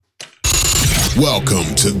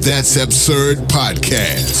Welcome to That's Absurd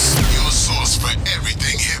Podcast, your source for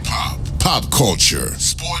everything hip hop, pop culture,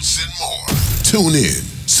 sports, and more. Tune in,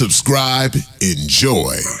 subscribe,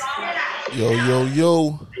 enjoy.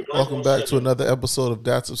 Yo. Welcome back to another episode of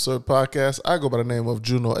That's Absurd Podcast. I go by the name of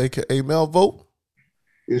Juno, aka Melvo.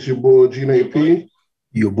 It's your boy Gina P.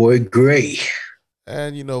 Your boy Gray.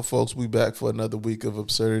 And you know, folks, we back for another week of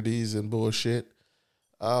absurdities and bullshit.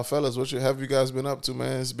 Fellas, what have you guys been up to,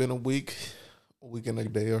 man? It's been a week and a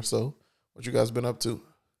day or so. What you guys been up to?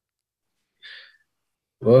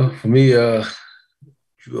 Well, for me,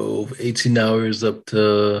 drove 18 hours up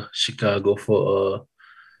to Chicago for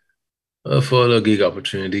a little gig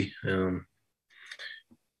opportunity.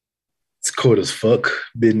 It's cold as fuck.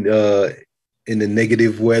 Been in the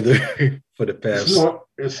negative weather for the past.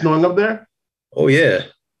 It's snowing up there? Oh yeah.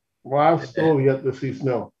 Well, I've still yet to see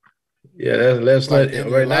snow. Yeah, that's last night.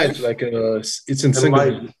 Right now, it's like it's in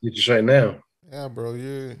single digits right now. Yeah, bro,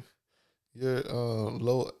 you're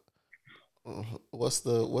low. What's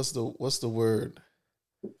the word?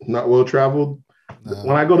 Not well traveled. Nah.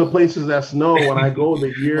 When I go to places that snow, when I go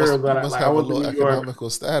the year that I have went a low to New York, economical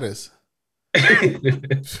status.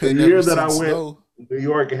 The year that I went, snow. New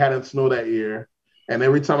York, it hadn't snowed that year, and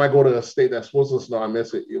every time I go to a state that's supposed to snow, I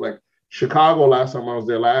miss it. Like Chicago, last time I was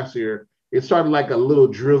there last year, it started like a little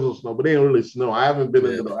drizzle snow, but it didn't really snow. I haven't been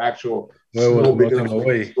into the actual snow big enough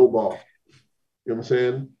to snowball. You know what I'm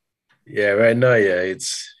saying? Yeah, right now, yeah,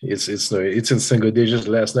 it's snowy. It's in single digits.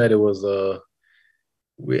 Last night it was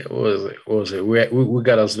what was it? We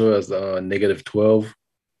got as low as negative 12.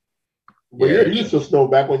 But yeah, it used to snow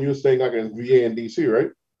back when you were staying like in VA and DC, right?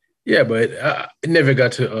 Yeah, but it never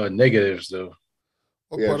got to negatives though.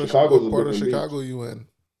 What part of Chicago you in?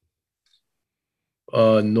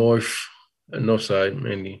 North side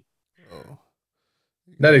mainly. Oh.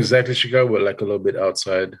 Not exactly Chicago, but like a little bit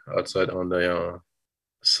outside on the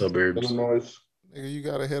suburbs. Illinois. Nigga, you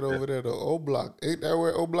gotta head over there to O Block. Ain't that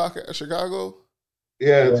where O Block at Chicago?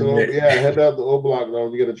 Yeah, head out to O Block now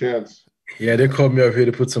when you get a chance. Yeah, they called me up here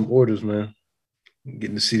to put some orders, man.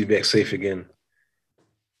 Getting the city back safe again.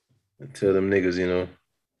 I tell them niggas,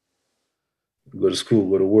 go to school,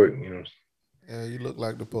 go to work, Yeah, you look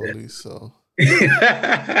like the police, so.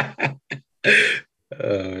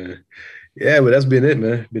 Yeah, but that's been it,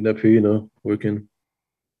 man. Been up here, working,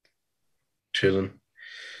 chilling.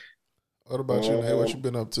 What about you, Nate? What you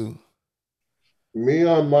been up to? Me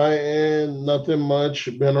on my end, nothing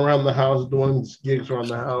much. Been around the house doing gigs around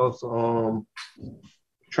the house.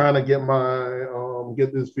 Trying to get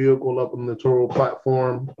get this vehicle up on the Toro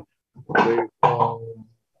platform. They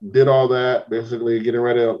did all that, basically getting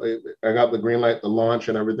ready. I got the green light, the launch,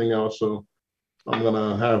 and everything else. So I'm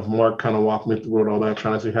gonna have Mark kind of walk me through all that,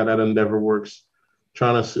 trying to see how that endeavor works.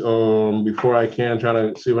 Trying to see, before I can,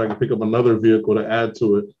 trying to see if I can pick up another vehicle to add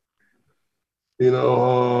to it.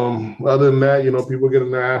 Other than that, people getting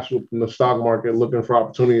their ass whooped in the stock market, looking for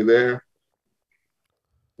opportunity there.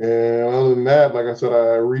 And other than that, like I said,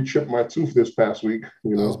 I re-chipped my tooth this past week. I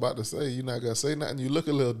was about to say, you're not gonna say nothing. You look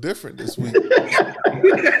a little different this week.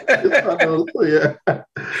 Yeah.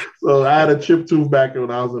 So I had a chipped tooth back when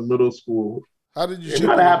I was in middle school. How did you? It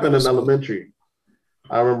might have happened in elementary.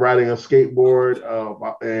 I remember riding a skateboard,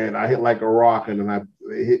 and I hit like a rock, and then I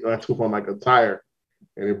hit my tooth on like a tire,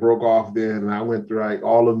 and it broke off. Then, and I went through like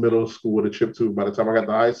all of middle school with a chipped tooth. By the time I got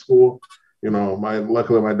to high school,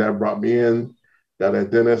 luckily my dad brought me in. Got a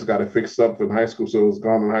dentist, got it fixed up in high school, so it was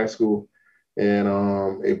gone in high school,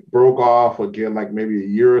 and it broke off again like maybe a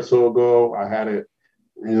year or so ago. I had it,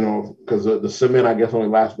 because the cement I guess only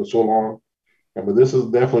lasts for so long. But this is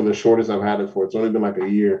definitely the shortest I've had it for. It's only been like a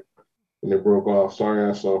year, and it broke off.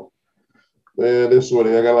 Sorry, so man, this is what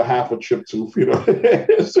I got a half a chipped tooth.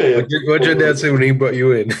 What'd your dad say when he brought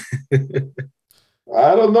you in?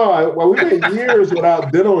 I don't know. We went years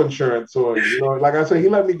without dental insurance. So, like I said, he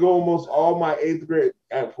let me go almost all my 8th grade,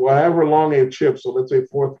 at however long a chip. So let's say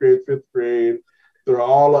 4th grade, 5th grade, through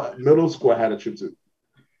all middle school, I had a chip too.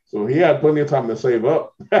 So he had plenty of time to save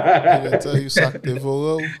up. He didn't tell you suck the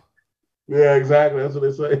volo? Yeah, exactly. That's what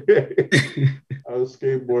they say. I was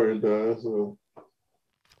skateboarding, so.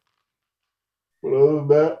 But other than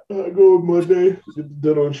that, I go with Monday, get the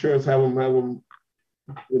dental insurance, have them,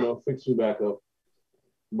 fix me back up.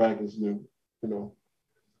 Back is new, How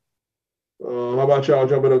about y'all? What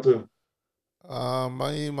y'all been up to?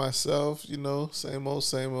 Myself, same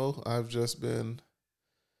old. I've just been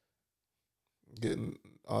getting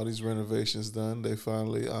all these renovations done. They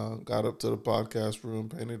finally got up to the podcast room,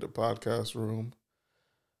 painted the podcast room.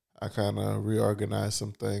 I kind of reorganized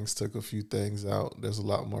some things, took a few things out. There's a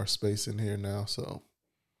lot more space in here now, so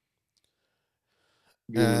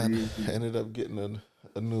and ended up getting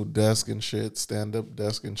a new desk and shit, stand up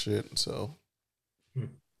desk and shit. So, what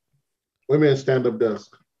do you mean stand up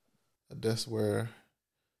desk? a desk where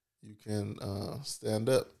you can stand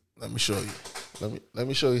up. Let me show you. Let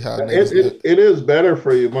me show you how it is better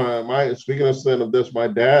for you. My speaking of stand up desk, my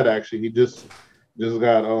dad actually he just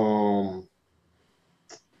got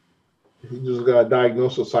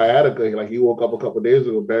diagnosed with sciatica. Like he woke up a couple of days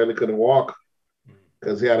ago, barely couldn't walk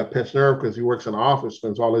because he had a pinched nerve because he works in the office,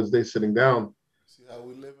 spends all his day sitting down. See how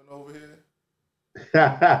we living over here?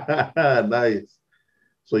 Nice.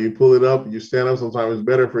 So you pull it up, you stand up. Sometimes it's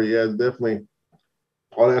better for you. Yeah, it's definitely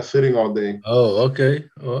all that sitting all day. Oh, okay.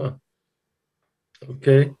 Oh,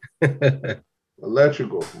 okay.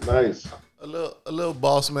 Electrical, nice. A little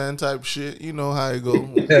boss man type shit. You know how it go.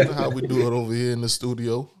 You know how we do it over here in the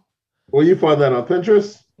studio. Well, you find that on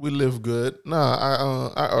Pinterest? We live good.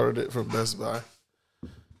 Nah, I ordered it from Best Buy.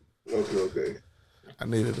 Okay. I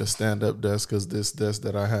needed a stand up desk because this desk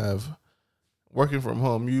that I have, working from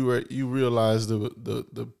home, you realize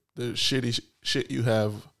the shitty shit you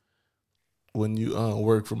have when you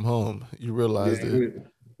work from home. You realize that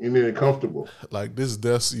you need it comfortable. Like this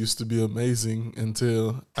desk used to be amazing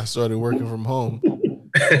until I started working from home.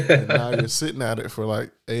 And now you're sitting at it for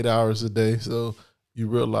like 8 hours a day. So you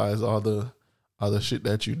realize all the shit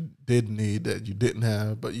that you did need that you didn't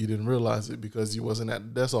have, but you didn't realize it because you wasn't at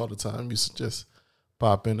the desk all the time. You just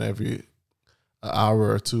pop in every hour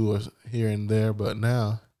or two or here and there. But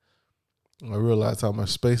now I realize how much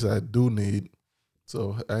space I do need.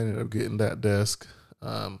 So I ended up getting that desk.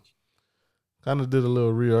 Kind of did a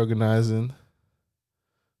little reorganizing,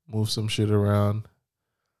 moved some shit around,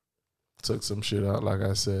 took some shit out, like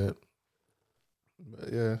I said.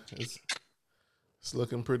 But yeah, it's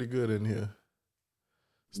looking pretty good in here.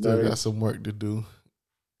 Still got some work to do.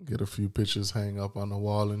 Get a few pictures hang up on the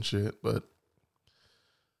wall and shit, but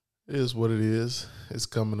it is what it is. It's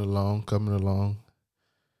coming along.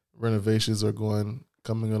 Renovations are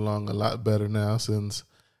coming along a lot better now since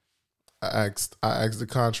I asked the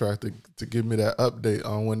contractor to give me that update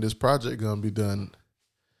on when this project gonna be done.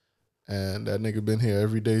 And that nigga been here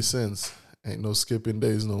every day since. Ain't no skipping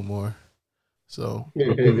days no more. So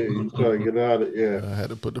you trying to get out of it, yeah. I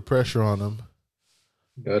had to put the pressure on him.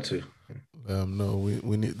 Got to. No,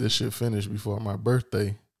 we need this shit finished before my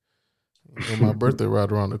birthday. My birthday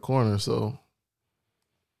right around the corner, so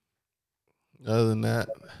other than that,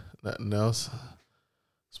 nothing else.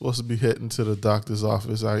 Supposed to be heading to the doctor's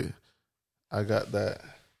office. I got that.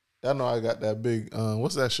 Y'all know I got that big,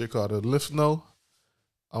 what's that shit called? A lymph node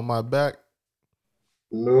on my back.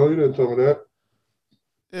 No, you didn't tell me that.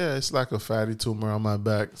 Yeah, it's like a fatty tumor on my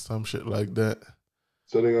back, some shit like that.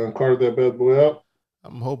 So they gonna carve that bad boy out?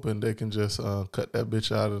 I'm hoping they can just cut that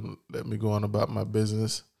bitch out and let me go on about my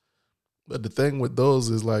business. But the thing with those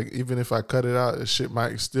is like, even if I cut it out, the shit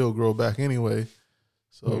might still grow back anyway.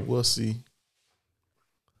 So we'll see.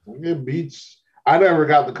 It beats. I never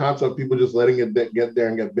got the concept of people just letting it get there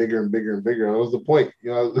and get bigger and bigger and bigger. That was the point.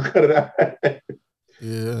 You know, cut it out.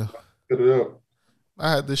 Yeah. Cut it out.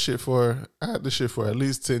 I had this shit for at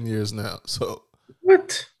least 10 years now. So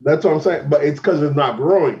what? That's what I'm saying. But it's because it's not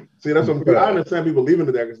growing. See, that's what I understand people leaving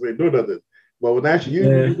it there because they do nothing. But when actually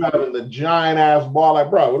you got it in the giant ass ball,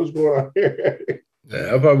 like, bro, what is going on here?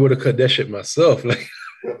 Yeah, I probably would have cut that shit myself. Like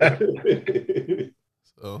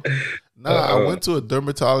so I went to a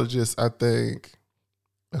dermatologist, I think,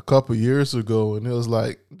 a couple years ago, and it was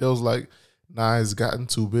like, nah, it's gotten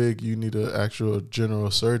too big. You need an actual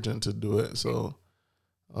general surgeon to do it. So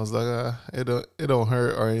I was like, it don't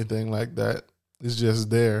hurt or anything like that. It's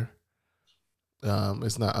just there.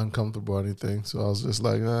 It's not uncomfortable or anything. So I was just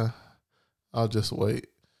like, I'll just wait.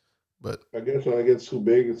 But I guess when it gets too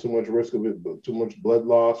big, it's too much risk of it, too much blood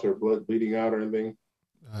loss or blood bleeding out or anything.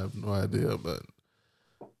 I have no idea, but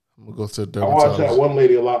I'm gonna go to the I dermatologist. watch that one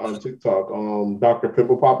lady a lot on TikTok, Dr.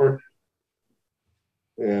 Pimple Popper.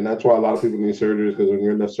 And that's why a lot of people need surgeries, because when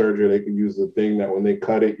you're in the surgery, they can use the thing that when they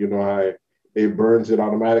cut it, you know how it burns it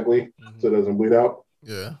automatically so it doesn't bleed out.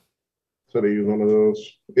 Yeah. So they use one of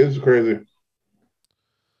those. It's crazy.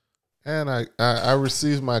 And I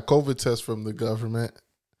received my COVID test from the government.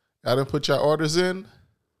 I didn't put your orders in.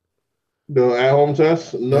 The at-home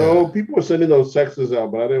test? No, people were sending those texts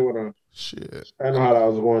out, but I didn't want to. Shit. I know how that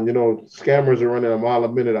was going. You know, scammers are running a mile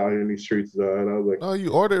a minute out here in these streets. And I was like, "Oh,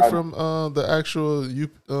 you ordered from the actual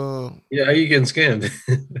yeah, how you getting scammed?"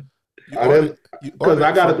 I didn't, because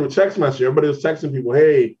I got it through text message. Everybody was texting people,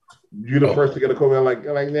 "Hey, you the first to get a COVID." I'm like,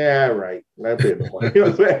 yeah, right. I paid the money. You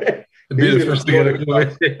know what I'm saying?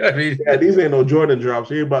 These ain't no Jordan drops.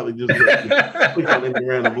 He about to just click on any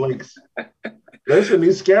random links. Listen,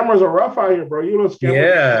 these scammers are rough out here, bro. You know, scammers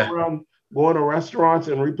Yeah. go around going to restaurants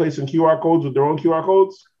and replacing QR codes with their own QR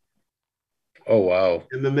codes. Oh wow.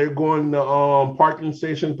 And then they're going to parking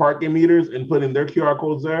station parking meters and putting their QR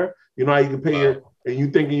codes there. You know how you can pay your, and you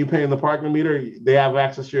thinking you paying the parking meter, they have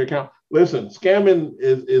access to your account. Listen, scamming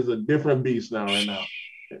is a different beast now right now.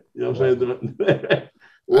 You know what I'm saying?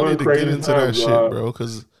 I need to get into that shit, bro.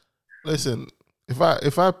 Because listen,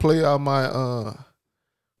 if I play out my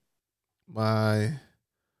my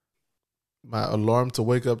alarm to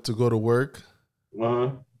wake up to go to work,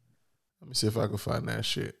 let me see if I can find that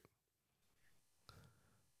shit.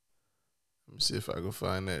 Let me see if I can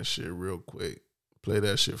find that shit real quick. Play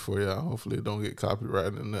that shit for y'all. Hopefully it don't get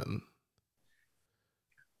copyrighted or nothing.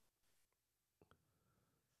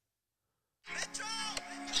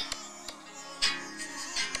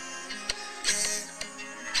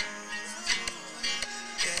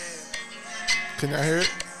 Can y'all hear it?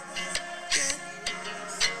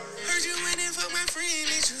 Heard you went in for my friend,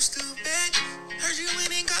 is you stupid? Heard you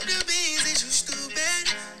went and got the beans, is you stupid?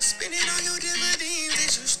 Spending all your dividends,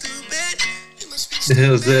 is you stupid? You must be The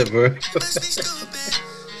hell's that, bro? You must be stupid.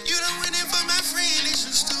 You done went in for my friend, is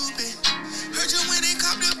you stupid? Heard you went and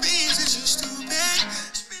got the beans, is you stupid?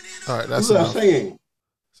 All right, that's Who's that enough. singing?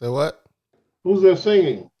 Say what? Who's that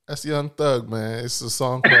singing? That's Young Thug, man. It's a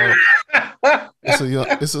song called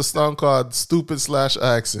it's a song called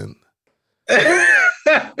Stupid/Accent. You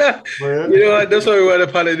know what? That's why the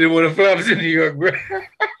pilot didn't want to fly to New York, bro.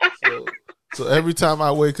 So every time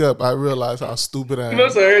I wake up, I realize how stupid I am. You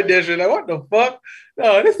must have heard that shit. Like, what the fuck?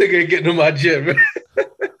 No, this nigga ain't getting on my jet, bro.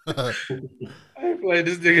 I ain't playing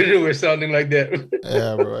this nigga anywhere sounding like that.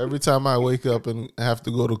 Yeah, bro. Every time I wake up and have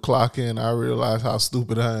to go to clock in, I realize how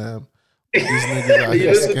stupid I am. These niggas out You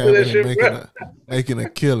here listen to that scamming shit, and making a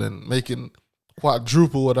killing, making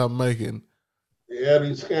quadruple what I'm making. Yeah,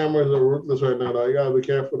 these scammers are ruthless right now, though. You gotta be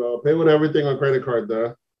careful, though. Pay with everything on credit card,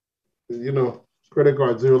 though. You know, credit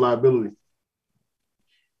card, zero liability.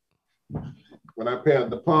 When I pay at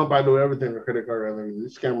the pump, I do everything with credit card. I mean,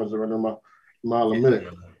 these scammers are running a mile a minute.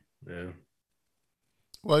 Yeah.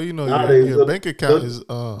 Well, you know, Nowadays, your bank account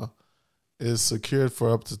is secured for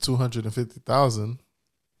up to $250,000.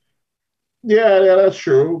 Yeah, that's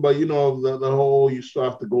true. But you know, the whole you still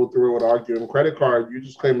have to go through it with arguing. Credit card, you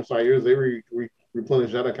just claim it's not yours. They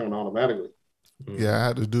replenish that account automatically. Yeah, I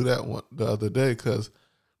had to do that one the other day because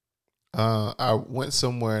I went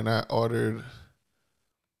somewhere and I ordered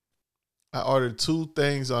two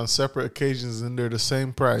things on separate occasions and they're the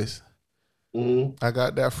same price. Mm-hmm. I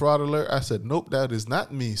got that fraud alert. I said, "Nope, that is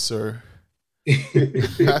not me, sir."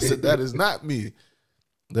 I said, "That is not me."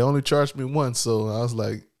 They only charged me once, so I was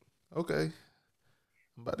like, "Okay,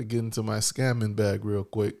 I'm about to get into my scamming bag real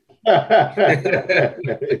quick."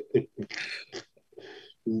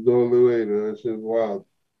 It's the only way, though. That shit's wild.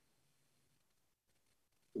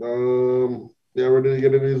 Yeah, we're gonna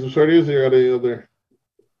get into these absurdities or any other?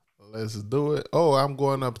 Let's do it. Oh, I'm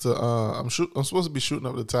going up to I'm supposed to be shooting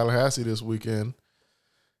up to Tallahassee this weekend.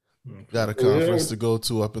 Got a conference to go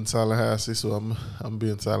to up in Tallahassee, so I'm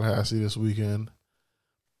being Tallahassee this weekend.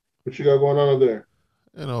 What you got going on up there?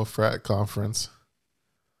 You know, frat conference.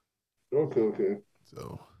 Okay.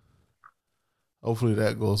 So hopefully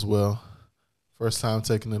that goes well. First time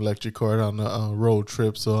taking an electric car on a road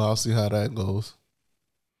trip, so I'll see how that goes.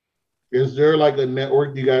 Is there like a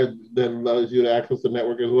network you guys that allows you to access the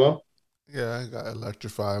network as well? Yeah, I got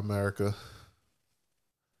Electrify America.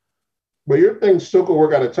 But your thing still could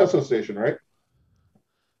work at a Tesla station, right?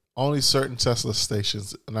 Only certain Tesla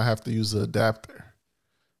stations, and I have to use the adapter.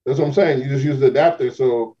 That's what I'm saying. You just use the adapter,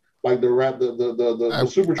 so like the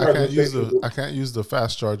supercharger. I can't use the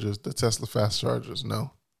fast chargers, the Tesla fast chargers.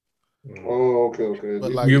 No. Oh, okay.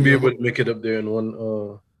 But like, You'll be able to make it up there in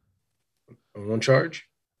one charge.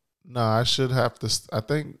 No, I should have to. I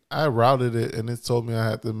think I routed it, and it told me I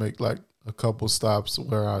had to make like a couple stops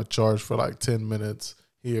where I charge for like 10 minutes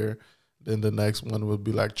here. Then the next one would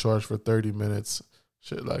be like charge for 30 minutes,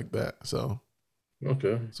 shit like that. So,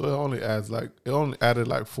 okay. So it only added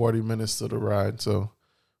like 40 minutes to the ride. So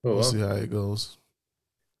we'll see how it goes.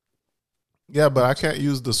 Yeah, but I can't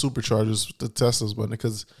use the superchargers, the Teslas one,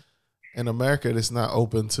 because in America it's not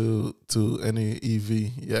open to any EV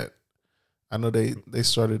yet. I know they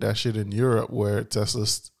started that shit in Europe where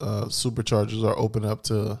Tesla's superchargers are open up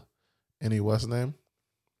to any what's name?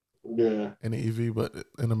 Yeah. Any EV, but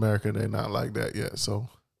in America they're not like that yet. So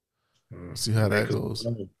we'll see how that goes.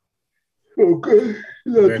 Okay.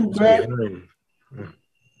 Not too bad.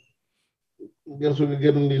 Guess we can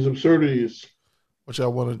get in these absurdities. What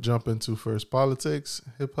y'all want to jump into first? Politics,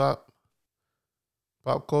 hip hop,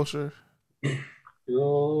 pop culture? Yeah,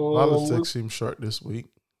 Politics seems short this week.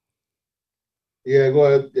 Yeah, go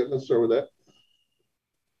ahead. Yeah, let's start with that.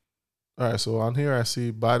 All right, so on here I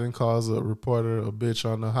see Biden calls a reporter a bitch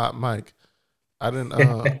on the hot mic. I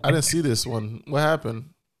didn't see this one. What happened?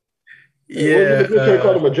 Wasn't the bitch I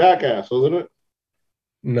called him a jackass, wasn't it?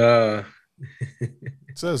 Nah.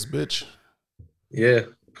 It says bitch. Yeah,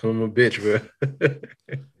 call him a bitch, bro.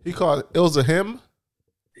 He called it was a him?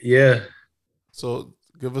 Yeah. So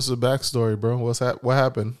give us a backstory, bro. What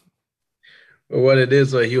happened? Well, what it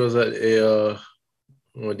is, like he was at a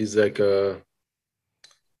one of these like what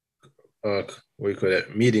do you call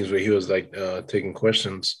that, meetings where he was like taking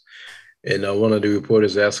questions, and one of the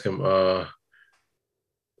reporters asked him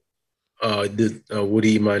would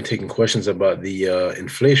he mind taking questions about the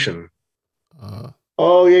inflation.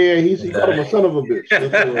 Oh yeah, he called him a son of a bitch.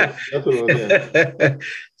 That's what it was. Yeah.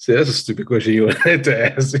 So that's a stupid question you wanted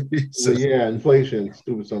to ask. Yeah, inflation,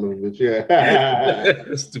 stupid son of a bitch.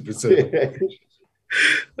 Yeah, stupid son of a bitch.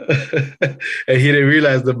 And he didn't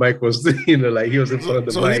realize the mic was, like he was in front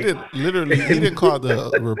of the mic. He didn't call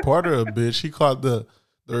the reporter a bitch. He called the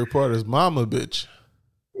reporter's mom a bitch.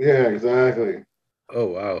 Yeah, exactly. Oh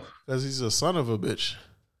wow, because he's a son of a bitch.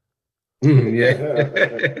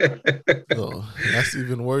 Yeah. So that's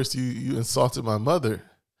even worse. You insulted my mother.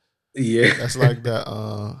 Yeah, that's like that.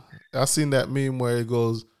 I seen that meme where it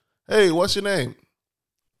goes, "Hey, what's your name?"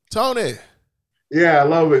 Tony. Yeah, I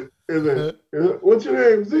love it. What's your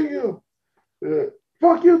name? Ezekiel.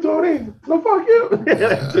 Fuck you, Tony. No, fuck you.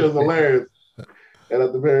 Yeah. It was hilarious. And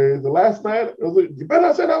at the last night, it was like, you better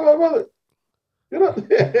not say that about my mother. You know,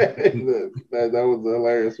 that was a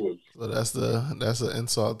hilarious one. So that's an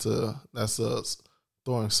insult to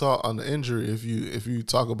throwing salt on the injury if you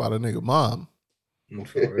talk about a nigga mom.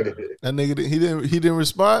 That nigga he didn't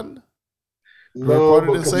respond. No,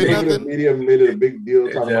 but conservative media made it a big deal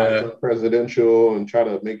talking about it presidential and try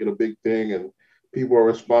to make it a big thing, and people are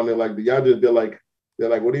responding like they're like,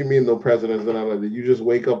 what do you mean no presidents? And I'm like, did you just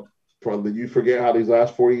wake up did you forget how these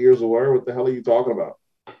last 40 years were? What the hell are you talking about?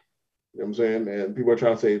 You know what I'm saying? And people are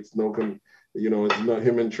trying to say it's not him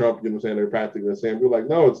and Trump, you know what I'm saying? They're practically the same. We're like,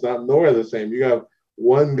 no, it's not nowhere the same. You have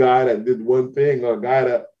one guy that did one thing, or a guy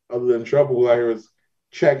that, other than Trump, who out here is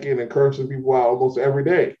checking and cursing people out almost every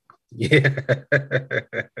day. Yeah.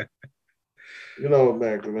 You know,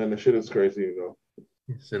 America, man, the shit is crazy, you know.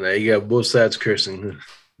 So now you got both sides cursing.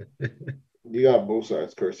 You got both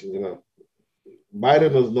sides cursing, you know.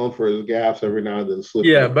 Biden is known for his gaffes every now and then.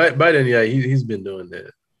 Yeah, Biden, yeah, he's been doing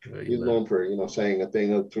that. He's known for, saying a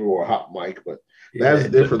thing or two or a hot mic, but that's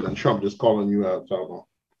different than Trump just calling you out. Talking.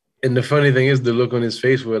 And the funny thing is the look on his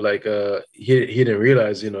face where like he didn't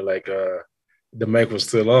realize, the mic was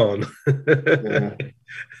still on. Yeah.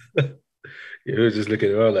 He was just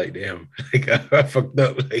looking around like, damn, like I fucked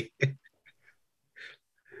up. Like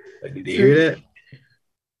did you hear that?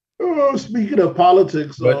 Oh, speaking of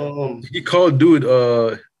politics, he called dude.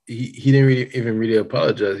 He didn't even really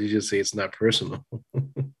apologize. He just say it's not personal.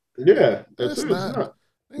 Yeah, it's not.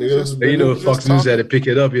 Fox News had to pick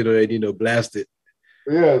it up, and blast it.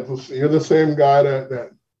 Yeah, you're the same guy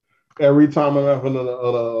that every time I'm having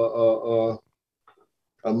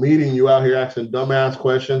a meeting, you out here asking dumbass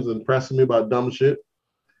questions and pressing me about dumb shit.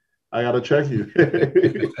 I gotta check you.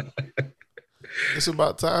 It's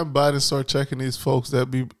about time Biden start checking these folks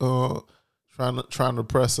that be trying to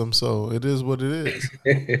press them. So it is what it is.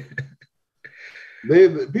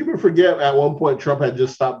 People forget at one point Trump had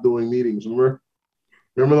just stopped doing meetings. Remember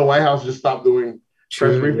the White House just stopped doing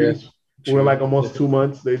press briefings. Yeah. We're like almost 2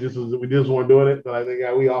 months. We just weren't doing it. But I think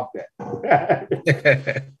we off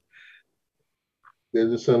that. They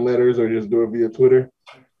just send letters or just do it via Twitter.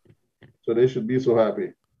 So they should be so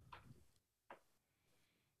happy.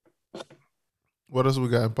 What else we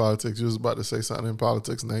got in politics? You was about to say something in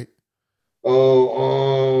politics, Nate.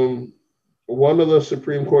 Oh, one of the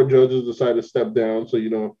Supreme Court judges decided to step down. So,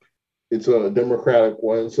 it's a Democratic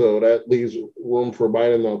one. So that leaves room for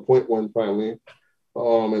Biden to appoint one finally.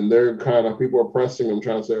 And they're people are pressing him,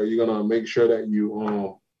 trying to say, are you going to make sure that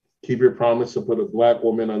you keep your promise to put a black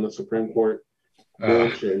woman on the Supreme Court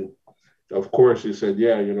bench? And of course, he said,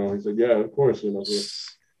 yeah, he said, yeah, of course, so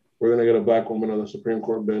we're going to get a black woman on the Supreme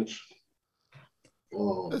Court bench.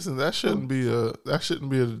 Listen, that shouldn't be a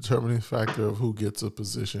determining factor of who gets a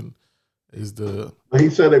position. He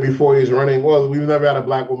said that before he's running. Well, we've never had a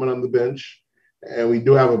black woman on the bench, and we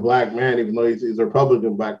do have a black man, even though he's a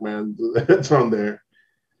Republican black man that's on there.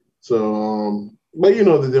 So, but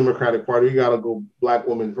the Democratic Party, you got to go black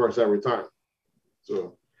woman first every time.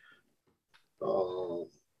 So,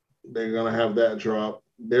 they're gonna have that drop.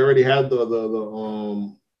 They already had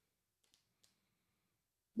the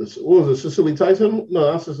What was it? Cicely Tyson?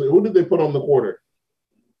 No, that's Cicely. Who did they put on the quarter?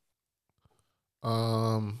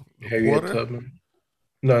 Harriet Tubman.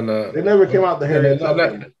 No. They never came out the Harriet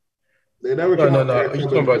Tubman. They never came out. No. You're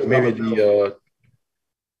talking about maybe the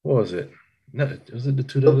what was it? No, was it the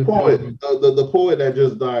 $2? The poet, the poet that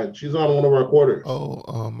just died. She's on one of our quarters.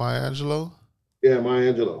 Oh, Maya Angelou. Yeah,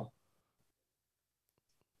 Maya Angelou.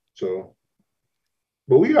 So,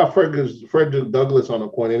 but we got Frederick Douglass on a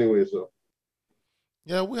coin anyway. So,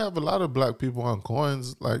 yeah, we have a lot of black people on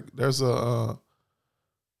coins. Like, there's a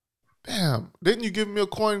damn. Didn't you give me a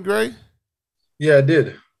coin, Gray? Yeah, I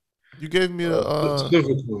did. You gave me a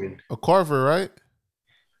silver coin. A Carver, right?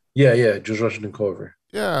 Yeah, George Washington Carver.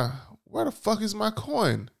 Yeah. Where the fuck is my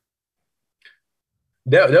coin?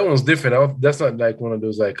 That one's different. That's not like one of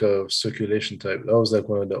those like circulation type. That was like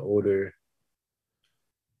one of the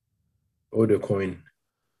older coin.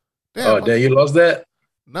 Damn, you lost that?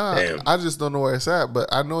 Nah, damn. I just don't know where it's at, but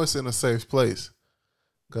I know it's in a safe place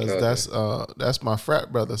because that's my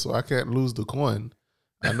frat brother, so I can't lose the coin.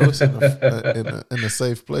 I know it's in a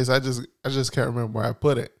safe place. I just can't remember where I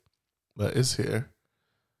put it, but it's here.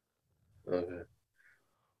 Okay.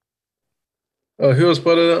 Oh, he was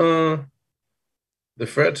part of the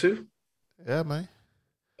frat too? Yeah, man.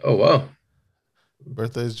 Oh, wow.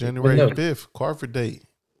 Birthday is January 5th, Carver date.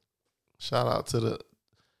 Shout out to the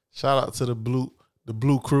blue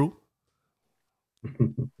crew.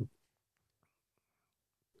 The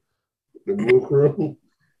blue crew.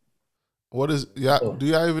 What is y'all? Do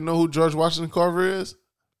y'all even know who George Washington Carver is?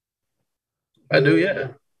 I do, yeah.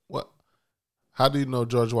 What? How do you know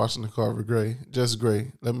George Washington Carver? Gray, just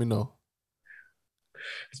Gray. Let me know.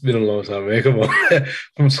 It's been a long time, man. Come on,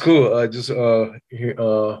 from school, just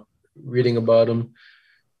reading about him.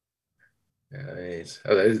 Yeah, it's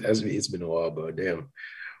been a while, but damn.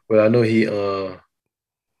 Well, I know he George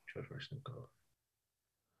Washington Carver.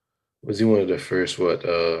 Was he one of the first? He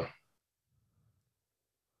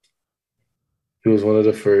was one of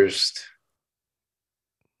the first.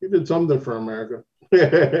 He did something for America.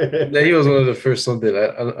 Yeah, he was one of the first something.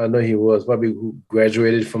 I know he was probably who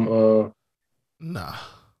graduated from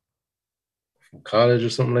from college or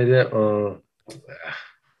something like that.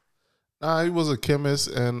 Nah, he was a chemist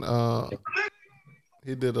and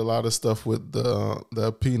he did a lot of stuff with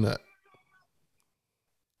the peanut.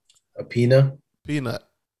 A peanut? Peanut.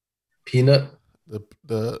 Peanut? The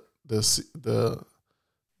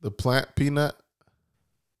plant peanut.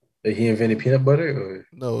 He invented peanut butter? Or?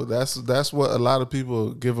 No, that's what a lot of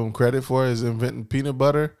people give him credit for, is inventing peanut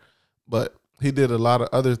butter. But he did a lot of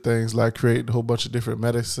other things, like create a whole bunch of different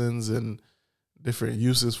medicines and different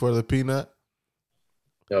uses for the peanut.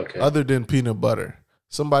 Okay. Other than peanut butter.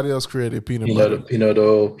 Somebody else created peanut butter. Peanut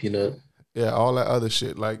oil, peanut. Yeah, all that other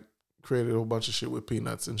shit. Like created a whole bunch of shit with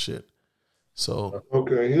peanuts and shit. So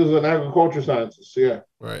okay, he was an agriculture scientist, yeah.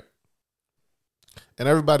 Right. And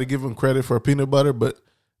everybody give him credit for peanut butter, but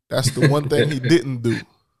that's the one thing he didn't do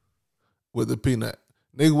with the peanut.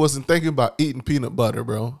 Nigga wasn't thinking about eating peanut butter,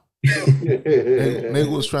 bro.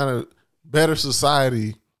 Nigga was trying to better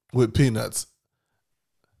society with peanuts.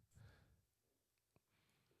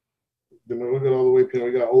 You know, look at all the way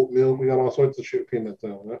peanut. We got oatmeal. We got all sorts of shit peanuts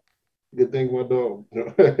on. Huh? Good thing my dog.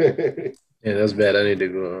 Yeah, that's bad. I need to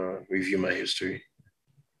go review my history.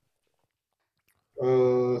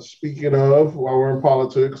 Speaking of, while we're in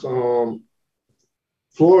politics,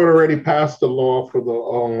 Florida already passed a law for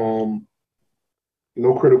the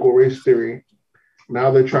no critical race theory.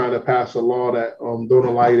 Now they're trying to pass a law that don't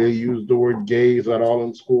allow you to use the word gays at all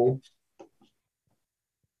in school.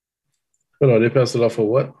 Hold on, they passed a law for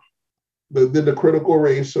what? They did the critical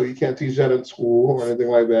race, so you can't teach that in school or anything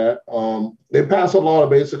like that. They passed a law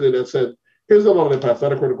basically that said, here's the law they passed,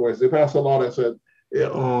 not a critical race. They passed a law that said,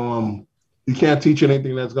 you can't teach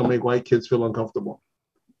anything that's gonna make white kids feel uncomfortable.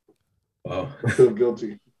 Wow. Feel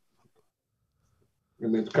guilty.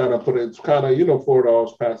 And it's kind of Florida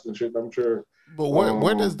always passing shit, I'm sure. But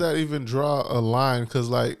where does that even draw a line? Because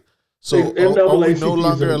are we no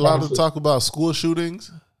longer allowed to talk about school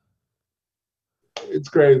shootings? It's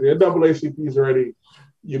crazy. NAACP is already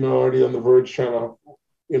on the verge trying to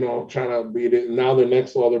beat it. And now the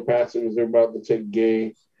next law they're passing is they're about to take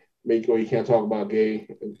gay, make you can't talk about gay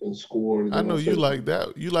in school. I know you like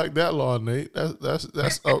that. You like that law, Nate.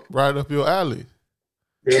 That's up right up your alley.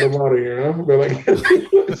 Get them out of here, huh? They're like,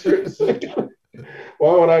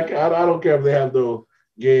 why would I don't care if they have the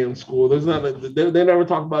gay in school. There's not. They never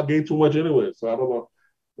talk about gay too much anyway. So I don't know.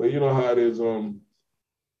 But you know how it is.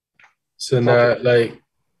 So now, like,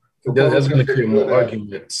 that's going to create more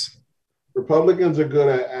arguments. Republicans are good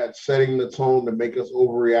at setting the tone to make us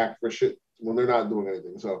overreact for shit when they're not doing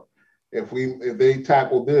anything. So if they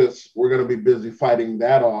tackle this, we're going to be busy fighting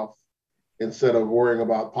that off instead of worrying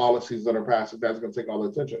about policies that are passed. That's going to take all the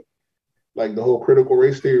attention. Like the whole critical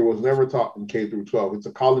race theory was never taught in K through 12. It's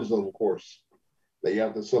a college level course that you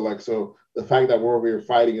have to select. So the fact that we're over here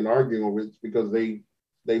fighting and arguing over it is because they've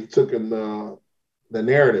taken the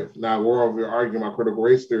narrative. Now we're over here arguing about critical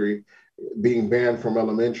race theory being banned from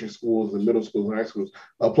elementary schools and middle schools and high schools,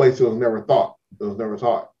 a place that was never taught. It was never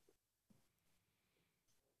taught.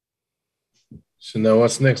 So now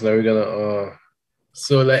what's next? Now we're gonna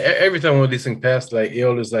so like every time one of these things pass, like it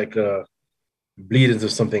always like bleed into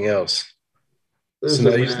something else. So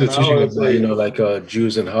now you're still teaching about, like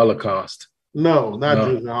Jews and Holocaust. No, not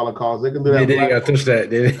Jews and Holocaust. They can do that. They didn't touch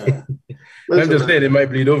that. I'm just saying it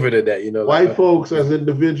might bleed over to that, White folks as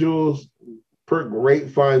individuals,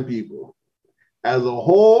 great fine people. As a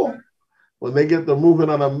whole, when they get to moving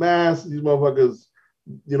on a mass, these motherfuckers,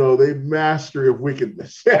 they mastery of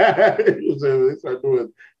wickedness. They start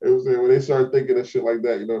doing, when they start thinking of shit like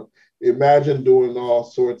that, imagine doing all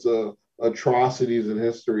sorts of atrocities in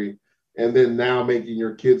history and then now making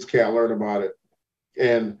your kids can't learn about it.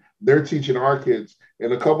 And they're teaching our kids.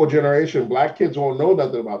 In a couple generations, Black kids won't know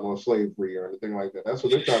nothing about no slavery or anything like that. That's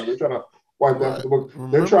what they're trying to do. They're trying to wipe that from the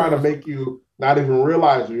book. They're trying to make you not even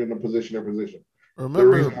realize you're in a position or position.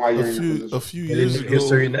 Remember a few years ago.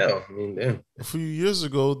 History now. I mean, damn. A few years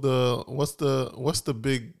ago, what's the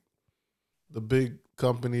big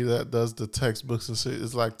company that does the textbooks and shit?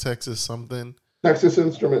 It's like Texas something. Texas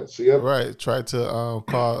Instruments. Yep. Right. Tried to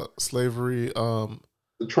call slavery the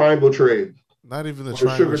triangle trade. Not even the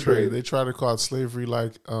triangle trade. They tried to call it slavery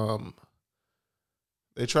like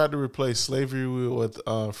they tried to replace slavery with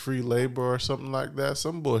free labor or something like that.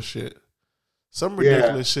 Some bullshit. Some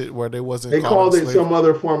ridiculous shit where they wasn't. They called it some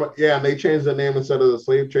other form of, and they changed the name instead of the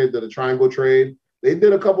slave trade to the triangle trade. They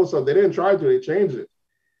did a couple of stuff. They didn't try to. They changed it.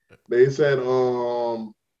 They said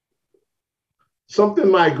something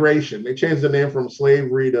migration. They changed the name from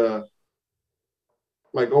slavery to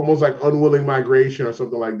like almost like unwilling migration or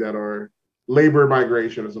something like that, or labor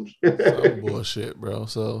migration or some shit. Some bullshit, bro.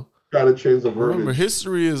 So try to change the verbiage. Remember,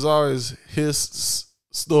 history is always his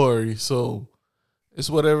story. So it's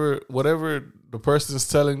whatever the person's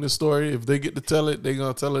telling the story. If they get to tell it, they're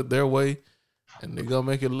gonna tell it their way, and they're gonna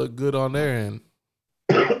make it look good on their end.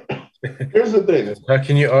 Here's the thing. How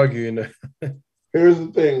can you argue? Here's the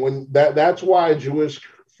thing. That's why Jewish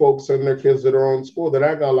folks send their kids to their own school. They're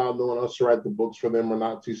not gonna allow no one else to write the books for them or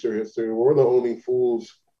not teach their history. We're the only fools.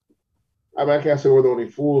 I mean, I can't say we're the only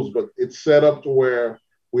fools, but it's set up to where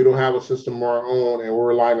we don't have a system of our own, and we're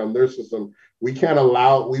relying on their system. We can't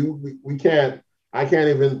allow. We can't. I can't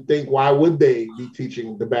even think why would they be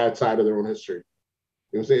teaching the bad side of their own history. You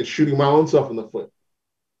know what I'm saying? It's shooting my own self in the foot.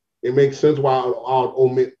 It makes sense why I'll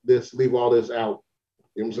omit this, leave all this out.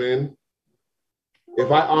 You know what I'm saying?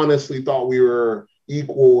 If I honestly thought we were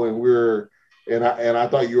equal and I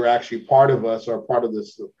thought you were actually part of us or part of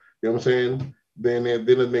this, you know what I'm saying? Then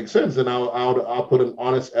it makes sense. And I'll put an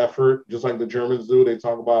honest effort, just like the Germans do. They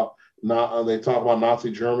talk about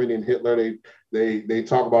Nazi Germany and Hitler. They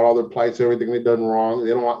talk about all their plights, everything they've done wrong.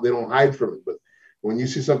 They don't hide from it. But when you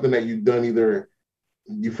see something that you've done, either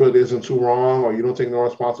you feel it isn't too wrong, or you don't take no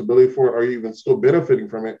responsibility for it, or you're even still benefiting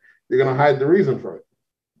from it, you're gonna hide the reason for it.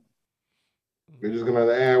 You're just gonna,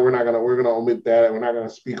 we're gonna omit that. We're not gonna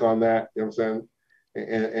speak on that. You know what I'm saying?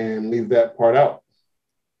 And leave that part out.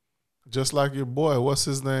 Just like your boy, what's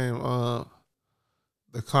his name?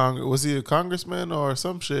 Was he a congressman or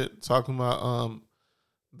some shit? Talking about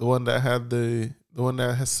the one that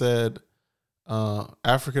has said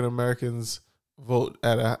African Americans vote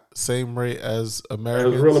at a same rate as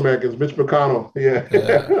Americans. As real Americans, Mitch McConnell. Yeah.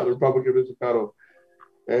 Republican Mitch McConnell.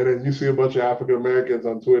 And then you see a bunch of African Americans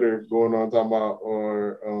on Twitter going on talking about,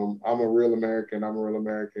 I'm a real American,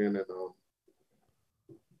 and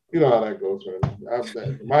you know how that goes,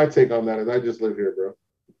 man. My take on that is I just live here, bro.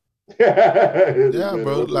 Yeah,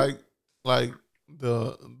 bro. Like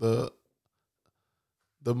the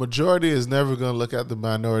majority is never gonna look at the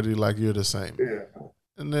minority like you're the same. Yeah.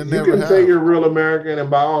 And then you can say you're real American, and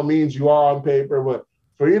by all means you are on paper, but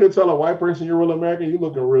for you to tell a white person you're real American, you're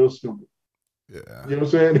looking real stupid. Yeah. You know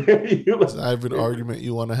what I'm saying? It's not even an argument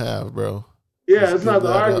you want to have, bro. Yeah, it's not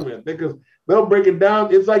the argument because they'll break it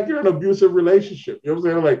down. It's like you're in an abusive relationship. You know what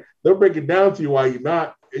I'm saying? Like they'll break it down to you why you're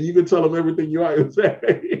not, and you can tell them everything you are. You know what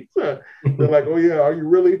I'm saying? They're like, oh yeah, are you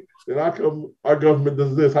really? Then how come our government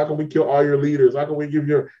does this? How come we kill all your leaders? How come we give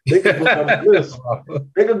they can go down the list.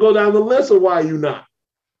 They can go down the list of why you not.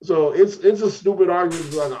 So it's a stupid argument.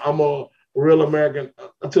 It's like I'm a real American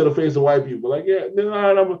to the face of white people. Like, yeah, then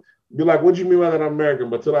I'm be like, what do you mean by that I'm American?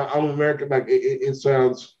 But till I'm American, like it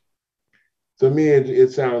sounds to me,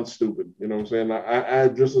 it sounds stupid. You know what I'm saying? I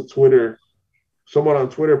just someone on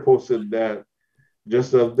Twitter posted that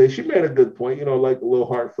she made a good point, you know, like a little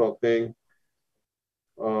heartfelt thing.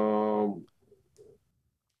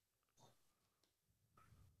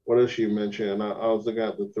 What did she mention? I was looking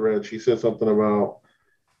at the thread. She said something about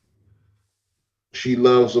she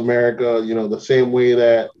loves America, you know, the same way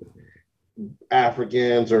that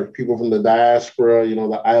Africans or people from the diaspora, you know,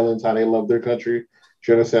 the islands, how they love their country.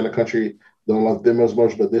 She understand the country don't love them as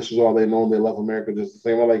much, but this is all they know and they love America just the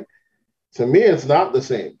same way. Like, to me, it's not the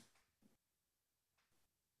same.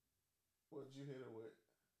 What did you hit her with?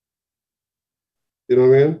 You know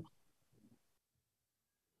what I mean?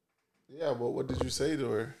 Yeah, but what did you say to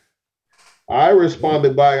her? I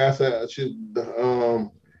responded back. I said, "There's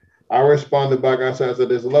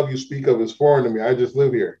a love you speak of is foreign to me. I just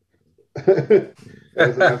live here."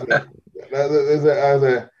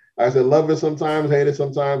 I said, love it sometimes, hate it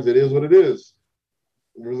sometimes. It is what it is.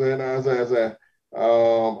 You know what I'm saying? I said,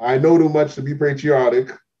 I know too much to be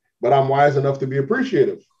patriotic, but I'm wise enough to be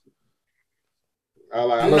appreciative. I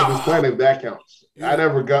love this planet if that counts. Yeah. I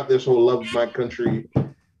never got this whole love my country.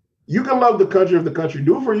 You can love the country if the country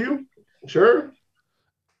do for you. Sure.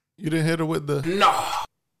 You didn't hit her with the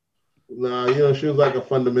Nah, you know, she was like a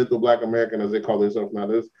fundamental Black American, as they call themselves now.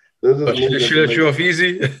 There's this she let you off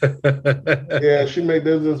easy. Yeah,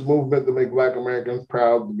 there's this movement to make Black Americans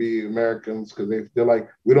proud to be Americans because they're like,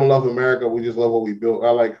 we don't love America, we just love what we built. I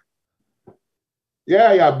like,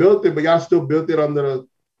 yeah, y'all built it, but y'all still built it under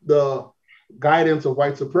the guidance of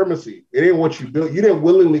white supremacy. It ain't what you built. You didn't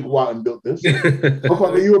willingly go out and build this.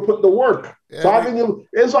 Motherfucker, you were putting the work. Yeah, so how can you?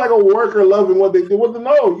 It's like a worker loving what they do. Well,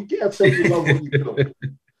 no, you can't say you love what you built.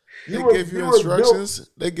 They gave you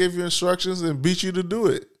instructions. They gave you instructions and beat you to do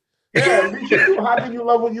it. Yeah, beat you to. How can you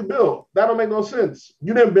love what you built? That don't make no sense.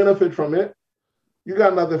 You didn't benefit from it. You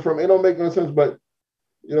got nothing from it. It don't make no sense. But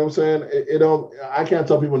you know what I'm saying? It don't. I can't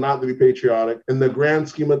tell people not to be patriotic. In the grand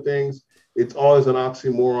scheme of things, it's always an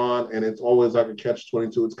oxymoron, and it's always like a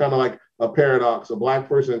catch-22. It's kind of like a paradox. A Black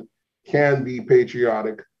person can be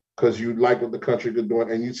patriotic because you like what the country is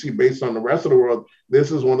doing, and you see, based on the rest of the world,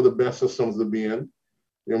 this is one of the best systems to be in.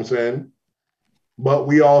 You know what I'm saying? But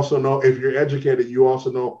we also know, if you're educated, you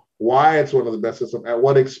also know why it's one of the best systems, at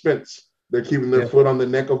what expense they're keeping their foot on the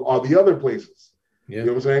neck of all the other places. Yeah. You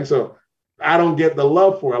know what I'm saying? So I don't get the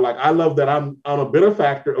love for it. Like, I love that I'm a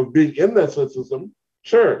benefactor of being in that system.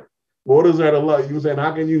 Sure. But what is there to love? You saying,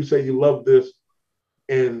 how can you say you love this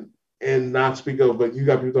and not speak of, but you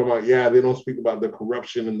got people talking about, yeah, they don't speak about the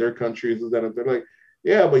corruption in their countries. Is that they're like,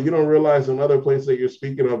 yeah, but you don't realize in other places that you're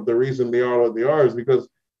speaking of, the reason they are what they are is because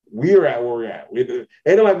we're at where we're at. It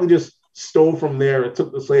ain't like we just stole from there and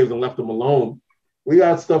took the slaves and left them alone. We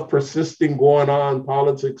got stuff persisting going on,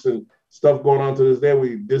 politics and stuff going on to this day.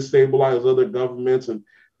 We destabilize other governments, and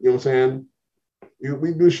you know what I'm saying?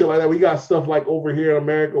 We do shit like that. We got stuff like over here in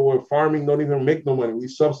America where farming don't even make no money. We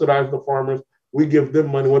subsidize the farmers. We give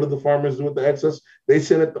them money. What do the farmers do with the excess? They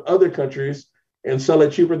send it to other countries and sell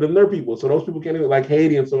it cheaper than their people. So those people can't even, like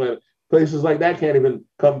Haiti and some places like that, can't even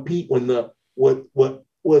compete when you know what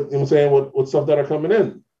I'm saying, what stuff that are coming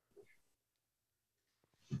in.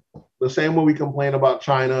 The same way we complain about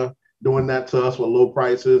China doing that to us with low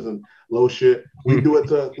prices and low shit. We do it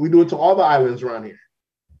to all the islands around here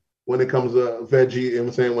when it comes to veggie, you know what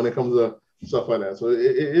I'm saying, when it comes to stuff like that. So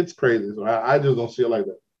it's crazy. So I just don't see it like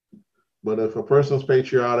that. But if a person's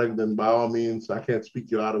patriotic, then by all means, I can't speak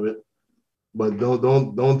you out of it. But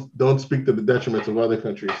don't speak to the detriments of other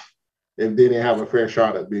countries if they didn't have a fair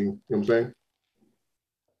shot at being, you know what I'm saying?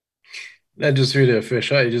 Not just really a fair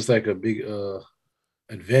shot, it's just like a big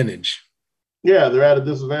advantage. Yeah, they're at a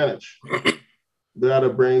disadvantage. They're at a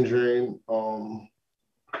brain drain.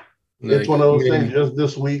 It's one of those things. Just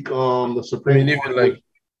this week, the Supreme Court, even like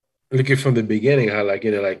looking from the beginning, how like,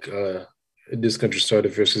 you know, like this country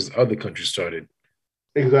started versus other countries started.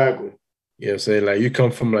 Exactly. Yeah, so like you come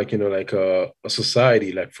from like, you know, like a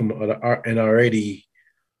society, like from an already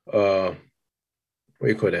what do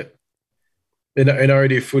you call that? And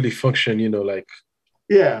already fully function, you know, like.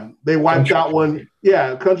 Yeah, they wiped out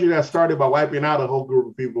a country that started by wiping out a whole group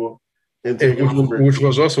of people. Which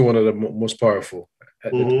was also one of the most powerful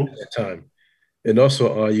at that time. And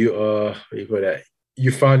also you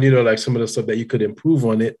found, you know, like some of the stuff that you could improve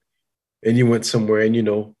on it, and you went somewhere and, you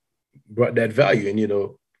know, brought that value and, you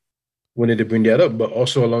know, wanted to bring that up. But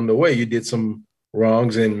also along the way, you did some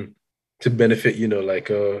wrongs and to benefit, you know, like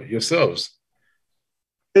yourselves.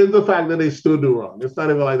 It's the fact that they still do wrong. It's not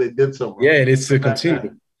even like they did something wrong. Yeah, and it's to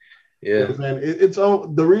continue. Yeah. You know, it's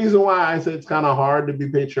the reason why I say it's kind of hard to be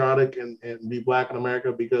patriotic and be Black in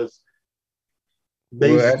America, because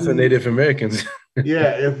They Well, that's the see, Native Americans.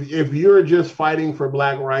 yeah, if you're just fighting for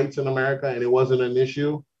black rights in America and it wasn't an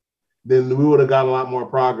issue, then we would have got a lot more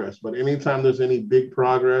progress. But anytime there's any big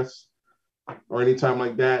progress or anytime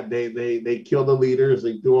like that, they kill the leaders,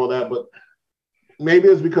 they do all that. But maybe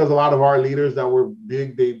it's because a lot of our leaders that were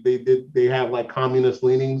big, they have like communist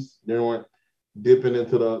leanings. They weren't dipping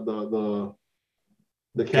into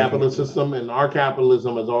the capitalist system, and our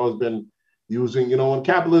capitalism has always been using, when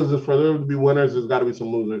capitalism is for there to be winners, there's got to be some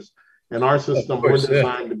losers. And our system, we're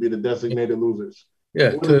designed to be the designated losers.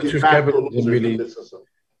 Yeah, we're the de facto losers really, in this system.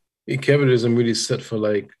 Capitalism really set for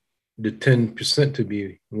like the 10% to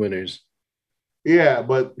be winners. Yeah,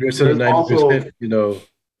 but there's the 90%,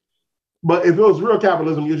 But if it was real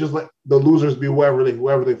capitalism, you just let the losers be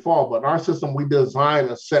wherever they fall. But in our system, we design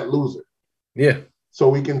a set loser. Yeah. So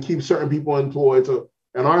we can keep certain people employed. So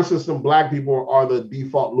in our system, black people are the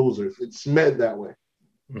default losers. It's meant that way.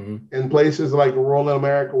 Mm-hmm. In places like rural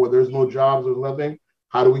America where there's no jobs, there's nothing,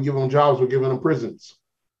 how do we give them jobs? We're giving them prisons.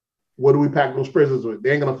 What do we pack those prisons with?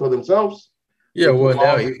 They ain't going to fill themselves. Yeah, well,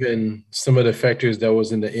 now even some of the factories that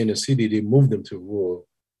was in the inner city, they moved them to rural.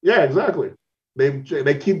 Yeah, exactly.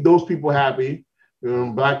 They keep those people happy.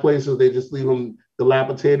 In black places, they just leave them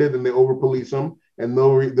dilapidated and they over police them, and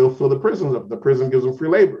they'll fill the prisons up. The prison gives them free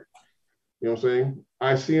labor. You know what I'm saying?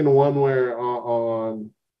 I seen one where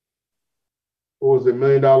on what was it, $1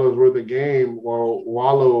 million worth of game, or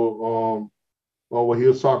Wallow, where he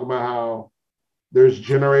was talking about how there's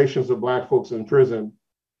generations of black folks in prison.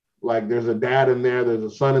 Like there's a dad in there, there's a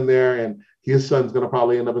son in there, and his son's gonna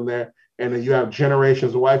probably end up in there. And then you have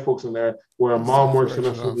generations of white folks in there where a mom works in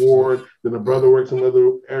a ward, then the brother works in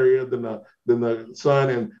another area, then the son,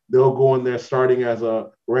 and they'll go in there starting as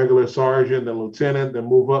a regular sergeant, then lieutenant, then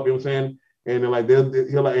move up, you know what I'm saying? And then like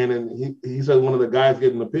he said one of the guys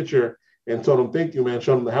getting the picture and told him, "Thank you, man,"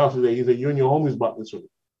 showed him the house. He said, "You and your homies bought this one."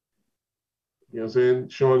 You know what I'm saying?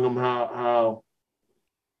 Showing them how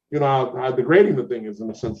degrading the thing is, in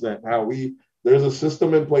the sense that there's a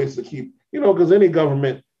system in place to keep, because any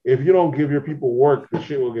government, if you don't give your people work, the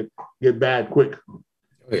shit will get bad quick. Oh,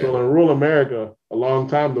 yeah. So in rural America, a long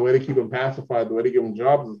time, the way they keep them pacified, the way they give them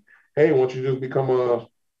jobs is, hey, why don't you just become go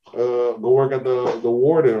work at the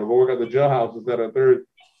warden or go work at the jailhouse instead of third,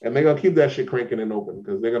 and they're gonna keep that shit cranking and open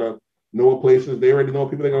because they're gonna know what places, they already know what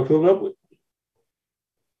people they're gonna fill it up with.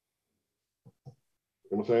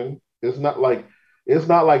 You know what I'm saying? It's not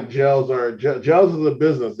like jails is a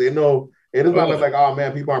business. They know it is not like, oh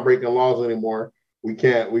man, people aren't breaking laws anymore. We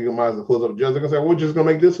might as well close up jails. They're gonna say, we're just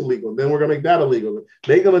gonna make this illegal. Then we're gonna make that illegal.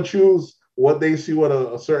 They're gonna choose what they see, what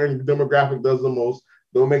a certain demographic does the most.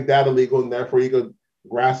 They'll make that illegal, and therefore you could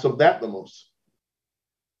grasp of that the most.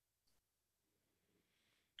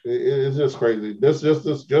 It's just crazy. Just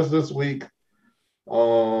this week,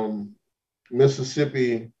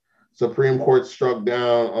 Mississippi Supreme Court struck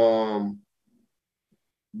down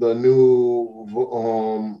the new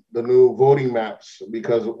voting maps,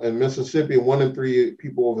 because in Mississippi, 1 in 3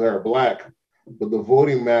 people over there are black, but the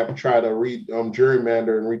voting map tried to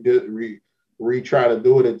gerrymander and try to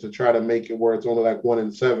do it to try to make it where it's only like 1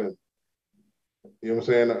 in 7. You know what I'm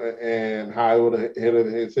saying? And how it would have hit it.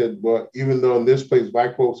 It said, but even though in this place,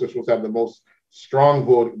 black folks are supposed to have the most strong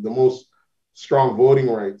voting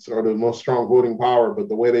rights or the most strong voting power, but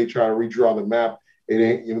the way they try to redraw the map, it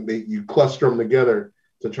ain't. You cluster them together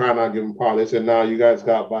to try not give them power. They said, now you guys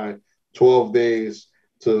got by 12 days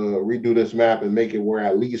to redo this map and make it where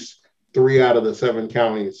at least 3 out of the 7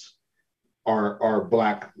 counties are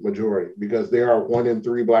black majority, because there are 1 in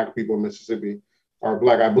 3 black people in Mississippi are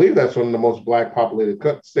black. I believe that's one of the most black populated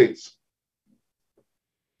states.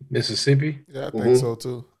 Mississippi? Yeah, I think so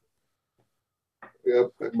too.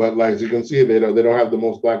 Yep, but like as you can see, they don't have the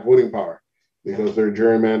most black voting power because they're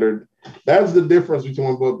gerrymandered. That's the difference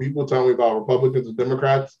between what people tell me about Republicans and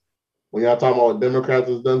Democrats. When y'all talking about what Democrats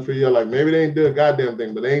has done for you, like maybe they ain't do a goddamn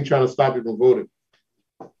thing, but they ain't trying to stop you from voting.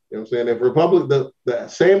 You know what I'm saying? If the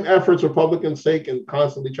same efforts Republicans take and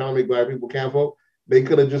constantly trying to make black people can't vote, they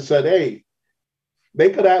could have just said, hey, they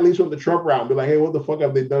could have at least went the Trump route and be like, hey, what the fuck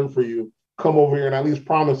have they done for you? Come over here and at least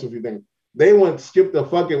promise a few things. They went skip the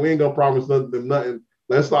fucking, we ain't gonna promise nothing.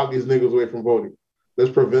 Let's stop these niggas away from voting.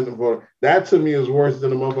 Let's prevent them voting. That to me is worse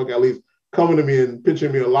than a motherfucker at least coming to me and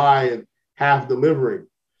pitching me a lie and half delivering.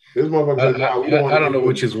 This motherfucker said, I don't know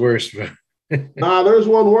which is worse, but nah, there's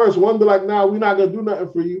one worse. One be like, nah, we're not gonna do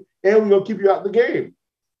nothing for you, and we're gonna keep you out the game.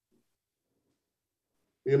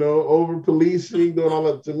 You know, over policing, doing all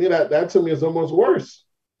that. To me, that to me is almost worse.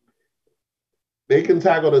 They can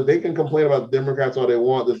they can complain about the Democrats all they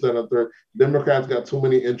want, this, that, and the third. Democrats got too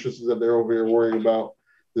many interests that they're over here worrying about,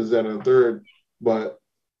 this, that, and the third. But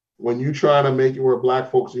when you try to make it where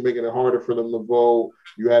black folks, you're making it harder for them to vote.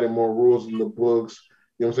 You added more rules in the books.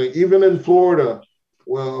 You know what I'm saying? Even in Florida,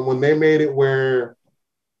 well, when they made it where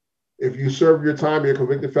if you serve your time, you're a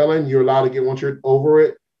convicted felon, you're allowed to get, once you're over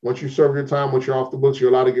it, once you serve your time, once you're off the books, you're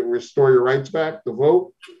allowed to restore your rights back to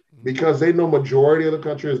vote, because they know majority of the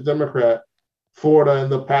country is Democrat. Florida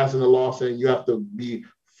ended up passing a law saying you have to be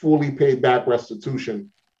fully paid back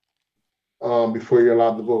restitution before you're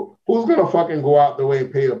allowed to vote. Who's gonna fucking go out the way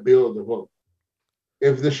and pay a bill to vote?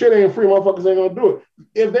 If the shit ain't free, motherfuckers ain't gonna do it.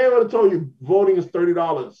 If they would have told you voting is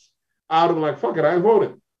 $30, I'd have been like, fuck it, I ain't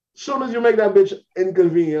voting. As soon as you make that bitch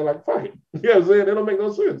inconvenient, like, fuck it. You know what I'm saying? It don't make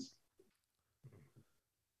no sense.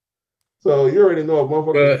 So you already know if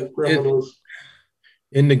motherfuckers are criminals.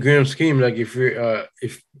 In the grand scheme, like if you're,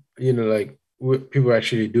 if you know, like people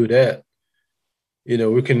actually do that, you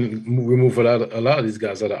know, we can remove a lot of these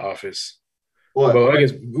guys out of office. What? But I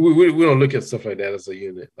guess we don't look at stuff like that as a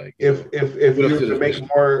unit. Like if you were to make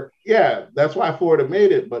more, yeah, that's why Florida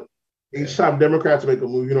made it. But each time Democrats make a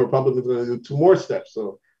move, you know, Republicans are going to do 2 more steps.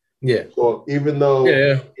 So yeah. So even though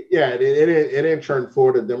it didn't turn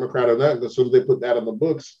Florida Democrat or nothing, as soon as they put that on the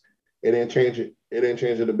books, it didn't change it. It didn't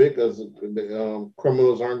change it a bit because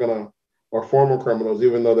criminals aren't gonna, or former criminals,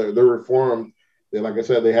 even though they're reformed, they, like I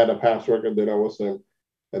said, they had a past record that I was saying,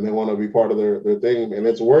 and they want to be part of their thing. And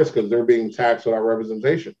it's worse because they're being taxed without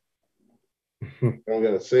representation. They don't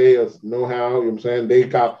get a say, a know-how, you know what I'm saying? They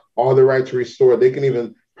got all the rights restored. They can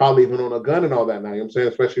even probably even own a gun and all that now, you know what I'm saying?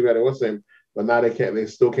 Especially if what's saying, but now they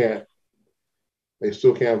still can't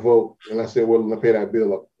vote unless they're willing to pay that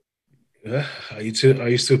bill up. Are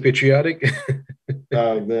you still patriotic?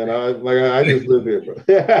 Man, I just live here, bro.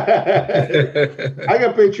 I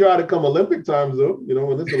got patriotic come Olympic times though. You know,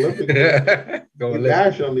 when it's Olympic, we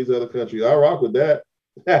dash on these other countries. I rock with that.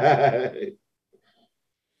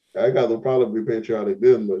 I got no problem be patriotic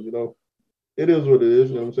then, but you know, it is what it is.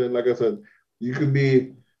 You know what I'm saying? Like I said, you could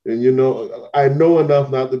be, and you know, I know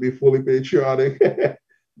enough not to be fully patriotic,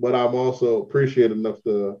 but I'm also appreciative enough to,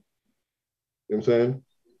 you know what I'm saying?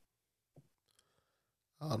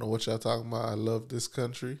 I don't know what y'all talking about. I love this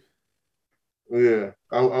country. Yeah,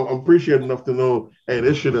 I'm appreciative enough to know, hey,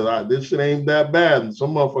 this shit ain't that bad, and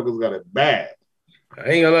some motherfuckers got it bad. I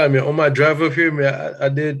ain't gonna lie, man. On my drive up here, man, I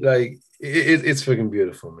did like it's fucking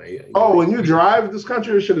beautiful, man. Oh, when you drive this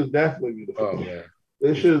country, this shit is definitely beautiful. Oh man,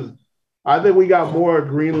 this is. I think we got more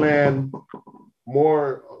Greenland,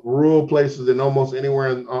 more rural places than almost anywhere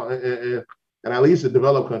in at least the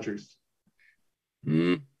developed countries.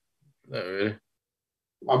 Not really.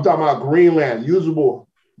 I'm talking about Greenland, usable,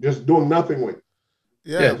 just doing nothing with.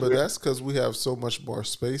 Yeah, but that's because we have so much more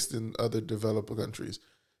space than other developed countries.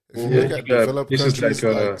 If you look at developed countries,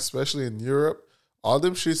 like, especially in Europe, all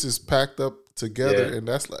them shits is packed up together, and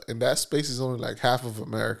that space is only like half of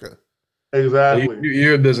America. Exactly.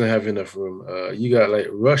 Europe doesn't have enough room. You got like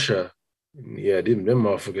Russia. Yeah, them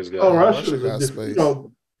motherfuckers got. Oh, Russia got space. You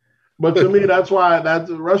know, but to me, that's why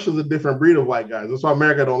Russia's a different breed of white guys. That's why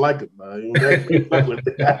America don't like it, man.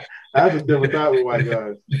 That's a different type of white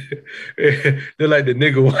guys. They're like the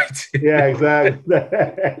nigga whites. Yeah,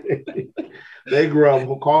 exactly. They grew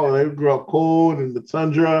up cold in the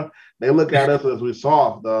tundra. They look at us as we're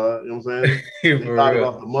soft, you know what I'm saying? They got it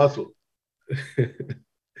off the muscle.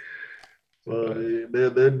 So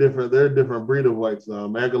they're different. They're a different breed of whites now.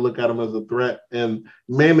 America look at them as a threat, and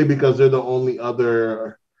mainly because they're the only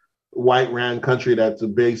other white ran country that's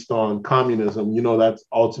based on communism. You know, that's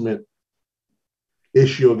ultimate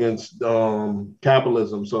issue against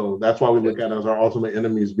capitalism. So that's why we look at it as our ultimate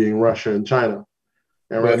enemies being Russia and China.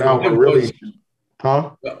 And right now we're really,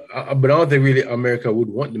 But I don't think really America would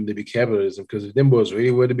want them to be capitalism, because if them boys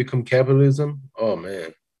really were to become capitalism, oh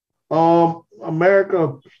man.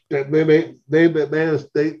 America, they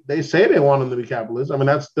say they want them to be capitalist. I mean,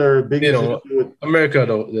 that's their biggest issue. America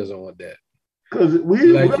doesn't want that. Because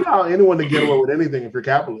we allow anyone to get away with anything if you're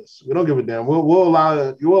capitalists. We don't give a damn. We'll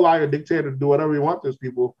allow your dictator to do whatever you want. Those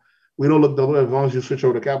people, we don't look the other way as long as you switch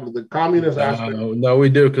over to capitalism. The communist aspect. No, we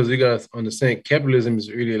do, because you guys understand capitalism is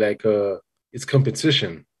really like it's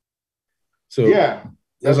competition. So yeah,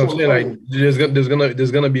 that's what I'm saying. Like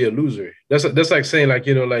there's gonna be a loser. That's like saying, like,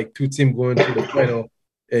 you know, like two teams going to the final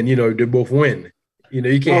and, you know, they both win. You know,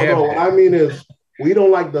 you can't have that. What I mean is, we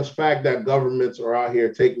don't like the fact that governments are out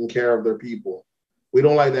here taking care of their people. We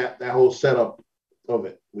don't like that whole setup of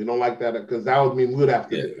it. We don't like that, because that would mean we would have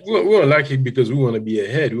to do it. We don't like it because we want to be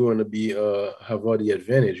ahead. We want to be have all the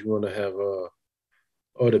advantage. We want to have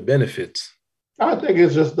all the benefits. I think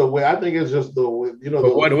it's just the way. You know.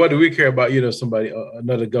 But what do we care about? You know, somebody,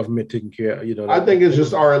 another government taking care. You know. I think it's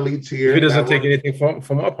just our elites here. If it doesn't take anything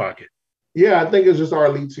from our pocket. Yeah, I think it's just our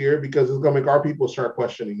elites here because it's gonna make our people start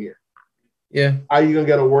questioning here. Yeah. How are you gonna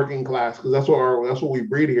get a working class? Because that's what we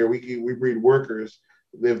breed here. We breed workers.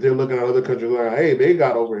 If they're looking at other countries, like, hey, they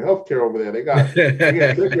got healthcare over there. They got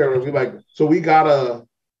take care of it. We like, so we gotta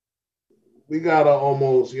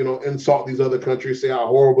almost, insult these other countries, say how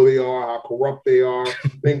horrible they are, how corrupt they are.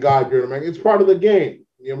 Thank God you're in America. It's part of the game.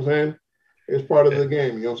 You know what I'm saying? It's part of the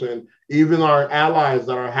game. You know what I'm saying? Even our allies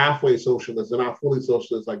that are halfway socialists, they're not fully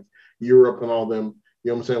socialists like Europe and all them.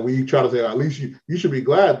 You know what I'm saying? We try to say, at least you should be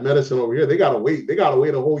glad medicine over here. They gotta wait. They gotta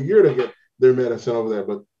wait a whole year to get their medicine over there,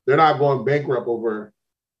 but they're not going bankrupt over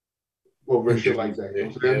shit like that. You know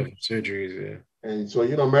what I'm saying? Surgeries, yeah. And so,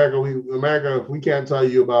 America, if we can't tell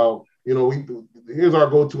you about, here's our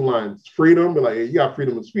go-to lines: freedom. But like, hey, you got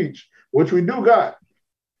freedom of speech, which we do got.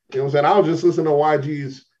 You know what I'm saying? I was just listening to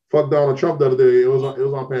YG's "Fuck Donald Trump" the other day. It was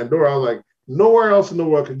on Pandora. I was like, nowhere else in the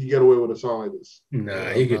world could you get away with a song like this.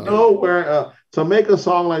 Nah, you could nowhere to make a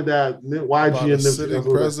song like that. YG and sitting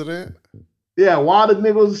president. Yeah, why the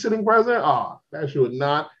nigga was a sitting president? That shit would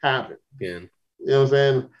not happen. Yeah. You know what I'm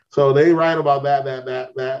saying? So they write about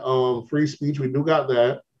that free speech. We do got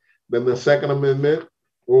that. Then the Second Amendment.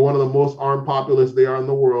 We're one of the most armed populace they are in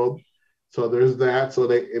the world. So there's that. So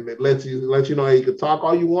it lets you know you can talk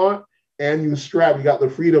all you want and you strap. You got the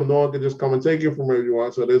freedom. No one can just come and take it from where you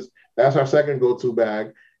want. So that's our second go-to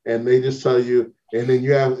bag. And they just tell you, and then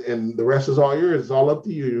you have, and the rest is all yours. It's all up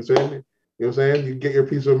to you. You know what I'm saying? You know what I'm saying? You get your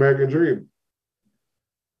piece of American dream.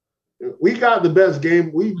 We got the best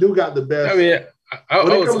game. We do got the best. I mean,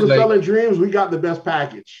 when it comes to selling dreams, we got the best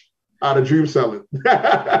package out of dream selling.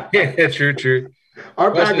 Yeah, true.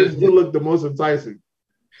 Our package do look the most enticing.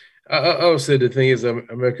 I would say the thing is,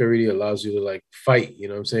 America really allows you to like fight. You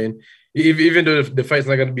know what I'm saying? Even though the fight's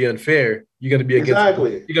not going to be unfair, you're going to be against.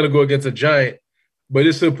 You're going to go against a giant, but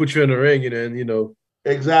it still puts you in the ring, and.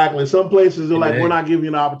 Exactly. Some places are like, we're not giving you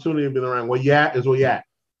an opportunity to be in the ring. Where you at is where you at.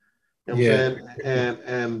 You know what I'm saying?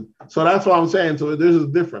 And so that's what I'm saying. So this is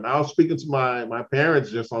different. I was speaking to my parents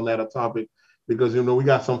just on that topic because, we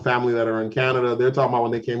got some family that are in Canada. They're talking about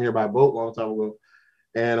when they came here by boat a long time ago.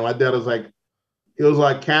 And my dad was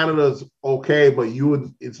like, Canada's okay, but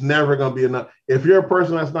it's never going to be enough. If you're a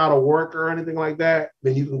person that's not a worker or anything like that,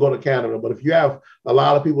 then you can go to Canada. But if you have a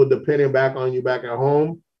lot of people depending back on you back at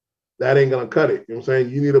home, that ain't going to cut it. You know what I'm saying?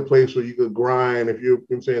 You need a place where you could grind. If you know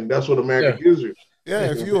what I'm saying, that's what America gives you.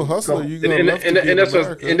 Yeah, if you're a hustler, you're gonna love and to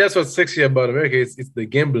be and that's what's sexy about America. It's the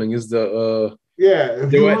gambling. It's the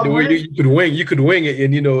the way you could wing it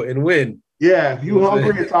and win. Yeah, if you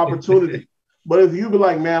hungry, it's opportunity. But if you be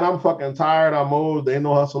like, man, I'm fucking tired, I'm old, there ain't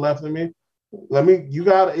no hustle left in me.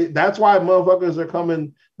 That's why motherfuckers are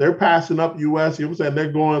coming. They're passing up US. You know what I'm saying?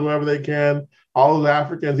 They're going wherever they can. All those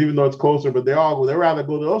Africans, even though it's closer, but they rather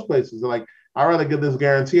go to those places. They're like, I'd rather get this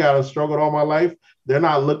guarantee. I've struggled all my life. They're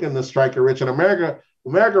not looking to strike it rich. In America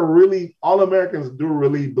really, all Americans do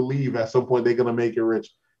really believe at some point they're going to make it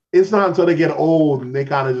rich. It's not until they get old and they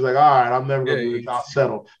kind of just like, all right, I'm never going to be rich. I'll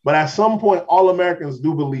settle. But at some point, all Americans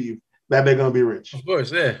do believe that they're going to be rich. Of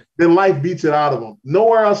course, yeah. Then life beats it out of them.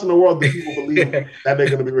 Nowhere else in the world do people believe that they're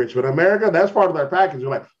going to be rich. But America, that's part of their package.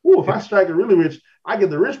 You're like, if I strike it really rich, I get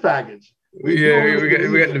the rich package. We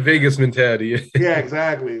got the Vegas mentality. Yeah,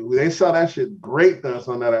 exactly. They sell that shit great to us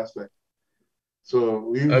on that aspect. So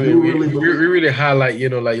we really highlight,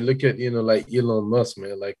 look at, like Elon Musk,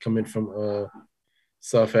 man, like coming from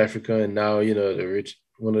South Africa and now,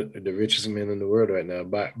 one of the richest men in the world right now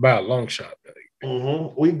by a long shot.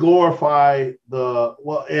 Mm-hmm. We glorify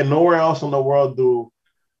and nowhere else in the world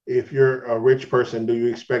if you're a rich person, do you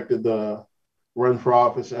expect it to run for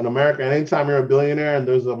office in America? And anytime you're a billionaire and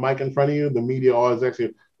there's a mic in front of you, the media always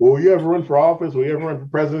actually, will you ever run for office? Will you ever run for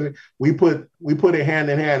presidency? We put it hand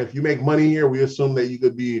in hand. If you make money here, we assume that you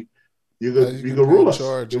could rule us.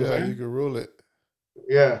 Charge. You could rule it.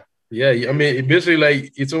 Yeah. Yeah, I mean, basically,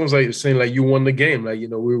 like it's almost like saying like you won the game. Like, we're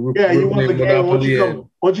you won the game.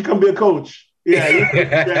 Why don't you come be a coach? Yeah.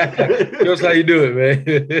 That's how you do it,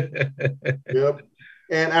 man. Yep.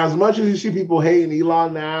 And as much as you see people hating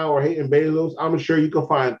Elon now or hating Bezos, I'm sure you can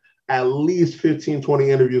find at least 15, 20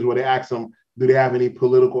 interviews where they ask them, do they have any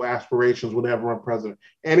political aspirations? Will they ever run president?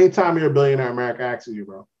 Anytime you're a billionaire, America asks you,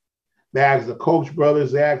 bro. They ask the Koch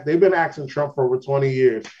brothers. They've been asking Trump for over 20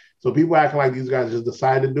 years. So people acting like these guys just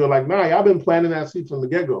decided to do it. Like, nah, y'all been planting that seed from the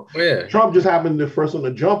get-go. Oh, yeah. Trump just happened to be the first one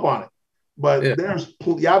to jump on it. But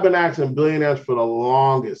y'all been asking billionaires for the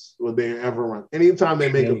longest would they ever run. Anytime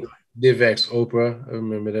they make a billion. They've asked Oprah. I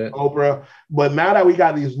remember that. Oprah. But now that we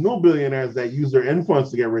got these new billionaires that use their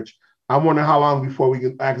influence to get rich, I'm wondering how long before we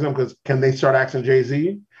can ask them, because can they start asking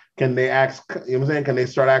Jay-Z? Can they ask, you know what I'm saying? Can they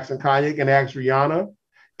start asking Kanye? Can they ask Rihanna?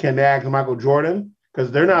 can they ask Michael Jordan?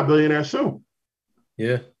 Because they're not billionaires too.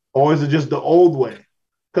 Yeah. Or is it just the old way?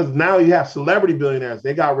 Because now you have celebrity billionaires.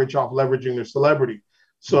 They got rich off leveraging their celebrity.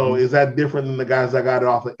 So is that different than the guys that got it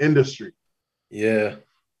off of industry? Yeah.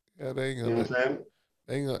 Yeah, they ain't You know what I'm saying?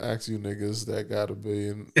 They ain't gonna ask you niggas that got $1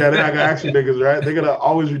 billion. Yeah, they're not gonna ask you niggas, right? They're gonna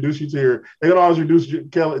always reduce you to your. They're gonna always reduce Jay-Z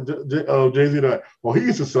to. Well, he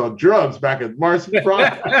used to sell drugs back at Marcy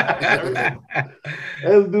Prime.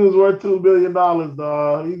 This dude's worth $2 billion,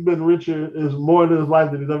 dog. He's been richer is more than his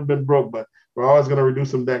life than he's ever been broke. But we're always gonna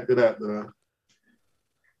reduce him back to that.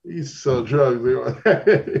 He used to sell drugs.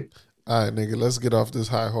 All right, nigga, let's get off this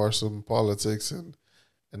high horse on politics and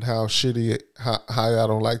how shitty how I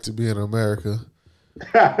don't like to be in America.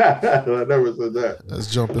 I never said that.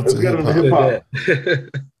 Let's jump into hip hop.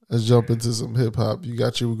 Let's jump into some hip hop. You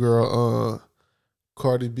got your girl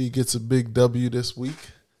Cardi B gets a big W this week.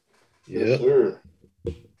 Yes, sir.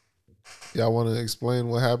 Y'all want to explain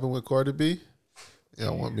what happened with Cardi B?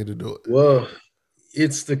 Y'all want me to do it? Well,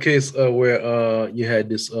 it's the case where you had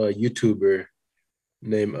this YouTuber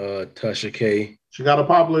named Tasha K. She got a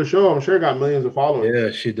popular show. I'm sure got millions of followers.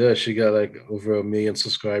 Yeah, she does. She got like over 1 million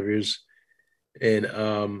subscribers. And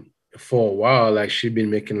for a while, like she'd been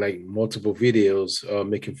making like multiple videos,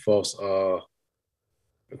 making false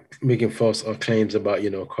claims about, you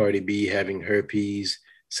know, Cardi B having herpes,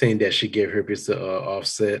 saying that she gave herpes to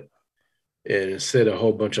Offset, and said a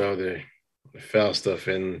whole bunch of other foul stuff.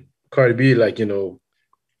 And Cardi B, like, you know,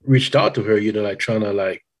 reached out to her, you know, like trying to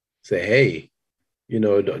like say, hey,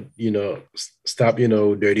 stop,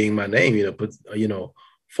 dirtying my name, put,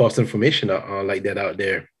 false information like that out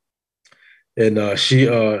there. And she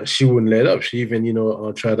wouldn't let up. She even,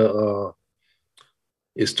 tried to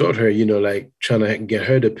extort her, like trying to get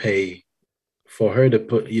her to pay for her to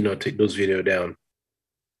put, take those videos down.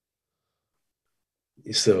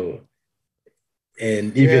 So,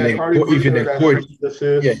 and even in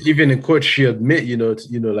court, she admit,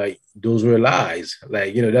 like those were lies.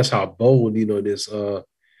 Like, that's how bold,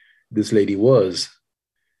 this lady was,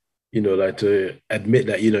 like to admit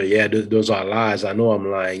that, those are lies. I know I'm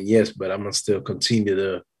lying, yes, but I'm gonna still continue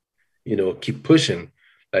to, keep pushing.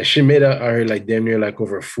 Like she made her like damn near like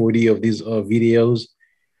over 40 of these videos,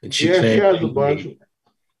 and she claimed she has a bunch.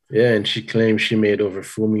 And she claimed she made over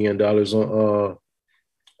 $4 million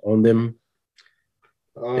on them.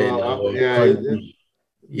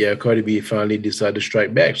 Cardi B finally decided to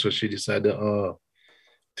strike back, so she decided to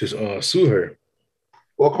sue her.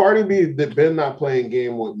 Well, Cardi B been not playing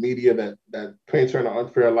game with media that paints her in an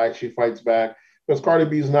unfair light. She fights back because Cardi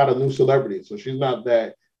B is not a new celebrity, so she's not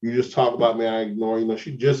that you just talk about me, I ignore.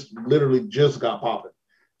 She just literally just got popping.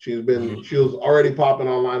 She was already popping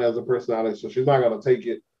online as a personality, so she's not gonna take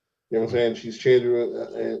it. You know what I'm saying? She's changing,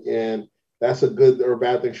 and that's a good or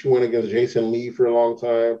bad thing. She went against Jason Lee for a long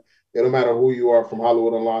time. It don't matter who you are from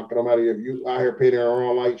Hollywood Unlocked. It don't matter if you out here painting her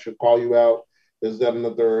own light, she'll call you out. This, that, and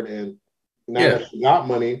the third. And now that she got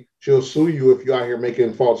money, she'll sue you if you out here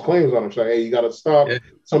making false claims on her. So, hey, you got to stop. Yeah.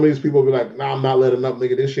 Some of these people be like, nah, I'm not letting up,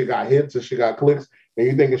 nigga. This shit got hits and she got clicks. And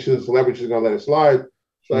you thinking she's a celebrity, she's going to let it slide.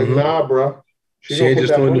 It's like, nah, bro. She ain't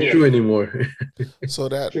just doing the shoe anymore. So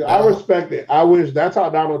I respect it. I wish that's how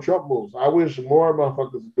Donald Trump moves. I wish more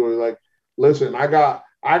motherfuckers do it. Like, listen,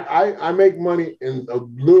 I make money, and a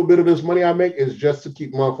little bit of this money I make is just to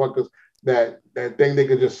keep motherfuckers that think they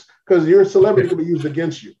could just, because your celebrity can be used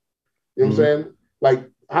against you. You know what I'm saying? Like,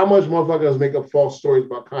 how much motherfuckers make up false stories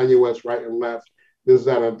about Kanye West right and left, this,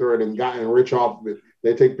 that, and third, and gotten rich off of it.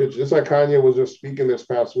 They take pictures. Just like Kanye was just speaking this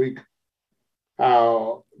past week,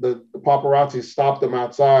 how the paparazzi stopped him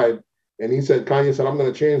outside, and Kanye said, I'm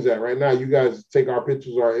going to change that right now. You guys take our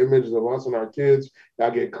pictures, our images of us and our kids.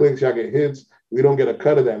 Y'all get clicks, y'all get hits. We don't get a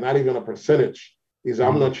cut of that, not even a percentage. He said,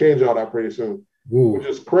 I'm going to change all that pretty soon, which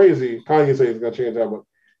is crazy. Kanye said he's going to change that, but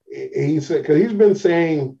he said, because he's been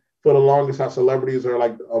saying for the longest how celebrities are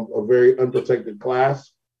like a very unprotected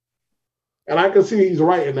class. And I can see he's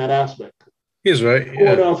right in that aspect. He's right.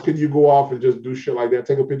 What else could you go off and just do shit like that?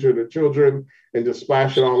 Take a picture of the children and just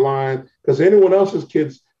splash it online? Because anyone else's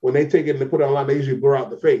kids, when they take it and they put it online, they usually blur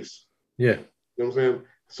out the face. Yeah. You know what I'm saying?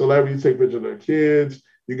 Celebrities take pictures of their kids.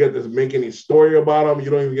 You get this make any story about them.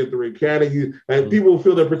 You don't even get to recant it. And people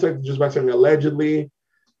feel they're protected just by saying allegedly.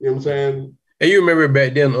 You know what I'm saying? And you remember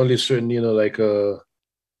back then, only certain,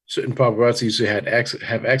 certain paparazzi used to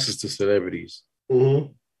have access to celebrities.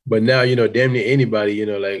 Mm-hmm. But now, damn near anybody,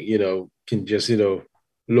 can just,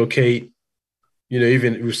 locate,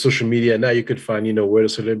 even with social media. Now you could find, where the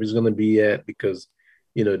celebrity is going to be at because,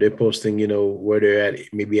 they're posting, where they're at,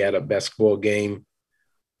 maybe at a basketball game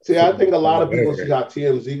See, I think a lot of people see how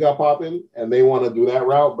TMZ got popping and they want to do that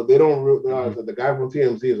route, but they don't realize that the guy from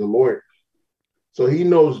TMZ is a lawyer. So he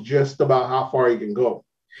knows just about how far he can go.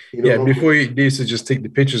 Before they used to just take the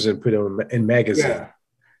pictures and put them in magazine. Yeah.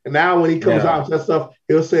 And now when he comes out and says stuff,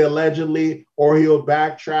 he'll say allegedly, or he'll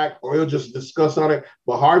backtrack, or he'll just discuss on it.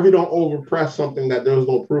 But Harvey don't overpress something that there's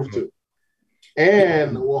no proof to.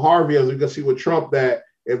 And Harvey, as we can see with Trump, that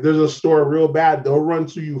if there's a story real bad, they'll run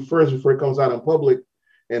to you first before it comes out in public.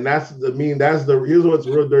 And here's what's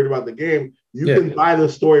real dirty about the game. You can buy the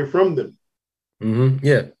story from them. Mm-hmm.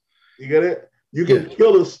 Yeah. You get it? You can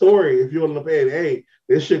kill the story if you want to pay it. Hey,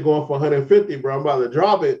 this shit going for 150, bro. I'm about to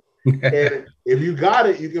drop it. And if you got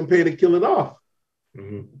it, you can pay to kill it off.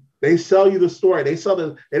 Mm-hmm. They sell you the story. They sell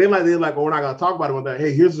it. And they're like, oh, we're not going to talk about it with that.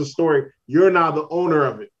 Hey, here's the story. You're now the owner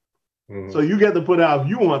of it. Mm-hmm. So you get to put it out if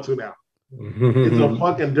you want to now. Mm-hmm. It's a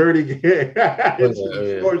fucking dirty game. It's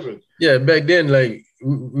extortion. Yeah, back then, like,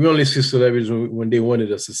 we only see celebrities when they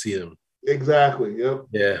wanted us to see them. Exactly, yep.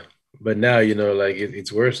 Yeah, but now, like,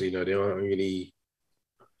 it's worse, they don't really...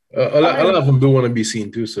 A lot of them do want to be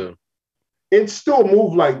seen, too, so... It still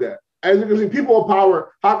moved like that. As you can see, people of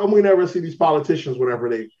power, how come we never see these politicians whenever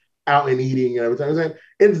they out and eating and everything? I'm saying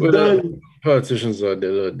it's done. Politicians are a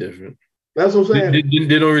little different. That's what I'm saying.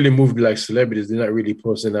 They don't really move like celebrities. They're not really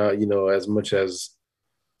posting out, as much as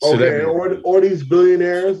celebrities. Or these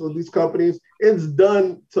billionaires or these companies. It's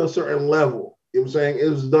done to a certain level. You know what I'm saying?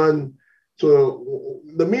 It's done to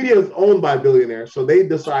the media is owned by billionaires, so they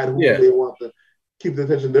decide who they want to keep the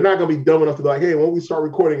attention. They're not going to be dumb enough to be like, hey, when we start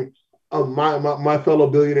recording my fellow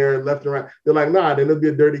billionaire left and right, they're like, nah, then it'll be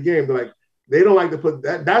a dirty game. They're like, they don't like to put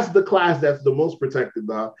that. That's the class that's the most protected,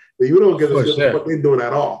 dog. You don't get a sense of what they're doing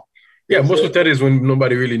at all. Yeah, most of that is when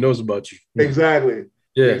nobody really knows about you. Exactly.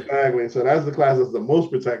 Yeah. Exactly. So that's the class that's the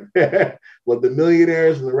most protected. But the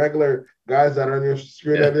millionaires and the regular guys that are on your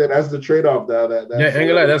screen, that's the trade-off.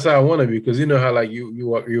 That's how I want to be, because you know how like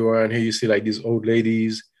you around here, you see like these old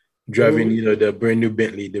ladies driving, the brand new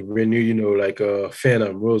Bentley, the brand new, like a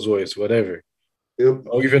Phantom, Rolls Royce, whatever. Yep.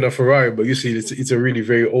 Or even a Ferrari, but you see it's a really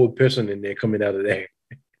very old person in there coming out of there.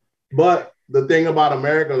 But the thing about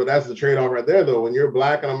America, that's the trade-off right there, though. When you're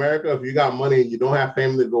black in America, if you got money and you don't have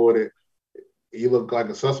family to go with it, you look like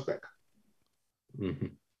a suspect. Mm-hmm.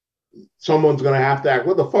 Someone's going to have to act,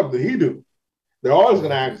 what the fuck did he do? They're always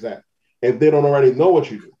going to ask that if they don't already know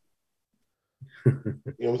what you do. You know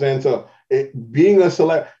what I'm saying? So being a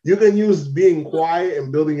celeb, you can use being quiet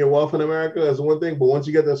and building your wealth in America as one thing, but once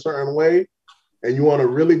you get a certain way and you want to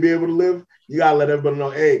really be able to live, you got to let everybody know,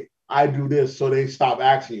 hey, I do this, so they stop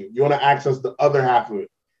asking you. You want to access the other half of it.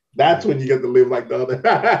 That's when you get to live like the other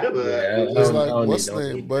half. It's like, what's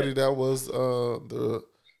the name, buddy? That was the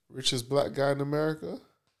richest black guy in America?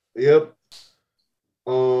 Yep.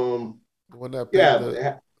 When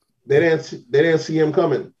that they didn't see him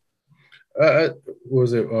coming.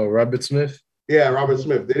 Was it Robert Smith? Yeah, Robert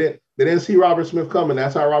Smith. They didn't see Robert Smith coming.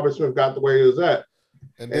 That's how Robert Smith got to where he was at.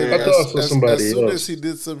 And then as soon as he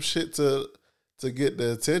did some shit to get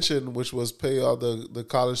the attention, which was pay all the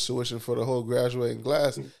college tuition for the whole graduating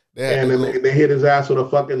class, they hit his ass with a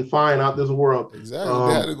fucking fine out this world. Exactly.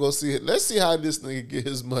 They had to go see it. Let's see how this nigga get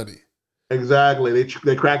his money. Exactly.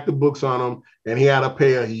 They cracked the books on him, and he had to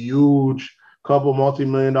pay a huge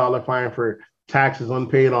multi-million-dollar fine for taxes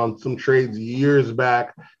unpaid on some trades years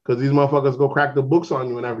back, because these motherfuckers go crack the books on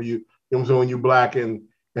you whenever you know what I'm saying, when you black and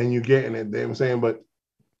you getting it. You know what I'm saying? But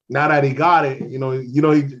now that he got it,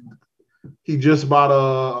 he just bought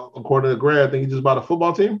according to Gray, I think he just bought a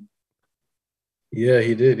football team. Yeah,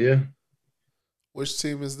 he did, yeah. Which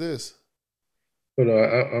team is this? But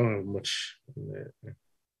I don't have much on that.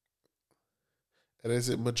 And is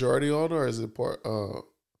it majority owner or is it part? I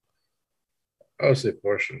would say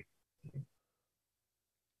partial.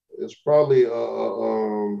 It's probably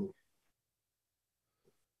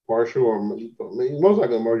partial or most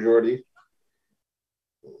likely a majority.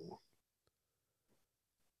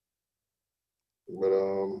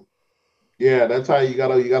 But yeah, that's how you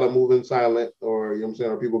gotta move in silent, or you know what I'm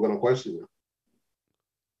saying, or people are gonna question you.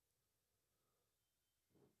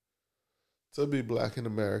 To be black in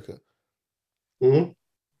America. Mm-hmm.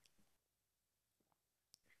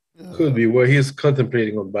 Could be. Well, he's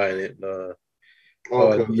contemplating on buying it.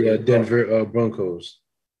 Denver Broncos.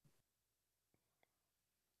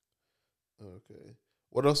 Okay.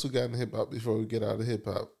 What else we got in hip hop before we get out of hip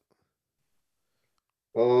hop?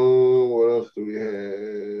 What else do we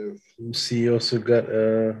have? See, also got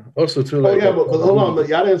also too. Like, but hold on, but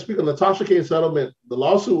y'all didn't speak on the Tasha K settlement. The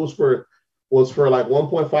lawsuit was for like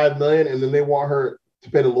 1.5 million, and then they want her to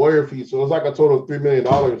pay the lawyer fee, so it was like a total of $3 million.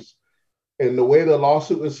 And the way the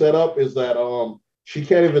lawsuit is set up is that she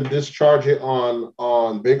can't even discharge it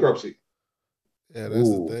on bankruptcy. Yeah, that's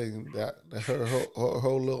the thing. That her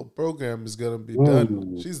whole little program is gonna be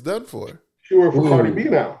done. She's done for. She works for Cardi B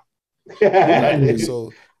now. Exactly.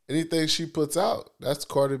 So anything she puts out, that's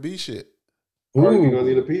Cardi B shit. Cardi B gonna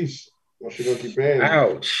need a piece. Or she gonna keep paying.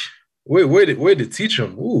 Ouch. Where to teach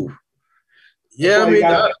them? Ooh. Yeah, I mean,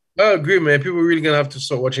 I agree, man. People are really gonna have to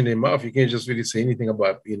start watching their mouth. You can't just really say anything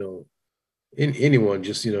about, anyone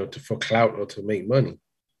just, for clout or to make money.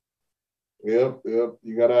 Yep.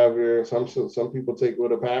 You gotta have your some people take it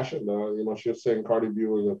with a passion. She was saying Cardi B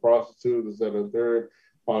was a prostitute, this, that, and third,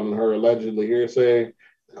 on her allegedly hearsay.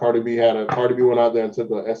 Cardi B went out there and took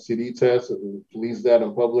an STD test and released that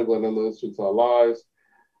in public, letting them listen to our lies.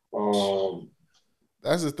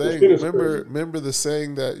 That's the thing. Remember the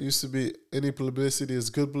saying that used to be any publicity is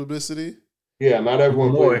good publicity? Yeah, not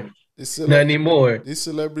everyone more. Not anymore. These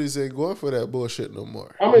celebrities ain't going for that bullshit no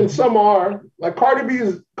more. I mean, some are. Like Cardi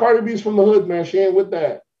B's from the hood, man. She ain't with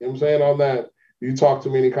that. You know what I'm saying? On that, you talk to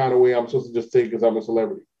me any kind of way, I'm supposed to just take because I'm a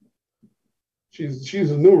celebrity. She's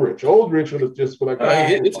a new rich. Old rich is just like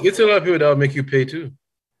it's a lot of people that'll make you pay too.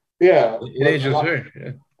 Yeah. It ain't just her.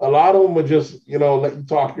 Yeah. A lot of them are just, let you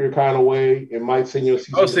talk your kind of way. It might send you a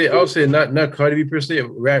I'll say not Cardi B per se,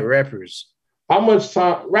 rappers. How much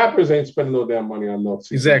time? Rappers ain't spending no damn money on no.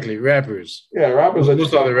 Exactly, rappers. Yeah, rappers are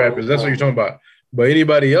most other rappers. That's what you're talking about. But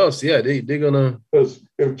anybody else, yeah, they're gonna.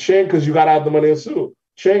 Because you got to have the money to sue.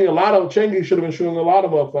 Cheng should have been suing a lot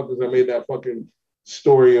of motherfuckers that made that fucking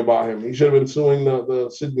story about him. He should have been suing the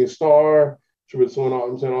Sydney Star. Should have been suing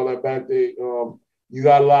all that back day. You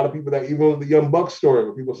got a lot of people that, even with the Young Buck story,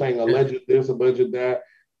 where people saying alleged this, alleged that.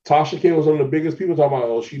 Tasha K was one of the biggest people talking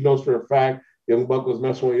about, she knows for a fact Young Buck was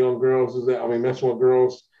messing with young girls. Messing with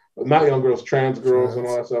girls, not young girls, trans girls and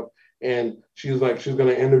all that stuff. And she's like, she's going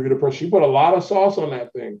to interview the person. She put a lot of sauce on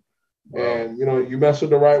that thing. Wow. And, you mess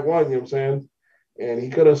with the right one, you know what I'm saying? And he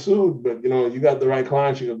could have sued, but, you got the right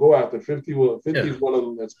client you could go after. 50 is one of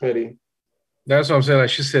them that's petty. That's what I'm saying. Like,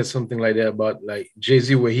 she said something like that about, like,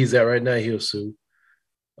 Jay-Z, where he's at right now, he'll sue.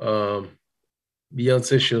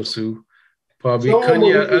 Beyonce, she'll sue. Probably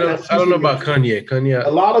Kanye. I don't know about Kanye. Kanye. A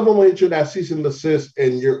lot of them will hit you that cease and desist,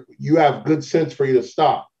 and you have good sense for you to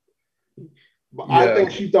stop. But yeah. I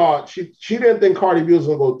think she thought she didn't think Cardi B was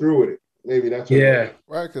gonna go through with it. Maybe that's what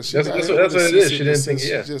right, because that's what it is. She didn't think.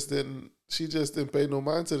 Yeah, she just didn't pay no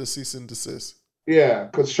mind to the cease and desist. Yeah,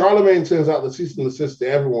 because Charlamagne sends out the cease and desist to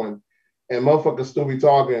everyone, and motherfuckers still be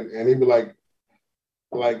talking, and he'd be like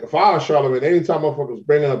if I was Charlamagne, anytime motherfuckers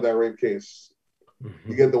bringing up that rape case,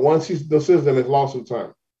 you get the one cease and desist, and it's lawsuit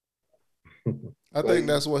time. I think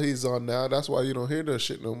that's what he's on now. That's why you don't hear that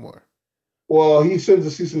shit no more. Well, he sends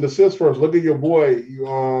a cease and desist first. Look at your boy. You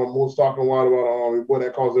was talking a lot about your boy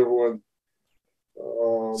that calls everyone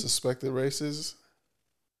suspected racists.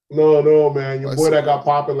 No, man. Your boy that got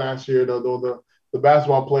popping last year, the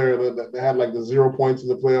basketball player that had like the 0 points in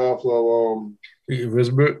the playoffs.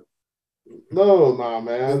 Risbert? No,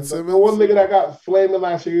 man. The one nigga that got flaming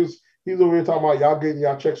last year, he's over here talking about y'all getting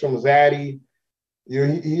y'all checks from Zaddy. He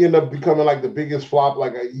ended up becoming like the biggest flop.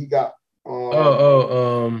 Like he got.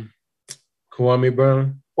 Kwame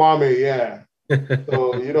Brown. Kwame, yeah.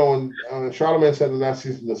 So when Charlamagne said that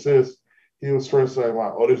cease and desist, he was first saying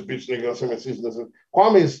like, "Oh, this bitch nigga send me cease and desist."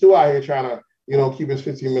 Kwame is still out here trying to keep his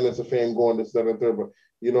 15 minutes of fame going, this, that, and third. But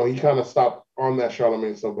he kind of stopped on that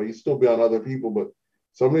Charlamagne stuff, but he still be on other people. But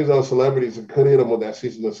some of these other celebrities could hit him with that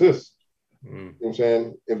cease and desist. You know what I'm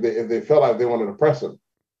saying? If they felt like they wanted to press him.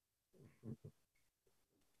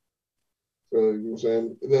 You know what I'm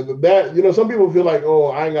saying? That some people feel like, oh,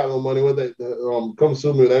 I ain't got no money with it. Come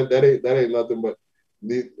sue me. That ain't nothing. But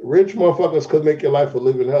the rich motherfuckers could make your life a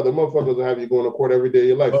living hell. The motherfuckers will have you going to court every day of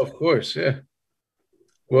your life. Oh, of course, yeah.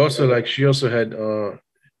 Well, also like she also had her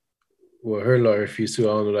lawyer fees too.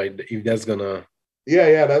 I don't know, like if that's gonna.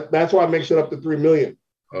 Yeah. That's why it makes it up to $3 million.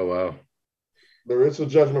 Oh wow. There is a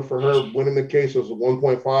judgment for her winning the case. It was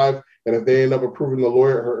 1.5, and if they end up approving the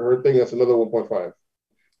lawyer, her thing, that's another 1.5.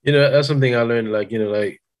 That's something I learned,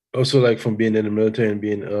 also like from being in the military and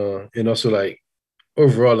being and also like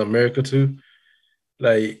overall America too.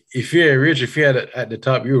 Like if you're rich, if you're at the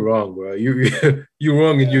top, you're wrong, bro. You're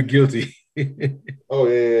wrong and you're guilty. Oh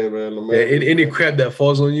yeah, man. America, any crap that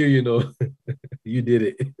falls on you, you did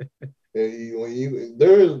it. If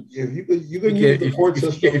you can use the court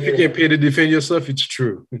system. If you can't pay to defend yourself, it's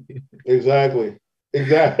true. Exactly.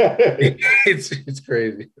 It's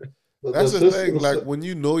crazy. That's the thing. Like when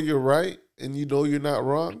you know you're right and you know you're not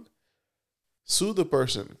wrong, sue the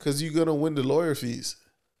person because you're gonna win the lawyer fees.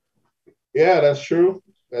 Yeah, that's true.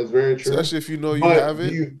 That's very true. Especially if you know you have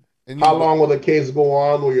it. And how long will the case go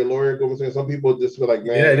on? Will your lawyer go and say? Some people just feel like,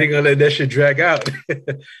 man, Yeah, they're gonna let that shit drag out. Yeah.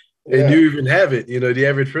 And you even have it. The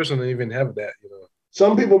average person don't even have that.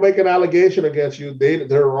 Some people make an allegation against you.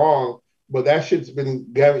 They're wrong, but that shit's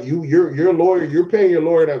been given you. Your lawyer. You're paying your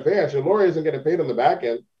lawyer in advance. Your lawyer isn't getting paid on the back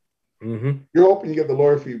end. Mm-hmm. You're hoping you get the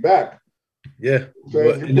lawyer fee back. Yeah, So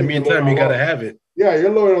but in the meantime, you gotta have it. Yeah,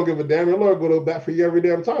 your lawyer don't give a damn. Your lawyer go to bat for you every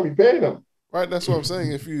damn time. You pay them. Right, that's what I'm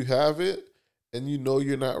saying. If you have it and you know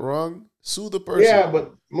you're not wrong, sue the person. Yeah,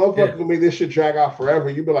 but motherfuckers will make this shit drag out forever.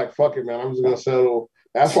 You be like, fuck it, man. I'm just gonna settle.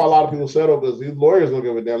 That's why a lot of people settle, because these lawyers don't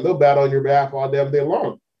give a damn. They'll battle on your behalf all damn day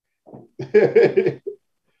long.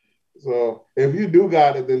 So if you do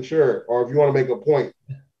got it, then sure. Or if you want to make a point.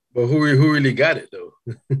 But who really got it though?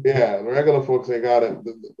 Yeah, the regular folks ain't got it.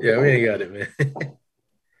 Yeah, we ain't got it, man. You know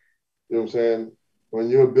what I'm saying? When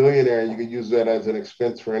you're a billionaire, you can use that as an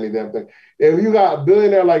expense for any damn thing. If you got a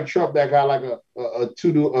billionaire like Trump that got like a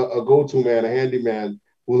go-to man, a handyman,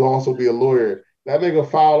 who'll also be a lawyer, that nigga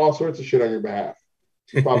file all sorts of shit on your behalf.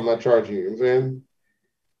 He's probably not charging you. You know what I'm saying?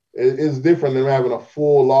 It's different than having a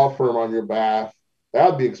full law firm on your behalf.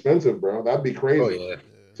 That'd be expensive, bro. That'd be crazy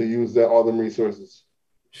to use all them resources.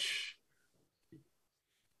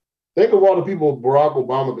 Think of all the people Barack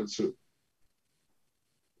Obama could sue.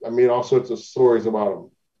 I mean, all sorts of stories about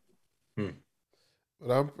him.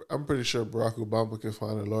 But I'm pretty sure Barack Obama can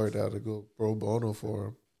find a lawyer that'll go pro bono for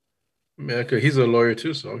him. Man, he's a lawyer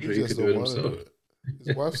too, so I'm sure he could do it himself.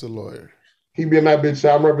 His wife's a lawyer. He be in that bitch.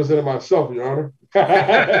 I'm representing myself, Your Honor.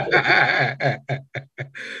 I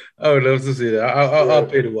would love to see that. I'll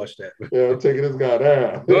pay to watch that. Yeah, I'm taking this guy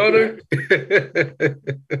down.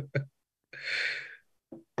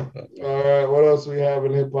 All right, what else we have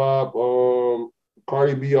in hip hop?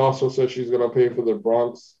 Cardi B also said she's gonna pay for the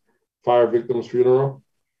Bronx fire victims' funeral.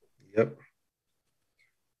 Yep.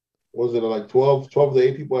 Was it like 12 to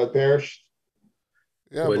 8 people had perished?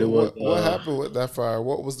 Yeah, but what happened with that fire?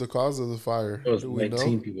 What was the cause of the fire? It was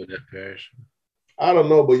 19 people that perished. I don't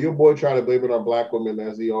know, but your boy tried to blame it on black women,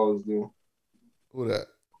 as he always do. Who that?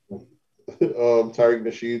 Tariq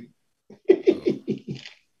Nasheed.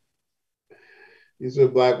 He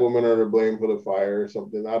said black women are to blame for the fire or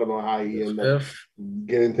something. I don't know how he ended up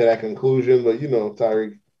getting to that conclusion, but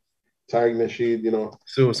Tariq Nasheed,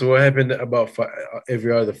 So what happened about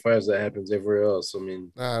every other fires that happens everywhere else? I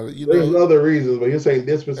mean, there's other reasons, but you're saying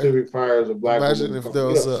this specific fire is a black woman. Imagine if there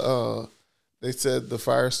was they said the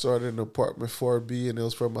fire started in apartment 4B and it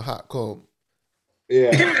was from a hot comb.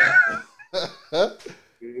 Yeah.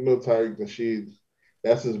 Tariq Nasheed,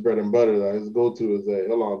 that's his bread and butter. His go-to is that,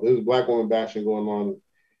 hold on, there's black woman bashing going on.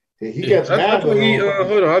 He gets mad. Hold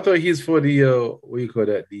on. I thought he's for the what do you call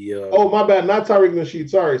that? Oh, my bad. Not Tariq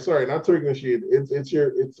Nasheed. Sorry, not Tariq Nasheed.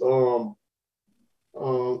 It's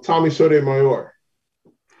Tommy Sotomayor.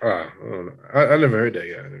 I never heard that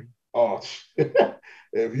guy. Oh,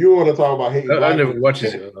 if you want to talk about hate, I never watched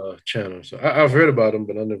his channel, so I've heard about him,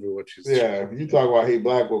 but I never watched his. Yeah, if you talk about hate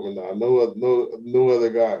black women, now no other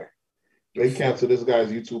guy. They cancel this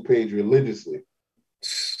guy's YouTube page religiously.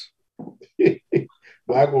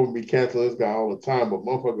 Black women be canceling this guy all the time, but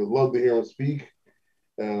motherfuckers love to hear him speak.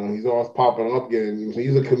 He's always popping up again.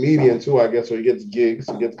 He's a comedian too, I guess, so he gets gigs.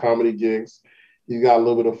 He gets comedy gigs. He's got a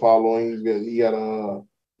little bit of following. He's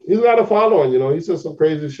got a following. He says some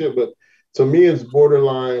crazy shit, but to me, it's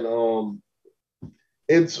borderline.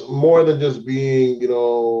 It's more than just being,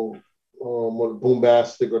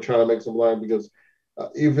 bombastic or trying to make some line, because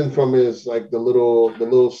even from his like the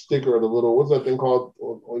little sticker, what's that thing called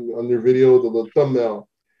on your video, the little thumbnail,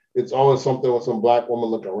 it's always something with some black woman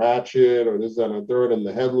looking ratchet or this, that, and a third in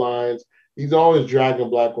the headlines. He's always dragging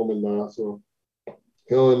black women now, so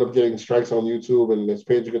he'll end up getting strikes on YouTube, and his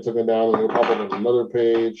page gets taken down, and he'll pop up on another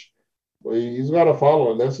page. But he's got a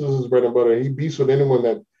following. This is his bread and butter. He beats with anyone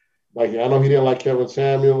that, like, I know he didn't like Kevin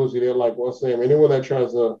Samuels. He didn't like what's his name. Anyone that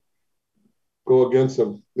tries to go against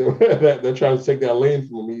him, that tries to take that lane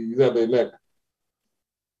from him, he's at their neck.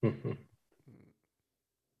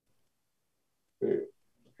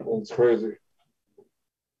 It's crazy.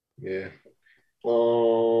 Yeah.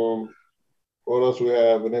 What else we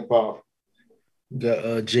have in hip hop?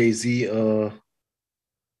 Got Jay-Z, and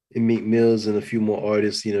Meek Mills, and a few more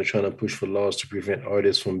artists, trying to push for laws to prevent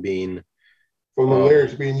artists from being the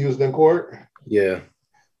lyrics being used in court. Yeah.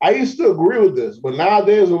 I used to agree with this, but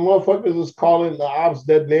nowadays when motherfuckers is calling the ops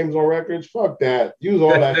dead names on records, fuck that. Use all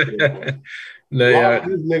that shit. Lock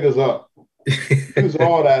these niggas up. Use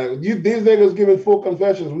all that. These niggas giving full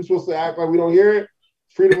confessions. We supposed to act like we don't hear it?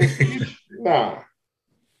 Freedom of speech? Nah.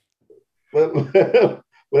 Let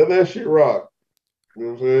that shit rock. You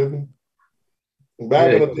know what I'm saying?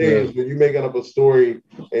 Back in the days when you making up a story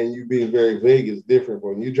and you being very vague is different. But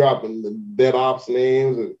when you dropping the dead ops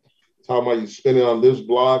names and talking about you spinning on this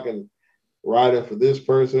block and riding for this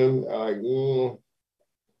person, like you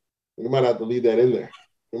might have to leave that in there.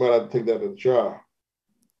 You might have to take that to the trial.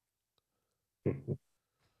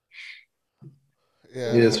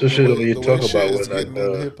 Yeah, especially when you talk about shit when is getting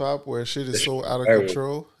in hip hop, where shit is so out of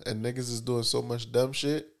control and niggas is doing so much dumb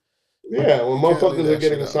shit. Yeah, when motherfuckers are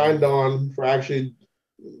getting signed on for actually,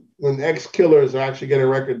 when ex-killers are actually getting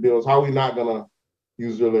record deals, how are we not gonna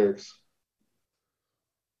use their lyrics?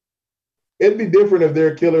 It'd be different if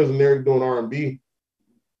they're killers and they're doing R&B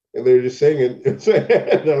and they're just singing and saying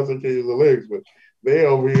that was okay use the lyrics, but they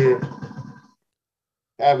over here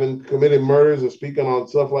having committed murders and speaking on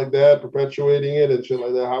stuff like that, perpetuating it and shit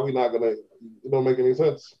like that. How are we not gonna? It don't make any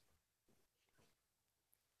sense.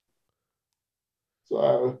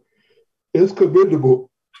 So it's commendable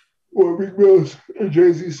what Meek Mill's and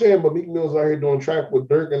Jay-Z saying, but Meek Mill's out here doing track with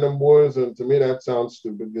Dirk and them boys, and to me that sounds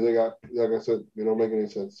stupid because they got, like I said, they don't make any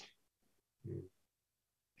sense.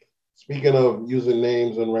 Speaking of using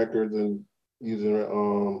names and records and using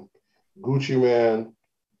Gucci Mane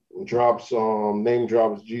drops name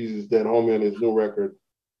drops Jesus Dead Homie on his new record,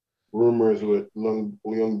 Rumors with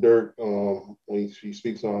Young Dirk. When he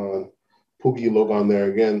speaks on Pookie Look on there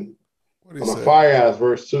again. On a fire ass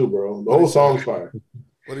verse too, bro. The whole song's fire.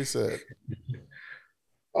 What he said?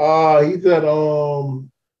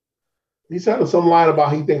 He said some line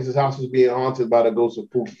about he thinks his house is being haunted by the ghost of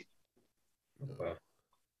Pookie. Wow.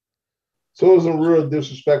 So it wasn't real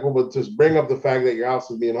disrespectful, but just bring up the fact that your house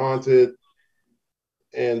is being haunted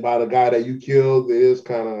and by the guy that you killed, it is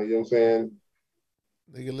kind of, you know what I'm saying?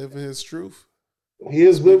 Nigga living his truth. He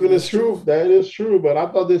is living his truth. That is true. But I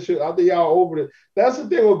think y'all over it. That's the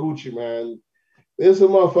thing with Gucci, man. This is a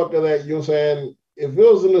motherfucker that, you know what I'm saying, if it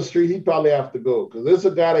was in the street, he'd probably have to go. Because this is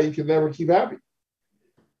a guy that you can never keep happy.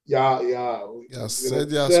 Y'all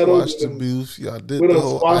said y'all squashed the beef. Y'all did the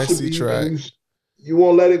whole icy track. You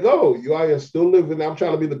won't let it go. You are still living. I'm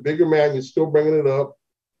trying to be the bigger man. You're still bringing it up.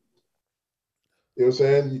 You know what I'm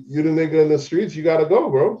saying? You the nigga in the streets. You got to go,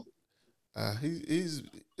 bro.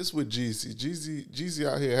 It's with Jeezy. Jeezy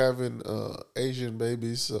out here having Asian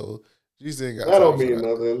babies, so Jeezy ain't got that don't mean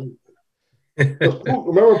nothing.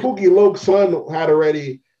 Remember Pookie Loke's son had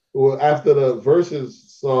already, after the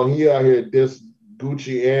Versus song, he out here dissed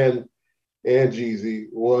Gucci and Jeezy.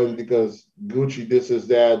 One, because Gucci dissed his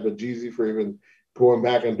dad, but Jeezy for even going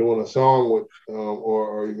back and doing a song with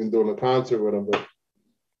or even doing a concert with him. But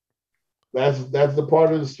that's the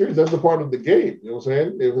part of the streets. That's the part of the game. You know what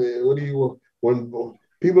I'm saying? When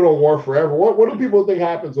people don't war forever, what do people think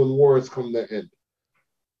happens when wars come to end?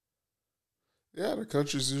 Yeah, the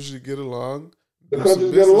countries usually get along. The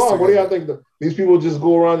countries get along. What do y'all think? These people just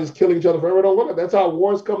go around just killing each other forever? Don't look at that's how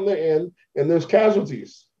wars come to end, and there's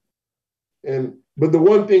casualties. But the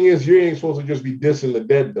one thing is, you ain't supposed to just be dissing the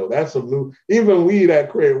dead, though. That's some new. Even we that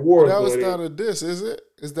create wars. That was not a diss, is it?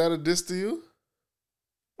 Is that a diss to you?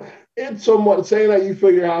 It's somewhat saying that you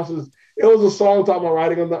feel your house is. It was a song talking about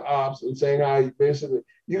riding on the ops and saying how you basically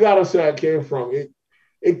you gotta say it came from.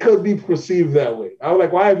 It could be perceived that way. I was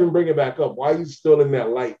like, why even bring it back up? Why are you still in that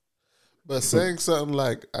light? But saying something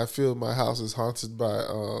like, I feel my house is haunted by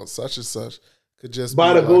such and such could just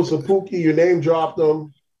by be the ghost of Pookie, your name dropped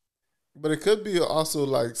them. But it could be also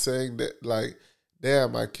like saying that, like,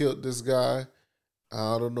 damn, I killed this guy.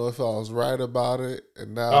 I don't know if I was right about it.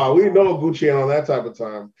 And now we know Gucci ain't on that type of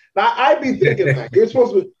time. Now I'd be thinking that you're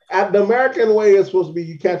supposed to at the American way, it's supposed to be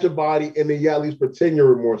you catch a body and then you at least pretend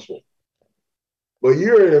you're remorseful. But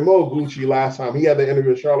you're in Mo Gucci last time. He had the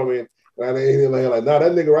interview with Charlamagne. And they like, nah,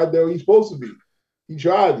 that nigga right there where he's supposed to be. He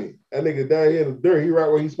tried me. That nigga down here in the dirt, he right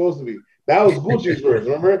where he's supposed to be. That was Gucci's verse,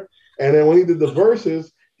 remember? And then when he did the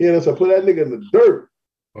verses, he ended up put that nigga in the dirt.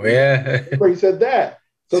 Oh, yeah. Where he said that.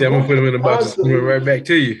 So see, I'm going to put him in the box and coming right back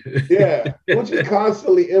to you. Yeah. Gucci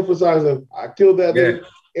constantly emphasizing, I killed that nigga,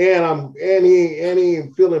 and he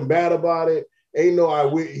ain't feeling bad about it. Ain't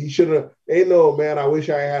no, he shouldn't have, ain't no, man, I wish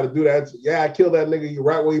I had to do that. Yeah, I killed that nigga, you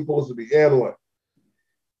right where you supposed to be. And what?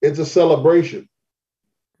 It's a celebration.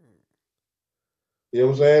 You know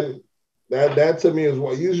what I'm saying? That to me is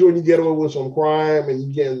what, usually when you get away with some crime and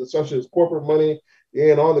you get such as corporate money,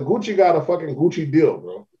 and on the Gucci got a fucking Gucci deal,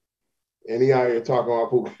 bro. And he out here talking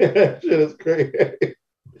about Pookie. That shit is crazy.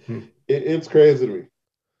 It's crazy to me.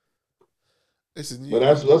 Listen, but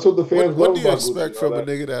that's what the fans love about Gucci. What do you expect from a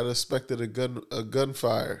nigga that expected a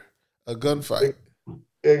gunfight?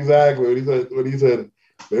 Exactly. When he said,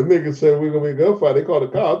 them niggas said we're gonna be a gunfight. They called the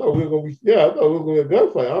cops. I thought we were gonna be a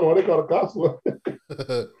gunfight. I don't know why they called the cops.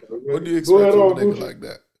 What do you expect from a nigga like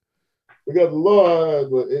that? We got the law,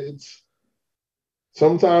 but it's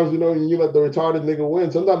sometimes, you know, you let the retarded nigga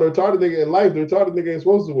win. Sometimes the retarded nigga in life, the retarded nigga ain't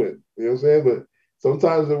supposed to win. You know what I'm saying? But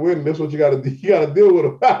sometimes they win. That's what you got to do. You got to deal with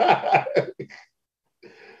them.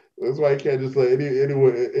 That's why you can't just let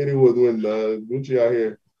anyone win. Gucci out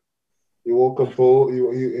here, he won't come forward.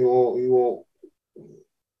 He won't.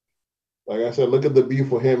 Like I said, look at the beef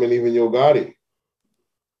with him and even Yo Gotti.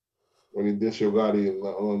 When he dissed Yo Gotti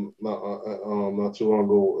not too long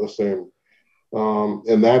ago, saying,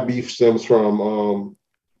 and that beef stems from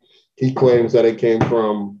he claims that it came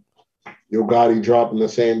from Yo Gotti dropping the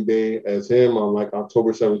same day as him on like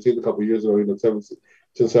October 17th, a couple of years ago,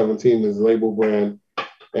 17, his label brand.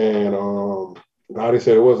 And Gotti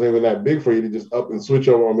said it wasn't even that big for you to just up and switch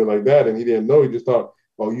over on me like that. And he didn't know. He just thought,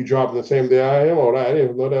 oh, you dropping the same day I am? Oh, I didn't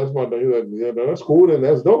even know that was my day. He was like, yeah, that's cool. Then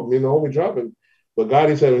that's dope. Me and the homie dropping. But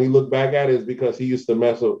Gotti said when he looked back at it, it's because he used to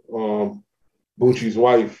mess with Gucci's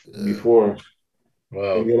wife before.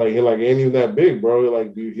 Wow. And you're like, ain't even that big, bro. You're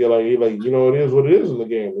like, you know, it is what it is in the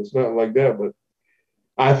game. It's not like that. But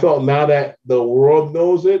I felt now that the world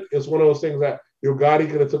knows it, it's one of those things that Yo Gotti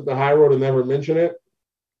could have took the high road and never mention it.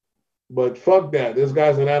 But fuck that. This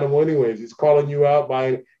guy's an animal anyways. He's calling you out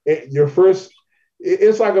by your first.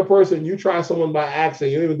 It's like a person, you try someone by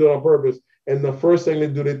accident, you don't even do it on purpose, and the first thing they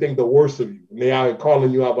do, they think the worst of you. And they are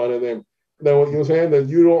calling you out by their name. You know what I'm saying? That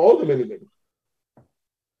you don't owe them anything.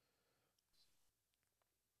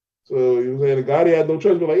 So you know what I'm saying? The guy had no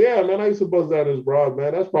choice, but like, yeah, man, I used to buzz down his broad,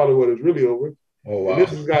 man. That's probably what it's really over. Oh, wow. And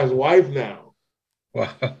this is this guy's wife now.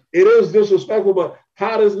 Wow. It is disrespectful, but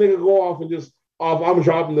how does nigga go off and just I'm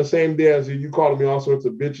dropping the same day as you calling me all sorts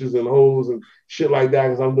of bitches and hoes and shit like that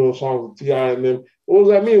because I'm doing songs with T.I. and them. What does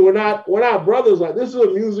that mean? We're not brothers. Like, this is a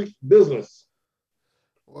music business.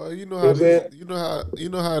 Well, you know how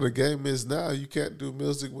the game is now. You can't do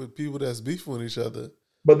music with people that's beefing with each other.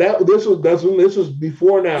 But this was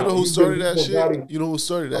before now. You know who started that shit? Gotti. You know who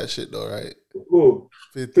started that shit though, right? Who?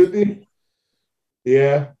 50?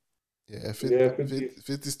 Yeah. Yeah,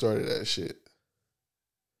 50 started that shit.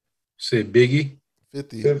 Say Biggie?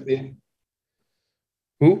 50.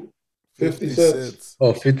 Who? 50 cents.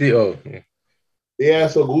 Oh, 50. Oh. Yeah,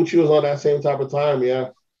 so Gucci was on that same type of time, yeah.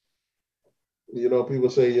 You know, people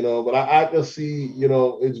say, you know, but I can see, you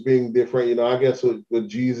know, it's being different. You know, I guess with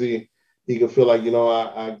Jeezy, he could feel like, you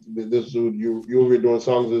know, this dude, you were doing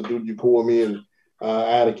songs with this dude, you cool with me, and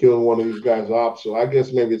I had to kill one of these guys off. So I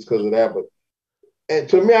guess maybe it's because of that. But and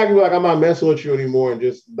to me, I can be like, I'm not messing with you anymore and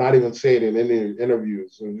just not even say it in any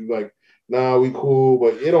interviews. And he's like, nah, we cool,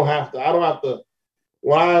 but you don't have to. I don't have to.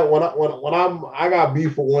 When I got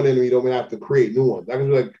beef with one enemy, don't mean I have to create new ones. I can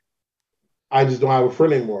be like, I just don't have a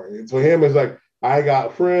friend anymore. And for him, it's like, I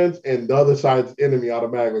got friends and the other side's enemy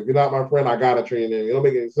automatically. If you're not my friend, I gotta treat you enemy. It don't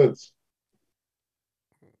make any sense.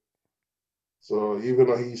 So even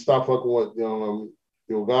though he stopped fucking with Yo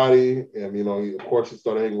Gotti, and you know, of course he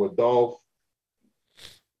started hanging with Dolph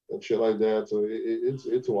and shit like that. So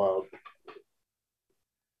it's wild.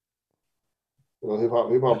 You know,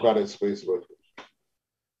 hip hop got its space, but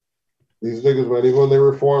these niggas, man, even when they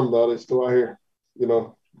reformed, though, they still out here, you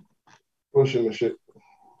know, pushing the shit.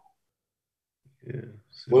 Yeah.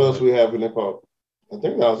 What else we have in hip hop? I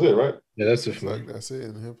think that was it, right? Yeah, that's it. Like that's it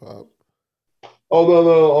in hip hop. Oh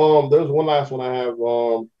no. There's one last one I have.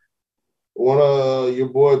 One of your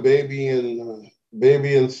boy Baby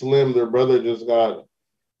and Slim, their brother he's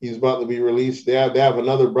about to be released. They have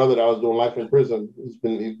another brother that was doing life in prison. He's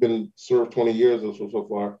been served 20 years or so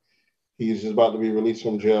far. He's just about to be released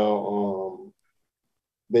from jail.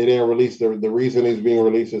 They didn't release the reason he's being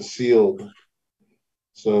released is sealed.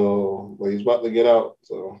 So, but he's about to get out.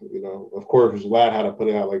 So, you know, of course, his lad had to put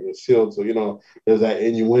it out like it's sealed. So, you know, there's that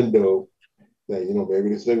innuendo that, you know, maybe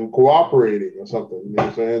this nigga cooperating or something. You know what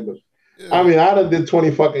I'm saying? But yeah. I mean, I done did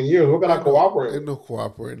 20 fucking years. What can I cooperate? Ain't no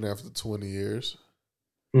cooperating after 20 years.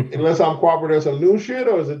 Unless I'm cooperating on some new shit,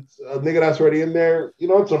 or is it a nigga that's already in there? You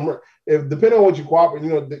know, if depending on what you cooperate, you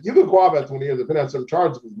know, you can cooperate 20 years depending on some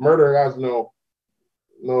charges. Because murder has no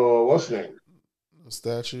what's the name?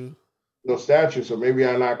 No statute. So maybe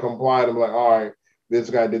I not complied. I'm like, all right, this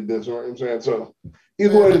guy did this. You know what I'm saying? So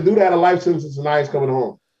he's willing to do that. A life sentence, and now he's coming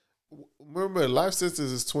home. Remember, life sentence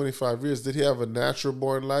is 25 years. Did he have a natural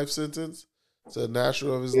born life sentence? Is it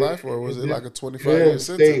natural of his life, or was it like a 25-year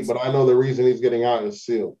sentence? But I know the reason he's getting out is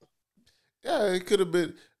sealed. Yeah, it could have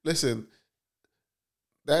been. Listen,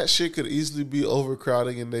 that shit could easily be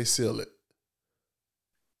overcrowding, and they seal it.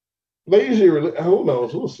 They usually, who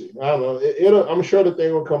knows? We'll see. I don't know. I'm sure the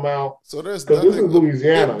thing will come out. So there's because this is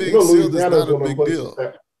Louisiana. You know, Louisiana's one of them places.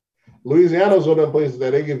 Louisiana's one of them places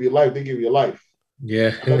that they give you life. They give you life.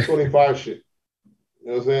 Yeah, that's 25 shit. You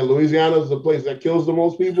know what I'm saying? Louisiana is the place that kills the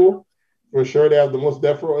most people. For sure, they have the most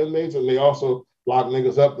death row inmates, and they also lock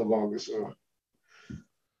niggas up the longest. So.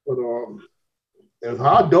 But and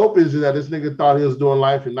how dope is it that this nigga thought he was doing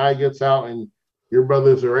life, and now he gets out, and your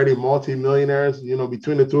brother's already multi-millionaires. You know,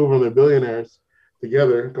 between the two of them, they're billionaires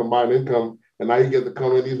together, combined income, and now you get to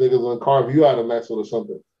come in these niggas and carve you out of that sort of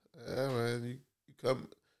something. Yeah, man, you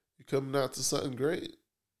coming out to something great.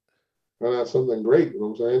 That's something great. You know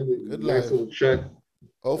what I'm saying? Good nice life. little check.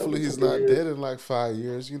 Hopefully he's not dead in like 5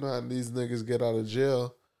 years. You know how these niggas get out of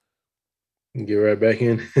jail. Get right back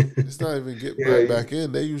in. It's not even right back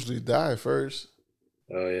in. They usually die first.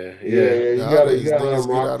 Oh yeah. You gotta niggas get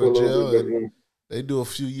out of jail and they do a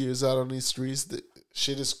few years out on these streets.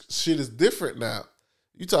 Shit is different now.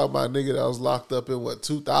 You talking about a nigga that was locked up in what,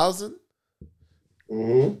 2000?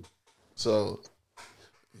 Mm-hmm. So,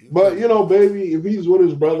 but you know, baby, if he's with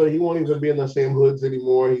his brother, he won't even be in the same hoods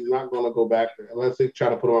anymore. He's not gonna go back there unless they try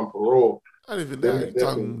to put him on parole. Not even that. You're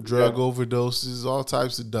talking drug overdoses, all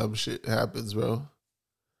types of dumb shit happens, bro.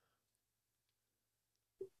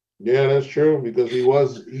 Yeah, that's true because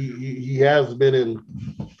he has been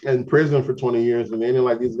in prison for 20 years, and they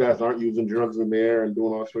like these guys aren't using drugs in there and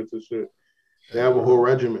doing all sorts of shit. They have a whole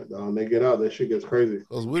regiment, though, and they get out. That shit gets crazy.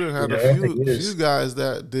 Because we done had a few guys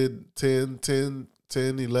that did 10,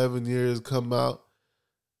 11 years come out,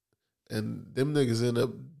 and them niggas end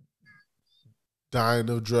up dying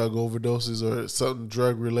of drug overdoses or something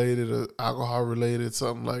drug related or alcohol related,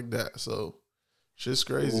 something like that. So shit's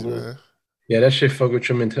crazy, man. Yeah, that shit fuck with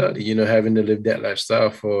your mentality, you know, having to live that lifestyle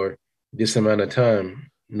for this amount of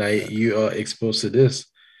time. Now you are exposed to this.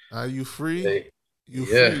 Are you free? Hey, free.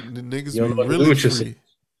 The niggas you don't be really free.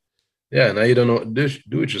 Yeah, now you don't know what to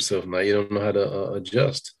do it yourself. Now you don't know how to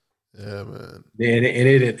adjust. Yeah, man. And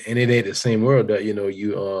it ain't the same world that, you know,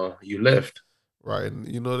 you left. Right,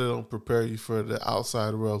 and you know they don't prepare you for the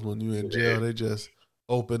outside world when you're in jail. They just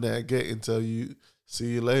open that gate and tell you, see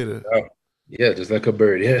you later. Yeah, just like a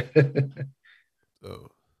bird, yeah. So.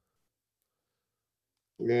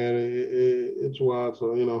 Yeah, it's wild.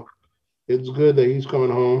 So, you know, it's good that he's coming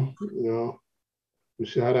home. You know, we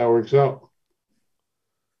see how that works out.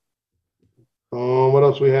 What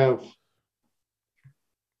else we have?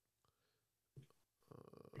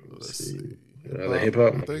 Let's see. Hip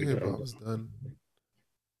hop. I think hip hop is done.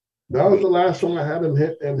 That was the last one I had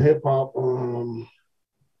in hip hop.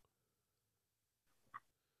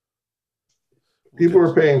 People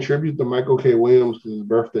are paying tribute to Michael K. Williams because his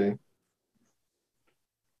birthday.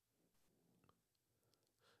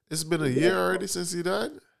 It's been a year already since he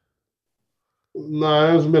died? No,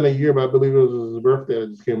 it hasn't been a year, but I believe it was his birthday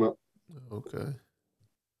that just came up. Okay.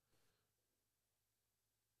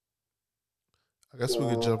 I guess we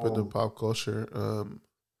could jump into pop culture.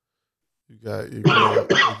 You got your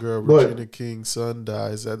girl Regina King's son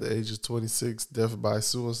dies at the age of 26, death by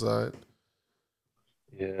suicide.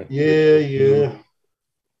 Yeah.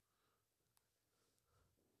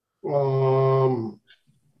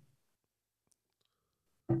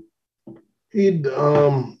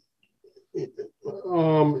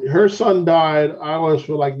 Her son died. I always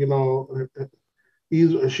feel like, you know, he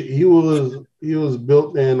was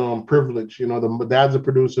built in privilege. You know, the dad's a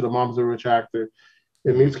producer, the mom's a rich actor,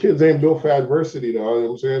 and these kids ain't built for adversity, though. You know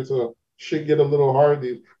what I'm saying? So shit get a little hard,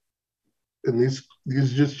 and these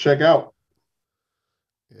just check out.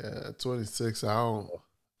 Yeah, at 26, I don't.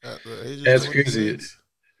 At the age of That's 26, crazy.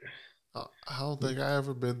 I don't think I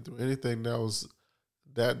ever been through anything that was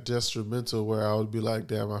that detrimental where I would be like,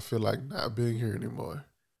 damn, I feel like not being here anymore.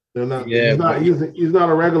 They're not. Yeah, he's not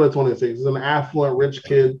a regular 26. He's an affluent, rich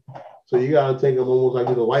kid. So you gotta take him almost like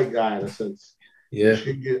he's a white guy in a sense. Yeah,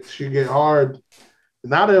 she get hard.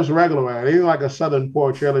 Not as regular man. He ain't like a southern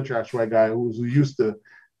poor trailer trash white guy who's used to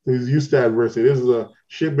adversity. This is a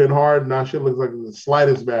shit been hard. Now shit looks like the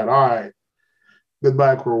slightest bad. All right,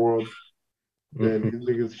 goodbye, Crow World. And these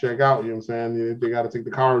niggas check out. You know what I'm saying? They got to take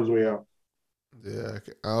the coward's way out. Yeah,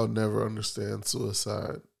 I'll never understand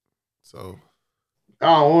suicide. So I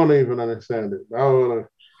don't want to even understand it. I want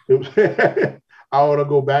to. I want to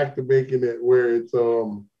go back to making it where it's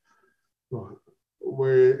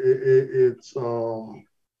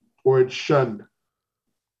shunned.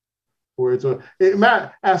 Where it's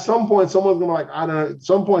at some point someone's gonna like at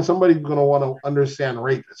some point somebody's gonna want to understand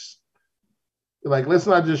rapists. Like, let's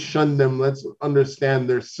not just shun them. Let's understand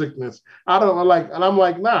their sickness. And I'm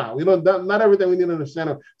like, nah, we don't. Not everything we need to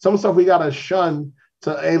understand. Some stuff we gotta shun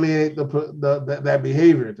to alienate that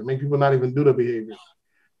behavior, to make people not even do the behavior.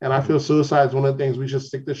 And I feel suicide is one of the things we should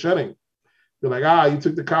stick to shunning. You're like, you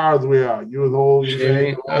took the coward's way out. You was whole.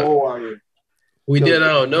 We did. I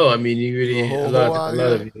don't know. I mean, you really a lot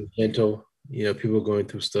of it is gentle. You know, people going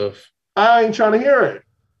through stuff. I ain't trying to hear it.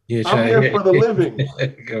 Yeah, I'm here for the living.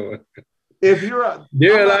 Come on. If you're,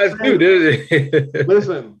 They're alive too.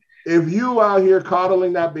 Listen, if you out here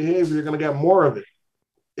coddling that behavior, you're gonna get more of it.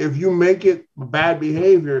 If you make it bad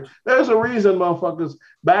behavior, there's a reason, motherfuckers.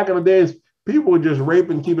 Back in the days, people would just rape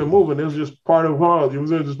and keep it moving. It was just part of it was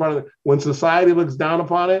just part of it. When society looks down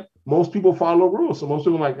upon it, most people follow rules. So most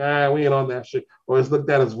people are like, we ain't on that shit, or it's looked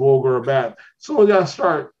at as vulgar or bad. So we gotta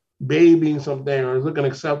start babying something, or it's looking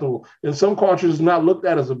acceptable. In some cultures, it's not looked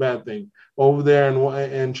at as a bad thing. Over there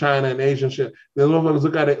in China and Asian shit, the motherfuckers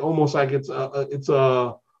look at it almost like it's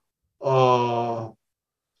a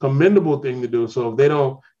commendable thing to do. So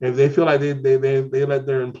if they feel like they let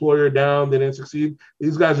their employer down, they didn't succeed,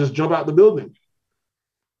 these guys just jump out the building.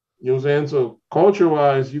 You know what I'm saying? So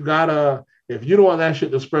culture-wise, you gotta, if you don't want that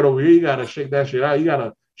shit to spread over here, you gotta shake that shit out. You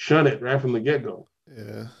gotta shun it right from the get-go.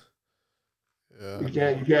 Yeah. You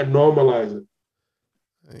can't normalize it.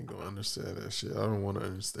 I ain't gonna understand that shit. I don't want to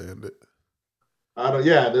understand it.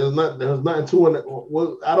 There's nothing to it.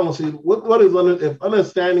 I don't see what is if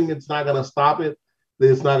understanding it's not gonna stop it,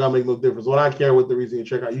 then it's not gonna make no difference. What I care what the reason you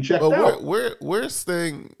check out. You checked out. We're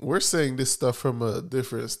saying this stuff from a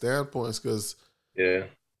different standpoint because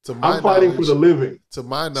I'm fighting for the living. To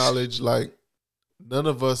my knowledge, like none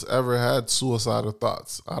of us ever had suicidal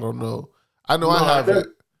thoughts. I don't know. I know I haven't.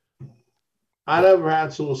 I never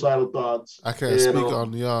had suicidal thoughts. I can't speak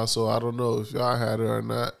on y'all, so I don't know if y'all had it or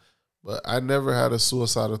not. But I never had a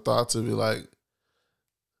suicidal thought to be like,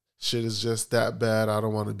 shit is just that bad. I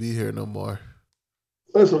don't want to be here no more.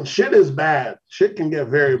 Listen, shit is bad. Shit can get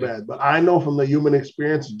very bad. But I know from the human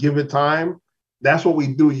experience, give it time. That's what we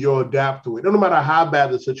do. You'll adapt to it. No matter how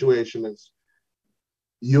bad the situation is,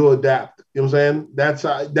 you'll adapt. You know what I'm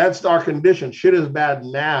saying? That's our condition. Shit is bad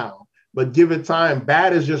now, but give it time.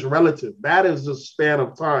 Bad is just relative. Bad is the span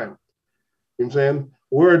of time. You know what I'm saying?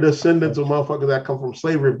 We're descendants of motherfuckers that come from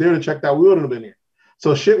slavery. If they would have checked out, we wouldn't have been here.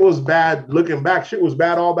 So shit was bad. Looking back, shit was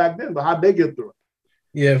bad all back then. But how'd they get through it?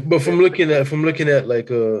 Yeah, but from looking at like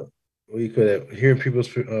what you call that, hearing people's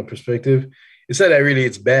perspective, it's not that really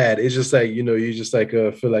it's bad. It's just like, you know, you just like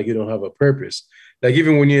feel like you don't have a purpose. Like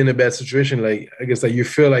even when you're in a bad situation, like I guess like you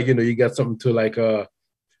feel like, you know, you got something to like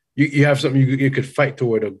you have something you could fight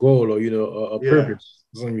toward, a goal, or, you know, a purpose,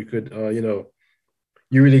 something you could you know,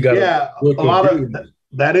 you really got a lot of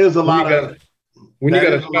that is a lot of when you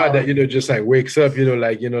got a child that, you know, just like wakes up, you know,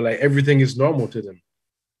 like everything is normal to them.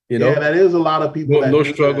 You know, that is a lot of people. No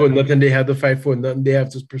struggle, nothing they have to fight for, nothing they have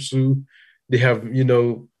to pursue. They have, you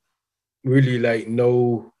know, really like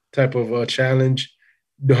no type of challenge.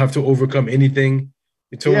 Don't have to overcome anything.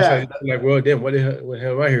 It's almost like, well, damn, what the hell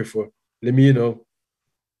am I here for? Let me, you know,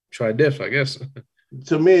 try death, I guess.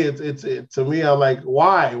 To me, to me, I'm like,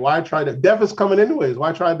 why try death? Death is coming anyways.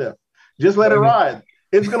 Why try death? Just let it ride.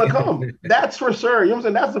 It's gonna come. That's for sure. You know what I'm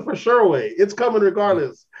saying? That's the for sure way. It's coming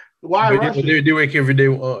regardless. Why rush it? They wake every day.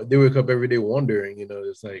 They wake up every day wondering. You know,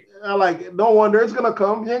 it's like don't wonder. It's gonna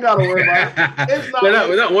come. You ain't gotta worry about it. It's not.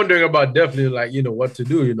 We're not wondering about definitely like, you know, what to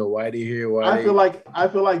do. You know, why they here? I feel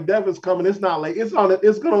like death is coming. It's not like it's on it.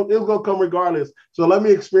 It's gonna come regardless. So let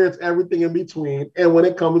me experience everything in between. And when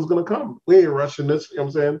it comes, it's gonna come. We ain't rushing this. You know what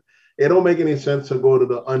I'm saying? It don't make any sense to go to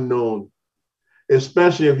the unknown,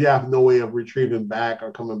 especially if you have no way of retrieving back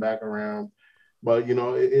or coming back around. But you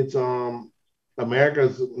know, it's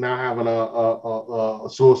America's now having a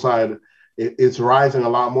suicide. It's rising a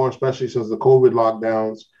lot more, especially since the COVID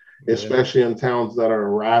lockdowns, especially in towns that are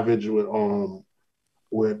ravaged with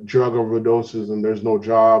drug overdoses and there's no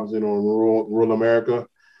jobs, you know, in rural America.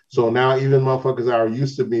 So now even motherfuckers that are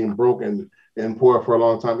used to being broken and poor for a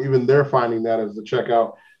long time, even they're finding that as the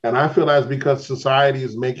checkout. And I feel that's because society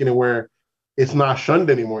is making it where it's not shunned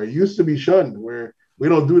anymore. It used to be shunned, where we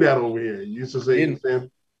don't do that over here. You used to say,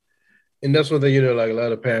 and that's one thing, you know, like a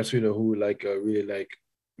lot of parents, you know, who like really like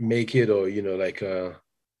make it, or, you know, like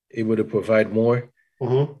able to provide more,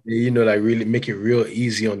 they, you know, like really make it real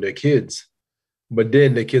easy on their kids. But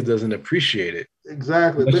then the kids doesn't appreciate it.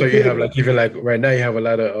 Exactly. So you have like, even like right now, you have a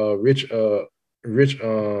lot of rich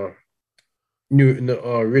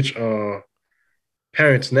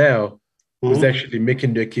parents now who's actually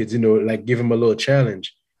making their kids, you know, like give them a little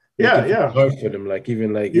challenge. Hard for them, like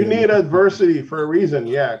even like you need adversity for a reason,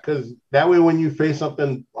 because that way when you face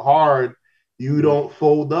something hard, you don't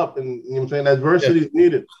fold up, and you know what I'm saying, adversity is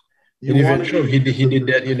needed. And even Trump, he did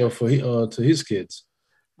that, you know, for to his kids.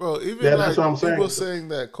 Bro, even like that's what I'm people saying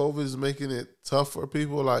that COVID is making it tough for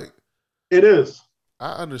people, like it is.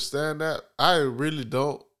 I understand that. I really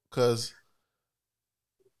don't, because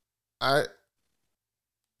I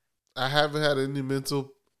haven't had any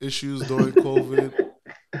mental issues during COVID.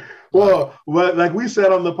 Well, like we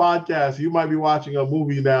said on the podcast, you might be watching a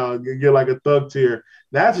movie now and you get like a thug tear.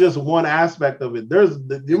 That's just one aspect of it. There's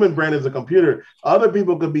the human brain is a computer. Other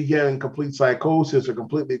people could be getting complete psychosis or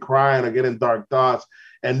completely crying or getting dark thoughts.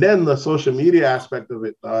 And then the social media aspect of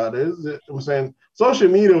it. I'm saying social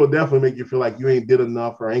media will definitely make you feel like you ain't did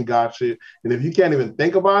enough or ain't got shit. And if you can't even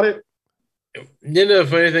think about it. You know, the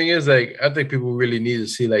funny thing is, like, I think people really need to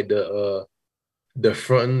see like the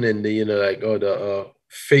front and the, you know, like all the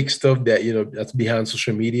fake stuff that, you know, that's behind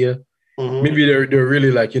social media. Mm-hmm. Maybe they're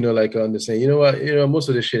really like, you know, like understand, you know what, you know, most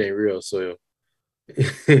of this shit ain't real. So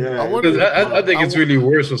yeah, I think it's really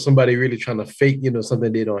worse for somebody really trying to fake, you know,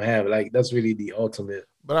 something they don't have. Like that's really the ultimate.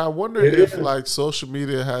 But I wonder if like social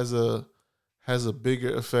media has a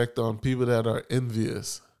bigger effect on people that are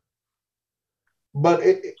envious. But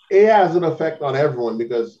it has an effect on everyone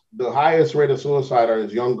because the highest rate of suicide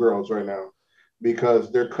is young girls right now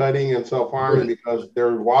because they're cutting and self-harming because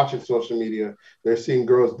they're watching social media. They're seeing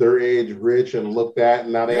girls their age rich and looked at,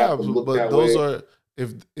 and now they have to look that way. But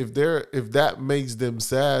those if that makes them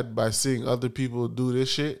sad by seeing other people do this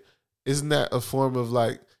shit, isn't that a form of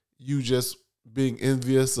like you just being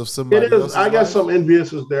envious of somebody else? It is. I guess some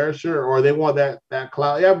envious is there, sure, or they want that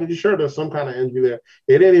clout. Yeah, but you sure there's some kind of envy there.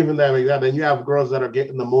 It ain't even that like that. Then you have girls that are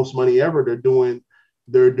getting the most money ever. They're doing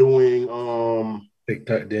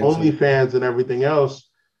OnlyFans and everything else.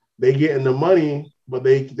 They getting the money, but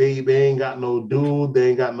they ain't got no dude. They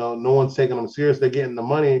ain't got no one's taking them serious. They're getting the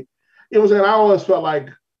money. You know what I'm saying? I always felt like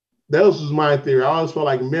that was my theory. I always felt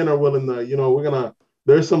like men are willing to, you know,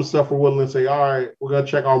 there's some stuff we're willing to say, all right, we're going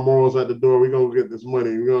to check our morals at the door. We're going to get this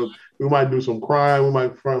money. We might do some crime. We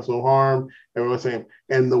might front some harm. And we're saying,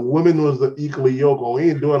 and the woman was the equally yoked. Oh, we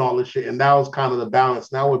ain't doing all this shit. And that was kind of the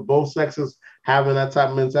balance. Now with both sexes having that type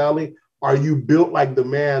of mentality, are you built like the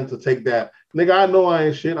man to take that? Nigga, I know I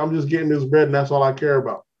ain't shit. I'm just getting this bread and that's all I care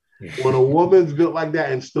about. When a woman's built like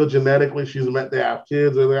that and still genetically she's meant to have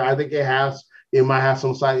kids, I think it might have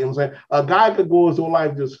some side. You know what I'm saying? A guy could go his whole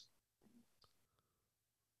life just,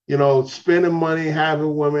 you know, spending money,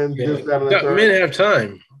 having women, this, that, and the third. Men have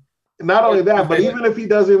time. Not only that, but even if he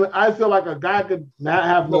doesn't, I feel like a guy could not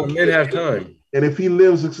have no men have time. And if he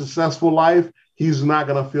lives a successful life, he's not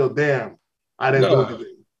gonna feel damn. I didn't do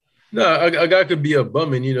anything. No, a guy could be a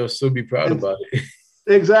bum and, you know, still be proud about it.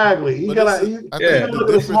 Exactly. He look at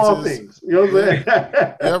the small things. You know what I'm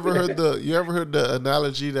saying? You ever heard the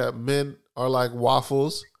analogy that men are like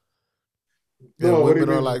waffles and no, women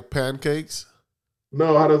are like pancakes?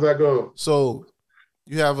 No, how does that go? So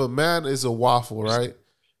you have a man is a waffle, right?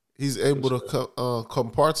 He's able to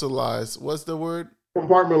compartmentalize. What's the word?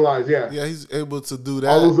 Compartmentalize, yeah. Yeah, he's able to do that.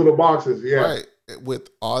 All those little boxes, yeah. Right. With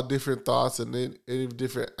all different thoughts and then any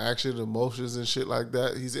different action, emotions and shit like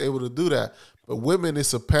that. He's able to do that. But women,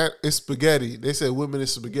 it's spaghetti. They say women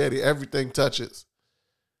is spaghetti. Everything touches.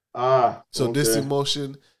 So okay. This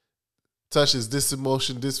emotion touches this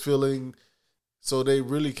emotion, this feeling. So they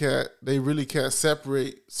really can't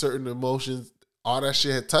separate certain emotions. All that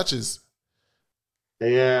shit touches.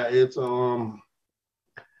 Yeah, it's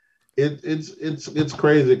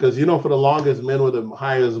crazy because, you know, for the longest, men were the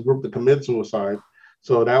highest group to commit suicide.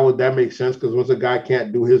 So that makes sense because once a guy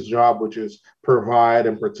can't do his job, which is provide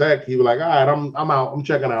and protect, he was like, all right, I'm out, I'm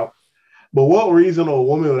checking out. But what reason a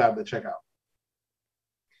woman would have to check out?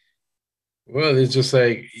 Well, it's just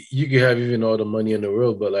like you can have even all the money in the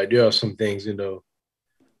world, but like there are some things, you know.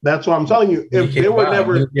 That's what I'm telling you. If they were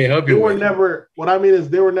never, what I mean is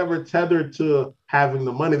they were never tethered to having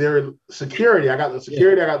the money. They were security. I got the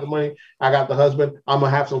security. I got the money. I got the husband. I'm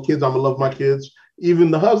going to have some kids. I'm going to love my kids.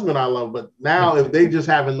 Even the husband I love. But now if they just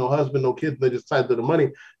having no husband, no kids, they just tied to the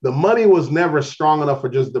money was never strong enough for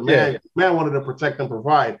just the man. Yeah. The man wanted to protect and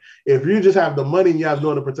provide. If you just have the money and you have no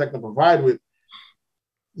one to protect and provide with,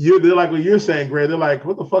 they're like what you're saying, Gray. They're like,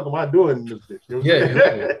 what the fuck am I doing in this bitch? You know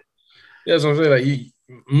yeah. That's what I'm saying.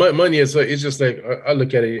 Like money is it's just like I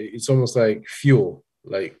look at it. It's almost like fuel,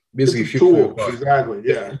 like basically fuel. Exactly.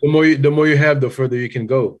 Yeah. The more you have, the further you can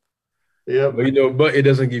go. Yeah. But but it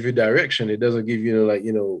doesn't give you direction. It doesn't give you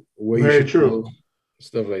where Very you should true. go,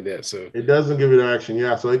 stuff like that. So it doesn't give you direction.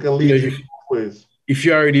 Yeah. So it can lead you ways. If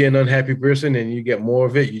you're already an unhappy person and you get more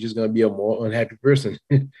of it, you're just gonna be a more unhappy person.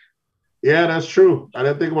 Yeah, that's true. I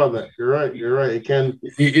didn't think about that. You're right. It can.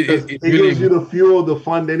 It really gives you the fuel to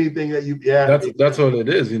fund anything that you. Yeah, that's all it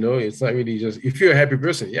is. It's not really just if you're a happy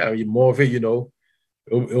person. Yeah, more of it. It'll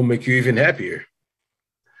make you even happier.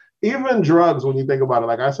 Even drugs, when you think about it,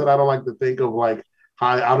 like I said, I don't like to think of like how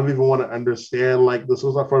I don't even want to understand like this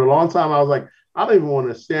was like for a long time. I was like, I don't even want to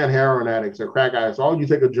understand heroin addicts or crack addicts. All you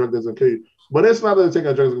take a drug doesn't kill you, but it's not that taking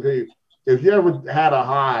a drug doesn't kill you. if you ever had a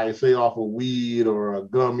high, say off of weed or a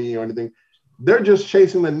gummy or anything, they're just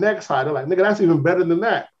chasing the next high. They're like, nigga, that's even better than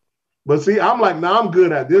that. But see, I'm like, nah, I'm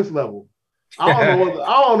good at this level. I don't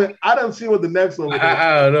know I don't see what the next level is.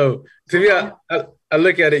 I don't know. To me, I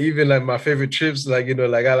look at it even like my favorite chips, like, you know,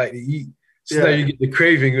 like I like to eat. So now you get the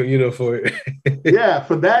craving, you know, for it. Yeah,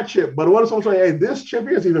 for that chip. But what if someone saying, hey, this chip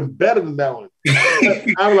here is even better than that one?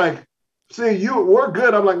 I'm like, see, we're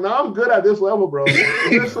good. I'm like, no, I'm good at this level, bro.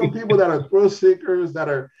 There's some people that are thrill seekers, that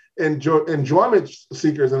are enjoyment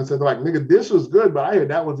seekers, and they're like, nigga, this was good, but I hear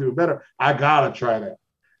that one's even better. I gotta try that.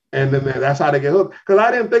 And then that's how they get hooked. Because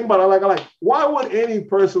I didn't think about it. I like, why would any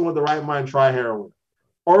person with the right mind try heroin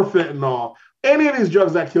or fentanyl, any of these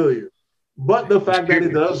drugs that kill you? But the fact that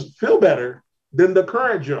it does feel better than the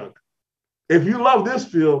current drug. If you love this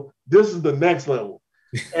feel, this is the next level.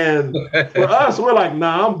 And for us, we're like,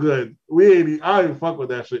 nah, I'm good. I ain't fuck with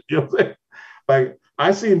that shit. You know what I'm saying? Like,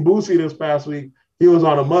 I seen Boosie this past week. He was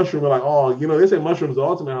on a mushroom. We're like, oh, you know, they say mushrooms are the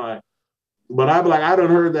ultimate high. But I'd be like, I done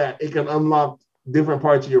heard that it can unlock different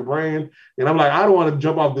parts of your brain. And I'm like, I don't want to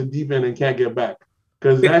jump off the deep end and can't get back.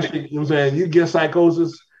 Because that shit, you know what I'm saying? You get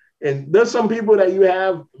psychosis. And there's some people that you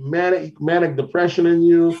have manic depression in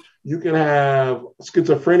you. You can have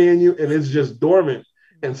schizophrenia in you, and it's just dormant.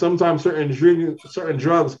 And sometimes certain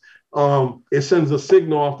drugs, it sends a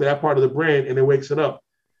signal off to that part of the brain, and it wakes it up.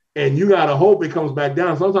 And you gotta hope it comes back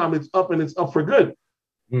down. Sometimes it's up, and it's up for good.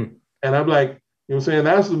 And I'm like, you know what I'm saying?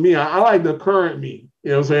 That's me. I like the current me.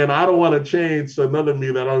 You know what I'm saying? I don't want to change to another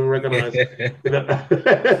me that I don't recognize.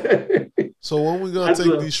 So when we gonna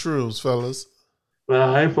take these shrooms, fellas?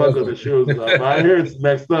 Nah, I ain't fuck with the shoes. I hear it's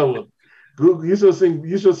next level. You should have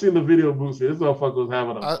seen the video, Boosie. This motherfucker was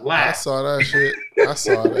having a laugh. I saw that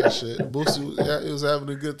shit. Boosie, he was having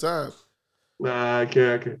a good time. Nah, I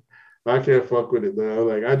can't fuck with it, though.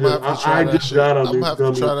 Like I just got on. I'm gonna have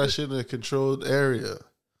to try that shit in a controlled area.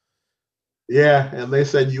 Yeah, and they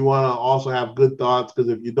said you want to also have good thoughts, because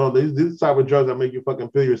if you don't, these type of drugs that make you fucking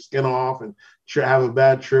peel your skin off and have a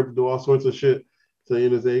bad trip, do all sorts of shit. So you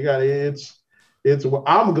know, you got it's.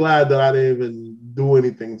 I'm glad that I didn't even do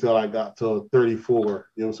anything until I got to 34.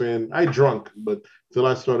 You know what I'm saying? I drunk, but till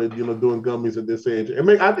I started, you know, doing gummies at this age,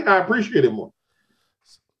 I think I appreciate it more.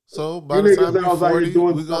 So by the time you're 40,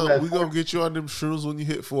 we're gonna get you on them shrooms when you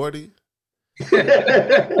hit 40.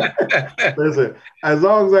 Listen, as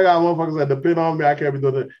long as I got motherfuckers that depend on me, I can't be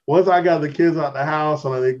doing it. Once I got the kids out the house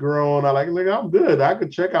and they grown, I'm good. I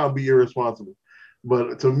could check out and be irresponsible.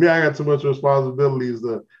 But to me, I got too much responsibilities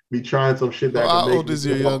to be trying some shit that. How old is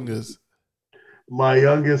your youngest? My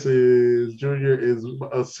youngest is Junior, is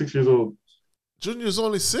 6 years old. Junior's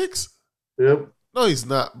only 6? Yep. No, he's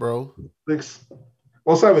not, bro. 6.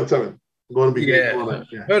 Well, 7. Going to be. Yeah.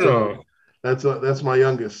 Hold on. That's my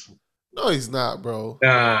youngest. No, he's not, bro.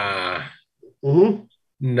 Nah. Mm-hmm.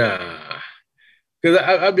 Nah. Because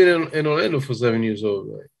I've been in Orlando for 7 years old,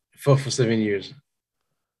 right? For 7 years.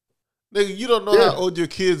 Nigga, you don't know how old your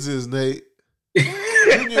kids is, Nate.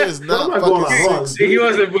 Junior is not fucking 6. He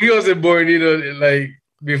wasn't born, you know, like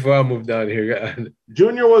before I moved down here.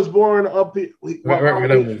 Junior was born up here. When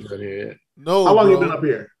I moved down here, yeah. No, how long you been up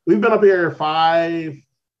here? We've been up here 5.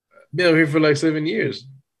 Been up here for like 7 years.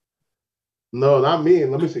 No, not me.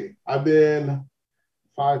 Let me see. I've been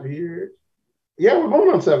 5 years. Yeah, we're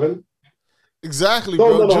going on 7. Exactly,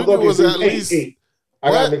 bro. Junior was at least 8.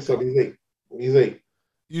 I got mixed up. He's 8.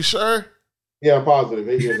 You sure? Yeah, I'm positive.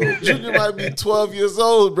 8 years old. Junior might be 12 years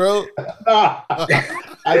old, bro. I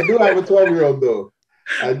do have a 12-year-old, though.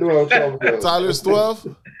 I do have a 12-year-old. Tyler's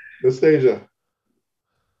 12? Nastasia.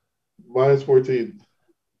 Mine is 14.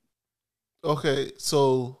 Okay,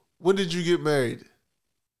 so when did you get married?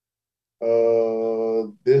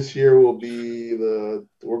 This year will be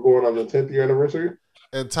we're going on the 10th year anniversary.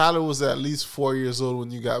 And Tyler was at least 4 years old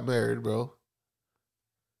when you got married, bro.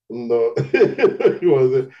 No, he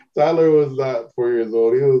wasn't. Tyler was not 4 years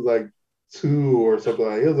old. He was like 2 or something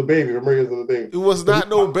like that. He was a baby. Remember, he was the thing. It was not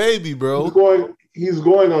no baby, bro. He's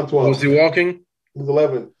going on 12. Was he walking? He's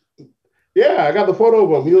 11. Yeah, I got the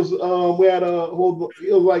photo of him. He was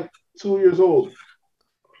he was like 2 years old.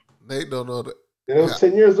 Nate don't know that. And it was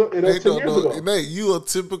 10 years ago. Nate, you a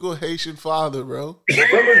typical Haitian father, bro.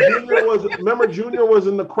 Remember Junior was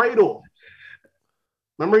in the cradle.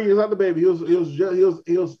 Remember, he was not the baby. He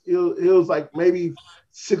was like maybe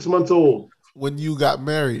 6 months old when you got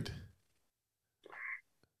married.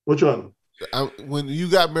 Which one? When you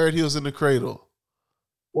got married, he was in the cradle.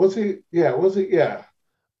 Was he? Yeah.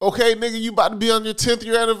 Okay, nigga, you about to be on your 10th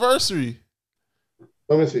year anniversary.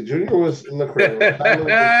 Let me see. Junior was in the cradle.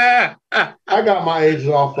 I got my ages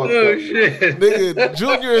all fucked up. Shit. Nigga,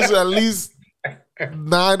 Junior is at least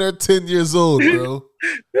 9 or 10 years old, bro.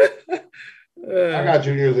 I got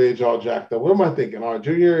Junior's age all jacked up. What am I thinking? Our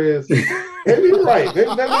Junior is maybe you're right. Maybe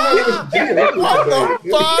What the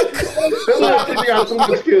fuck? You got too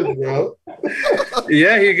much kids, bro.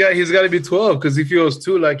 Yeah, he's got to be 12 because if he was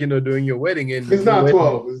 2, like during your wedding, and he's not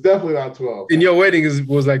 12. It's definitely not 12. And your wedding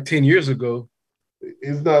was like 10 years ago.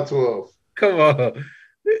 He's not 12. Come on.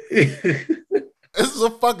 This is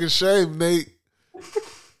a fucking shame, Nate.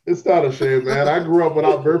 It's not a shame, man. I grew up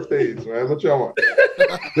without birthdays, man. What y'all want?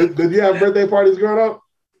 Did you have birthday parties growing up?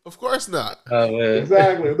 Of course not. Oh, man.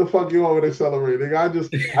 Exactly. What the fuck you want when they celebrate?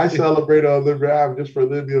 Nigga, I celebrate on the behalf just for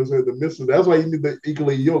Libya and the missus. That's why you need the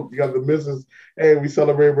equally yoked. You got the missus. Hey, we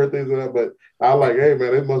celebrate birthdays and that. But I like, hey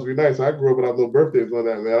man, it must be nice. I grew up without no birthdays on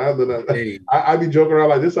that, man. Hey. I be joking around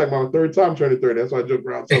like this, like my third time turning 30. That's why I joke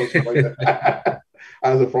around telling stuff like that.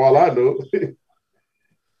 I was for all I know.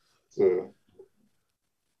 So,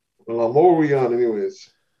 what were we on, anyways?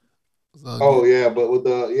 Oh yeah, but with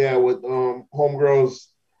homegirl's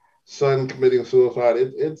son committing suicide,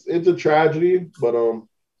 it's a tragedy. But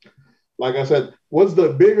like I said, what's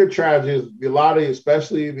the bigger tragedy is a lot of,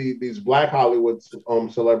 especially these Black Hollywood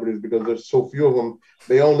celebrities, because there's so few of them.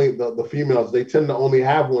 They only the females, they tend to only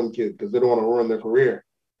have one kid because they don't want to ruin their career.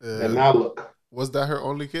 And now look, was that her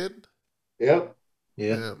only kid? Yep.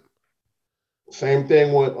 Yeah. Damn. Same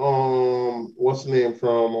thing with what's the name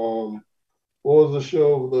from what was the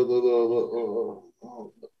show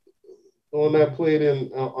the one that played in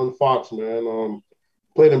on Fox, man,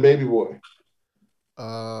 played in Baby Boy.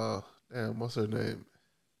 Damn, what's her name?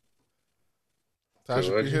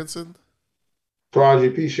 Tasha P. Henson?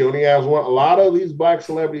 Taraji P. She only has one. A lot of these Black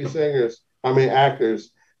celebrity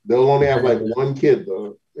actors, they'll only have like one kid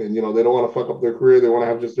though, and they don't want to fuck up their career. They want to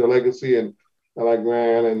have just their legacy, and they're like,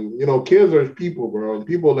 man, and kids are people, bro. And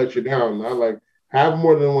people let you down. I like have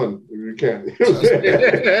more than one if you can.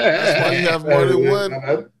 That's why you have more than one.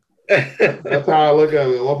 That's how I look at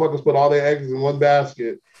it. Motherfuckers put all their eggs in one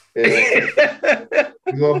basket. And,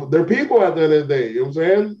 they're people at the end of the day. You know what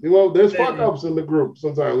I'm saying? There's fuck ups in the group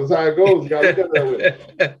sometimes. That's how it goes. You gotta look at that way.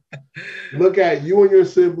 Look at you and your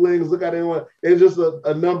siblings. Look at anyone. It's just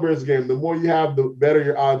a numbers game. The more you have, the better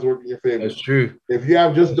your odds work in your favor. That's true. If you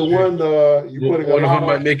have just one, you putting one of them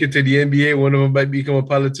might make it to the NBA. One of them might become a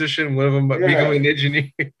politician. One of them might become an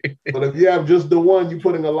engineer. But if you have just the one, you're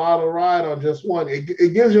putting a lot of ride on just one.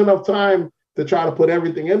 It gives you enough time to try to put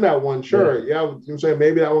everything in that one. Sure, you know what I'm saying?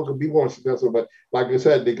 Maybe that one could be more successful, but like I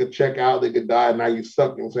said, they could check out, they could die, and now you're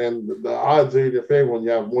stuck. You know what I'm saying? The odds are in your favor when you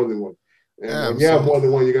have more than one. And when you have more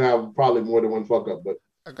than one, you're gonna have probably more than one fuck up. But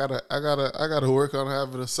I gotta work on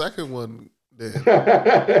having a second one then.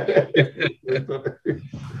 It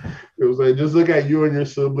was like, just look at you and your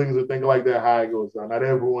siblings and think like that, how it goes down. Not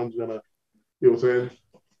everyone's gonna, you know what I'm saying?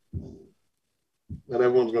 Not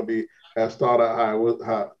everyone's gonna be as thought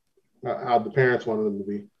out how the parents wanted them to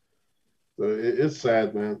be. So it's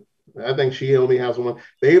sad, man. I think she only has one.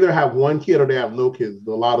 They either have one kid or they have no kids. A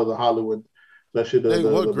lot of the Hollywood, especially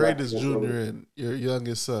what grade is Junior in? Your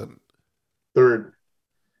youngest son? 3rd.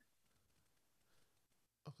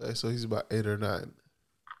 Okay, so he's about 8 or 9.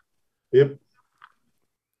 Yep.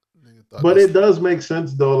 But it does make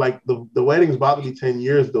sense though. Like the wedding's about to be 10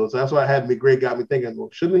 years though, so that's why McGray got me thinking. Well,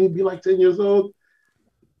 shouldn't he be like 10 years old?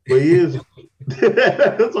 But he is.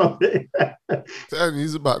 That's what I'm saying.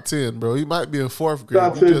 He's about 10, bro. He might be in 4th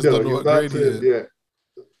grade. You just don't know what grade he in. Yeah.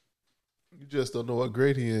 You just don't know what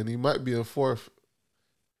grade he in. He might be in 4th.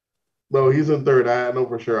 No, he's in 3rd. I know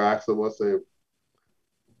for sure. I asked him what's name.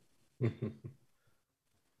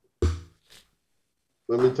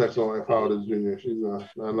 Let me text my wife how old is Junior. She's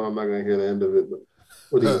I know I'm not gonna hear the end of it, but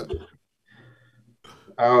what do you do?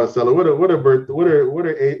 I always tell her what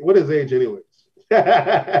is age anyways?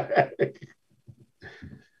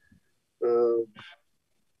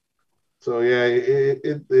 So yeah,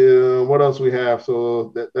 what else we have?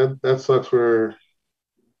 So that sucks for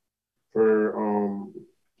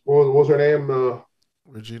what was her name?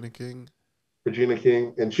 Regina King. Regina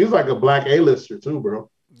King, and she's like a Black A-lister too,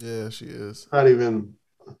 bro. Yeah, she is.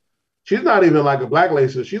 She's not even like a Black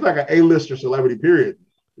A-lister. She's like an A-lister celebrity. Period.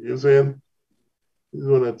 You know what I'm saying? She's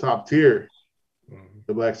one of the top tier.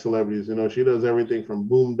 The Black celebrities, she does everything from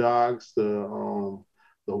Boondocks to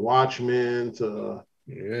The Watchmen to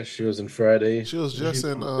she was in Friday. She was just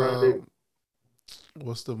in Friday.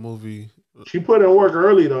 What's the movie? She put in work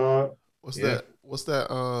early, dog. What's that?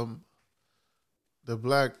 The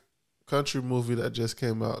Black country movie that just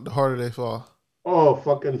came out, The Harder They Fall. Oh,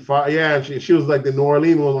 fucking fire! Yeah, she was like the New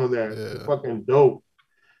Orleans one on there. Yeah. Fucking dope.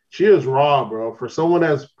 She is raw, bro. For someone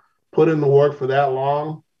that's put in the work for that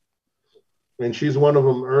long. And she's one of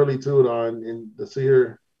them early too, though, and to see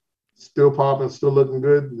her still popping, still looking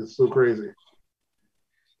good, it's still crazy.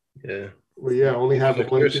 Yeah. Well, yeah, only having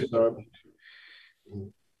one kid, dog.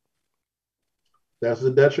 That's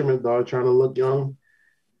the detriment, dog, trying to look young.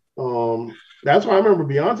 That's why I remember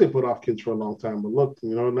Beyonce put off kids for a long time. But look,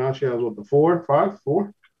 now she has what,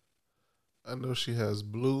 four? I know she has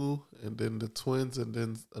Blue, and then the twins, and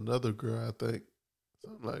then another girl, I think.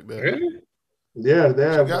 Something like that. Really? Yeah, they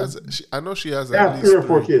have. I know she has They at have least 3 or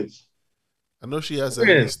 4 kids. I know she has at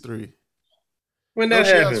least 3. When No, that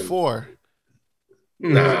she happened? has 4.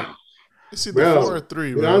 Nah. It's either 4 or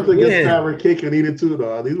 3, bro. Beyonce gets having cake and eat it too,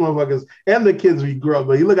 though. These motherfuckers and the kids we grew up.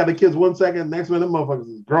 But you look at the kids 1 second, next minute, motherfuckers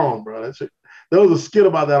is grown, bro. That shit. There was a skit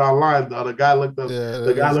about that online, though. The guy looked up. Yeah,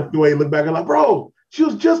 the guy looked away, looked back, and like, bro, she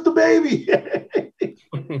was just a baby.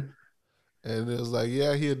 And it was like,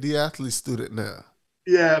 yeah, he a deathlete student now.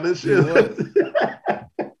 Yeah, this shit.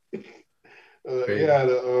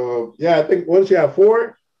 I think once she had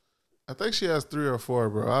 4. I think she has 3 or 4,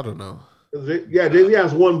 bro. I don't know. Yeah, Jay-Z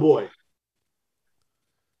has 1 boy.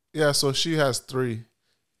 Yeah, so she has 3.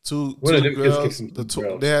 Two girls.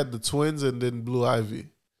 They had the twins and then Blue Ivy.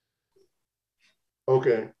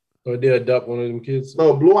 Okay. Or they adopt one of them kids?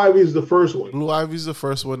 No, Blue Ivy's the first one. Blue Ivy's the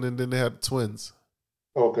first one, and then they had twins.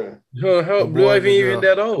 Okay. How Blue Ivy even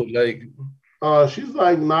that old? Like, she's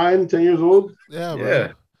like 9, 10 years old. Yeah, bro.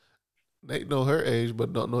 Yeah. Nate know her age,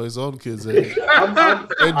 but don't know his own kid's age.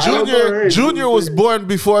 And Junior was born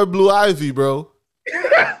before Blue Ivy, bro.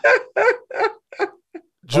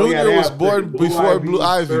 Junior was born before Blue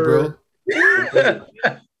Ivy, bro.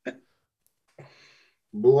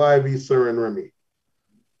 Blue Ivy, Sir, and Remy.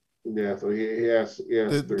 Yeah, so he has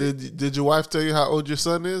 3. Did your wife tell you how old your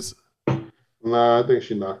son is? Nah, I think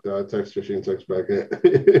she knocked out. I texted her. She didn't text back yet.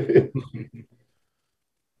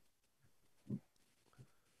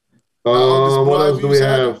 What else do we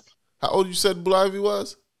have? How old you said Blue Ivy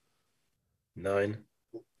was? 9.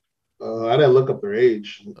 I didn't look up their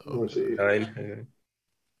age. Let's see. 9.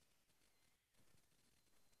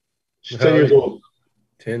 She's 10 years old.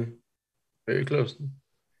 10. Very close.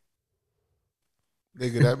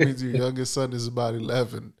 Nigga, that means your youngest son is about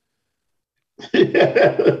 11.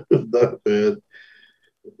 Yeah, it's not bad.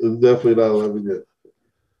 It's definitely not 11 yet.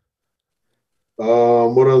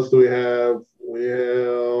 What else do we have?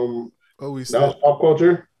 That was pop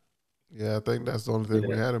culture. Yeah, I think that's the only thing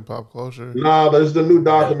we had in pop culture. No, there's the new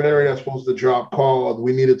documentary that's supposed to drop called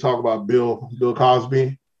 "We Need to Talk About Bill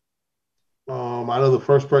Cosby." I know the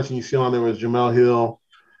first person you see on there was Jemele Hill.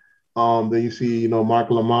 Then you see, Mark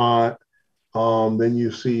Lamont. Then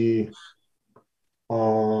you see a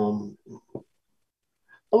lot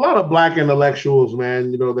of black intellectuals,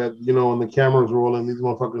 man, that, when the camera's rolling, these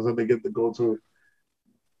motherfuckers that they get to go to.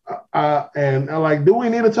 And I'm like, do we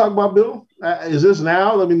need to talk about Bill? Is this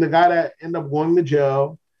now? I mean, the guy that ended up going to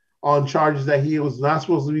jail on charges that he was not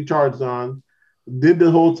supposed to be charged on, did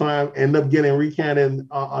the whole time, ended up getting recanted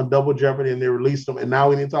on double jeopardy, and they released him. And now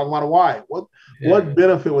we need to talk about why. What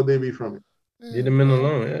benefit would they be from it? Leave them in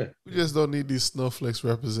alone, yeah. We just don't need these snowflakes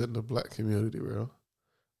representing the black community, bro.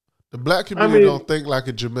 The black community don't think like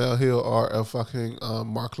a Jemele Hill or a fucking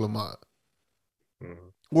Mark Lamont. Mm-hmm.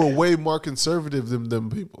 We're way more conservative than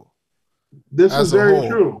them people. This is very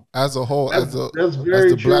true. As a whole, that's as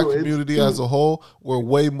the true. Black community as a whole, we're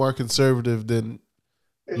way more conservative than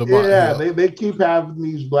Lamont Hill. They keep having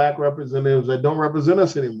these black representatives that don't represent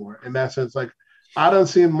us anymore. In that sense, like, I done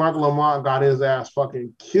seen Mark Lamont got his ass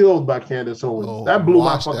fucking killed by Candace Owens. Oh, that blew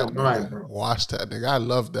my fucking mind, bro. Watch that, nigga. I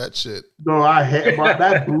love that shit. No,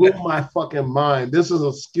 that blew my fucking mind. This is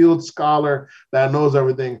a skilled scholar that knows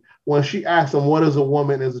everything. When she asked him, what is a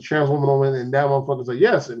woman? Is a trans woman? And that motherfucker said,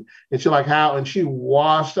 yes. And she like, how? And she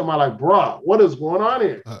washed him. I'm like, bruh, what is going on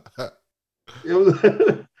here? It was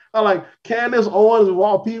I'm like, Candace Owens of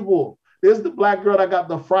all people. This is the black girl that got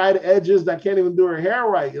the fried edges that can't even do her hair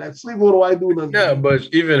right. Like, sleeping with a white dude. Yeah, but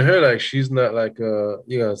even her, like, she's not like, you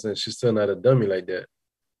know what I'm saying? She's still not a dummy like that.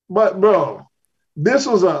 But, bro, this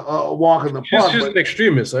was a walk in the park. She's an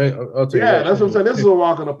extremist. I'll tell you that. That's what I'm saying. This is a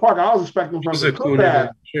walk in the park. I was expecting from the cook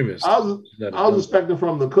ass. I was expecting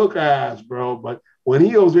from the cook ass, bro. But when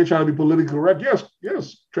he was there trying to be politically correct,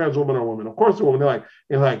 yes, trans woman or woman. Of course, the woman.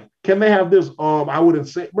 They're like, can they have this? I wouldn't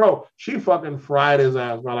say, bro. She fucking fried his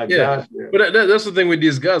ass, bro. Like, yeah. But that's the thing with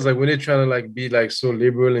these guys. Like, when they're trying to like be like so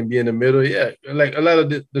liberal and be in the middle, yeah. Like a lot of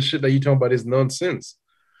the shit that you talking about is nonsense.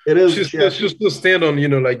 It is. She'll still stand on,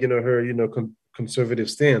 her, conservative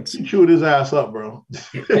stance. He chewed his ass up, bro.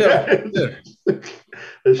 Yeah.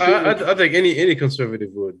 I think any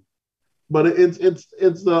conservative would. But it's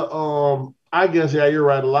the I guess you're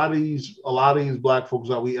right. A lot of these black folks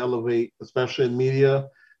that we elevate, especially in media,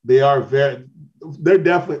 they're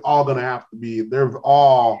definitely all gonna have to be. They're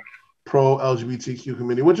all pro LGBTQ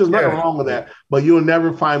community, which is nothing wrong with that. But you'll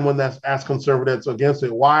never find one that's as conservative that's against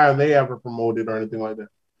it. Why are they ever promoted or anything like that?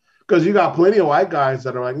 Because you got plenty of white guys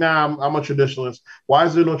that are like, nah, I'm a traditionalist. Why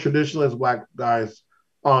is there no traditionalist black guys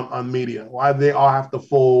on media? Why do they all have to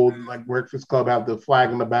fold, like Breakfast Club have the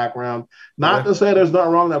flag in the background? Not to say there's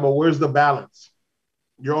nothing wrong with that, but where's the balance?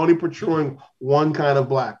 You're only portraying one kind of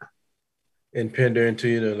black. And pandering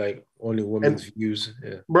to, like only women's views.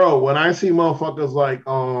 Yeah. Bro, when I see motherfuckers like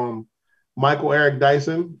Michael Eric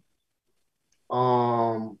Dyson,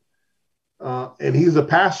 and he's a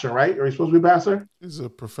pastor, right? Or he's supposed to be a pastor? He's a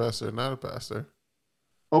professor, not a pastor.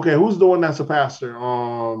 Okay, who's the one that's a pastor?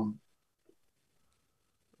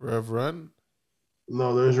 Rev Run?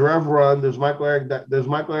 No, there's Rev Run. There's Michael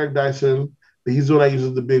Eric Dyson. He's the one that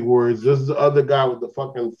uses the big words. There's the other guy with the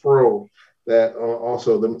fucking fro that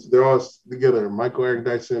also they're all together. Michael Eric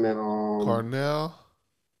Dyson and Cornell.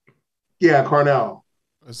 Yeah, Cornell.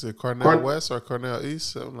 Is it Cornell West or Cornell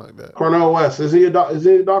East? Something like that. Cornell West. Is he a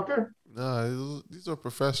doctor? Nah, these are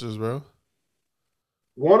professors, bro.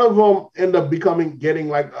 One of them ended up getting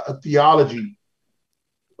like a theology,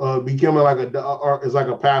 becoming like is like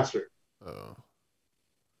a pastor.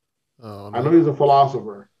 I know he's a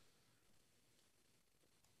philosopher.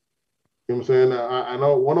 You know what I'm saying? I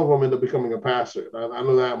know one of them ended up becoming a pastor. I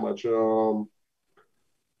know that much.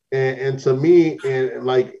 And to me, and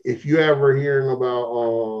like if you ever hearing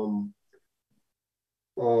about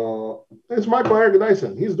it's Michael Eric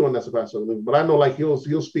Dyson. He's doing that as a but I know like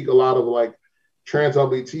he'll speak a lot of like trans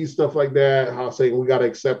LGBT stuff like that. How saying we gotta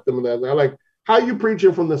accept them and that. I like how you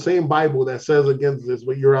preaching from the same Bible that says against this,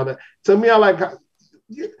 but you're on that. To me, I like.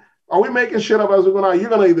 Are we making shit up as we're going on? You're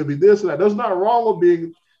gonna either be this or that. There's nothing wrong with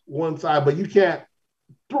being one side, but you can't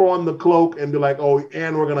throw on the cloak and be like, oh,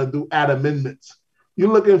 and we're gonna add amendments.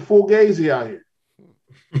 You're looking full gazy out here.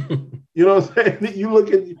 You know what I'm saying? You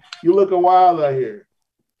looking wild out here.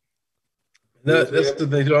 That's the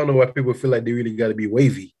thing. I don't know why people feel like they really got to be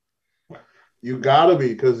wavy. You gotta be,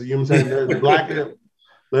 because you know what I'm saying. There's black.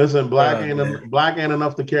 Listen, black ain't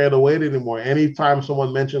enough to carry the weight anymore. Anytime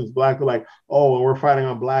someone mentions black, they're like, oh, we're fighting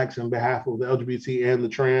on blacks on behalf of the LGBT and the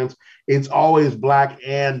trans. It's always black,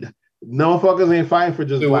 and no fuckers ain't fighting for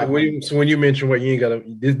just black. So when you mention what you ain't got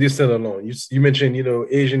this stand alone, you mentioned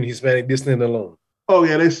Asian, Hispanic, this stand alone. Oh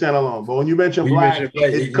yeah, they stand alone. But when you mention black,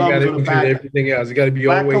 it comes with the package. Everything else, it got to be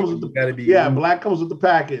all way. Black comes with the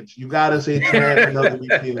package. You got to say trans and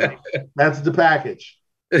LGBT now. That's the package.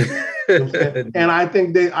 You know and I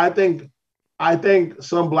think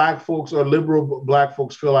some black folks or liberal black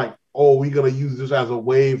folks feel like, oh, we're gonna use this as a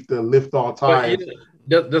wave to lift all tides.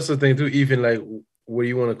 That's the thing too. Even like, what do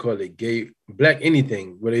you want to call it? Gay, black,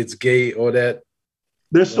 anything, whether it's gay or that,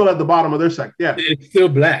 they're still at the bottom of their sect. Yeah, it's still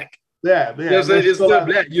black. Yeah. It's still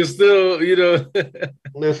black. You're still,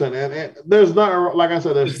 Listen, and there's not, like I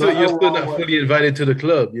said, you're still not fully invited to the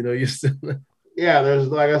club. You're still. Yeah, there's,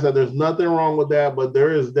 like I said, there's nothing wrong with that, but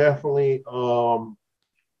there is definitely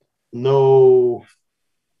no,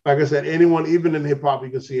 like I said, anyone, even in hip hop, you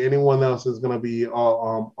can see anyone else is going to be,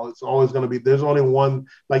 it's always going to be, there's only one,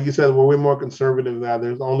 like you said, we're way more conservative now.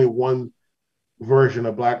 There's only one version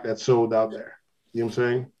of black that's sold out there. You know what I'm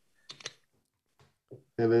saying?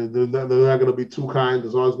 And there's not going to be two kinds.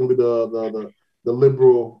 There's always going to be the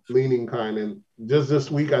liberal leaning kind. And just this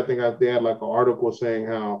week, I think they had like an article saying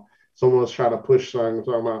how someone was trying to push something,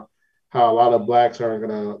 talking about how a lot of blacks aren't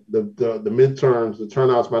gonna the midterms, the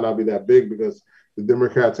turnouts might not be that big because the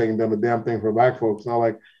Democrats ain't done a damn thing for black folks. And I'm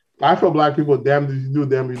like, I feel black people damned if you do,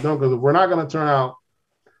 damned if you don't, because if we're not gonna turn out,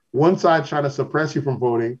 one side trying to suppress you from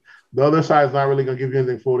voting, the other side is not really gonna give you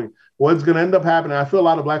anything voting. What's gonna end up happening? I feel a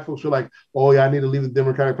lot of black folks feel like, oh yeah, I need to leave the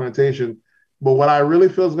Democratic plantation. But what I really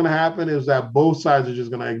feel is gonna happen is that both sides are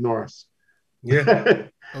just gonna ignore us. Yeah.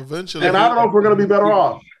 Eventually. And I don't know if we're gonna be better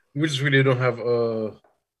off. We just really don't have a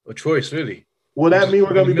choice, really. Will that mean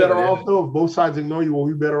we're going to be better off, though? If both sides ignore you, will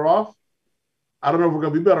we be better off? I don't know if we're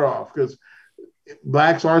going to be better off, because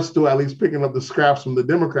blacks are still at least picking up the scraps from the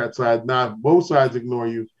Democrat side. Now, if both sides ignore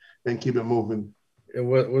you and keep it moving. And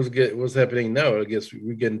what's happening now? I guess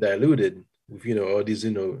we're getting diluted with, all these,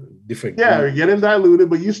 different. Yeah, you're getting diluted,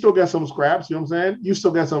 but you still got some scraps. You know what I'm saying? You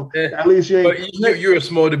still got some. At least you ain't. But you're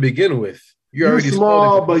small to begin with. You're already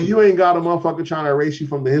small, but you ain't got a motherfucker trying to erase you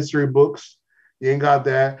from the history books. You ain't got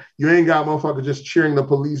that. You ain't got motherfucker just cheering the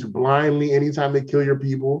police blindly anytime they kill your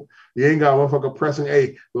people. You ain't got motherfucker pressing,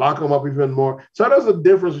 hey, lock them up even more. So there's a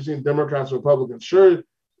difference between Democrats and Republicans. Sure,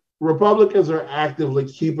 Republicans are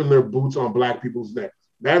actively keeping their boots on black people's necks.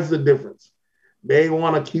 That's the difference. They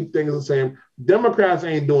want to keep things the same. Democrats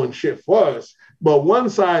ain't doing shit for us, but one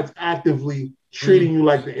side's actively treating you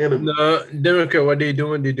like the enemy. No, Democrat, what they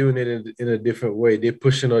doing? They're doing it in a different way. They're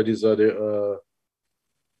pushing all these other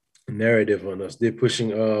narrative on us. They're pushing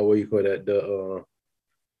what you call that, the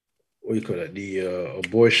what you call that, the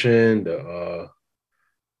abortion, the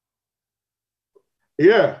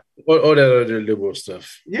all that other liberal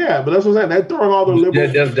stuff. Yeah, but that's what I'm saying. They're throwing all the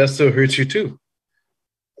liberal. That still hurts you too.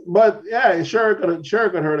 But yeah, it sure could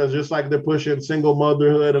hurt us, just like they're pushing single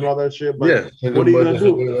motherhood and all that shit. But what are you gonna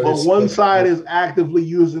do? But one side is actively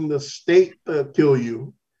using the state to kill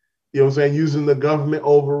you. You know what I'm saying? Using the government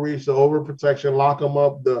overreach, the overprotection, lock them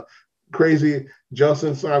up, the crazy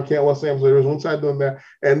Justin Sam can't what Sam. So there's one side doing that,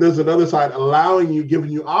 and there's another side allowing you, giving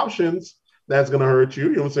you options. That's gonna hurt you.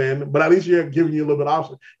 You know what I'm saying? But at least you're giving you a little bit of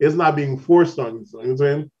option. It's not being forced on you. So, you know what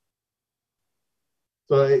I'm saying?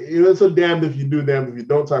 So it's a damned if you do, damned if you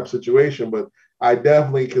don't type situation. But I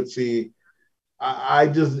definitely could see. I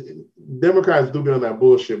just Democrats do get on that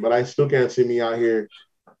bullshit, but I still can't see me out here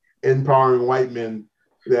empowering white men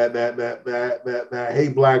that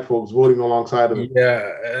hate black folks voting alongside of them.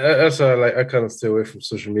 Yeah, that's why I kind of stay away from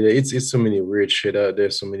social media. It's so many weird shit out there,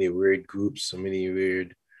 so many weird groups, so many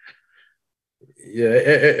weird. Yeah,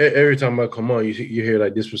 every time I come on, you hear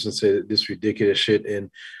like this person say this ridiculous shit,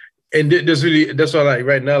 and that's why like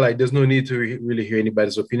right now like there's no need to really hear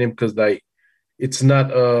anybody's opinion because like it's not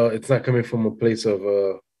coming from a place of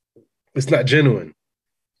it's not genuine.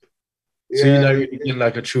 So you're not really getting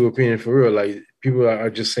like a true opinion for real. Like people are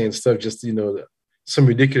just saying stuff just some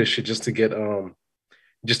ridiculous shit just to get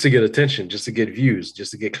attention, just to get views,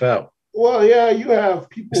 just to get clout. Well, yeah, you have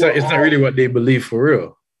people. It's not really what they believe for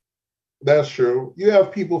real. That's true. You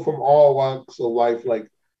have people from all walks of life. Like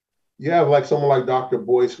you have like someone like Dr.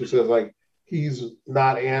 Boyce who says like he's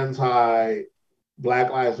not anti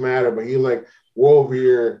Black Lives Matter, but he's like we're over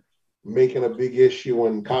here making a big issue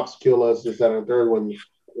when cops kill us, this, that, and third when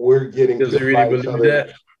we're getting killed by each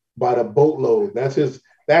other by the boatload. That's his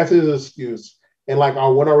excuse. And like,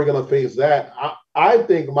 when are we going to face that? I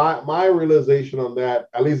think my realization on that,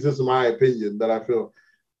 at least this is my opinion, that I feel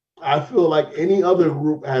like any other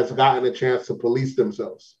group has gotten a chance to police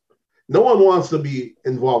themselves. No one wants to be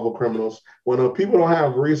involved with criminals. When people don't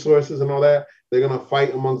have resources and all that, they're going to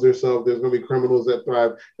fight amongst themselves. There's going to be criminals that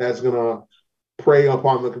thrive that's going to prey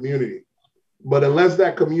upon the community. But unless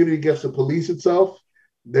that community gets to police itself,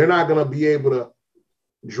 they're not going to be able to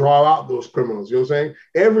draw out those criminals. You know what I'm saying?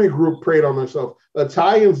 Every group preyed on themselves.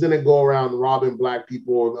 Italians didn't go around robbing black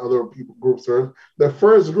people or other people groups. The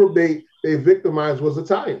first group they victimized was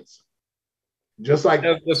Italians. Just like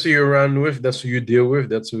that's who you run with, that's who you deal with,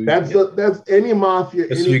 that's any mafia.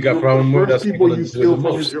 That's who you got problem with. That's people you steal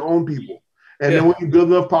from is your own people. And then when you build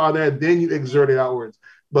enough power there, then you exert it outwards.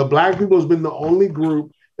 But black people has been the only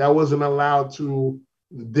group that wasn't allowed to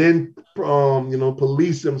then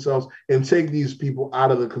police themselves and take these people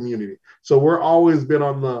out of the community. So we're always been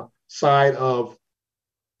on the side of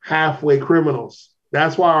halfway criminals.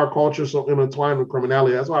 That's why our culture is so intertwined with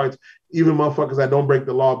criminality. That's why it's even motherfuckers that don't break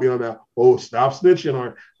the law be on that, stop snitching,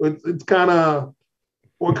 or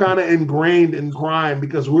we're kind of ingrained in crime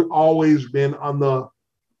because we've always been on the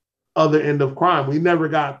other end of crime. We never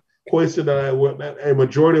got hoisted that a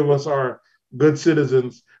majority of us are good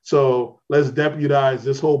citizens. So let's deputize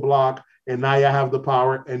this whole block, and now y'all have the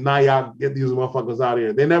power, and now y'all get these motherfuckers out of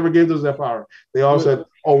here. They never gave us that power. They all said,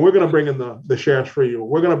 we're going to bring in the sheriffs for you.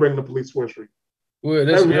 We're going to bring the police force for you. Well,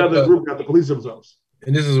 every other group got to police themselves.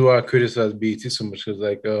 And this is why I criticize BET so much, because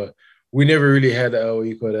like we never really had what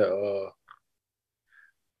you call that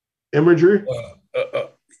imagery.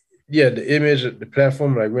 The image, the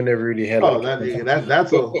platform, like we never really had.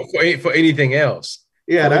 That's for anything else.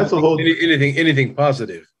 Yeah, that's a whole anything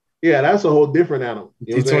positive. Yeah, that's a whole different animal.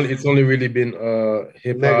 It's only really been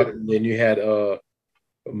hip hop. And then you had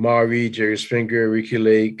Mari, Jerry Springer, Ricky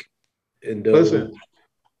Lake, and listen.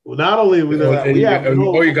 Well, not only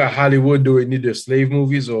you got Hollywood doing either slave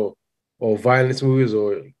movies or violence movies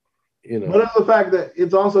or But it's the fact that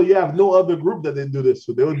it's also you have no other group that they do this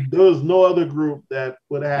to. There was no other group that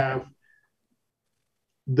would have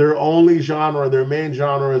their only genre, their main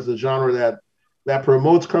genre is a genre that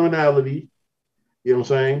promotes criminality. You know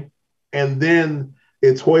what I'm saying? And then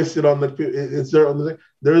it's hoisted on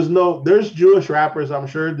there's Jewish rappers, I'm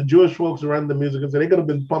sure. The Jewish folks who run the music and they could have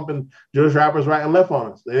been pumping Jewish rappers right and left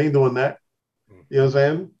on us. They ain't doing that. You know what I'm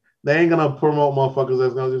saying? They ain't gonna promote motherfuckers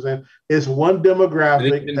that's gonna do saying it's one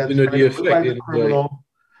demographic that's like a criminal.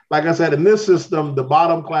 Like I said, in this system, the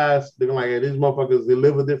bottom class, they're like, hey, these motherfuckers, they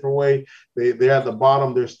live a different way. They're at the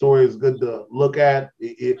bottom. Their story is good to look at,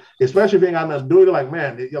 especially if you ain't got nothing to do. You're like,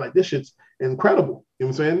 man, you're like, this shit's, incredible. You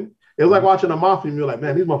know what I'm saying? It was like watching a mafia and you're like,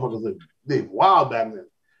 man, these motherfuckers they wild back then.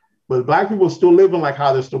 But black people still living like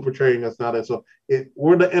how they're still portraying us now. So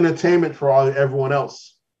we're the entertainment for everyone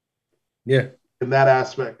else. Yeah. In that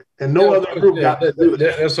aspect. And no other group got to do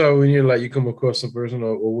that. That's why when you're like, you come across some person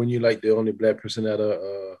or when you're like the only black person at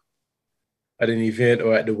an event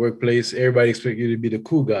or at the workplace, everybody expects you to be the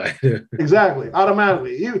cool guy. Exactly.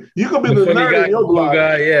 Automatically. You could be the nerd guy, in your cool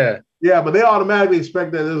guy, yeah. Yeah, but they automatically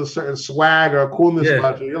expect that there's a certain swag or coolness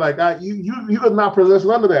about you. You're like, you could not possess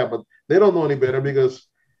none of that, but they don't know any better because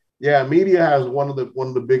media has one of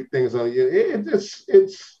the big things on you.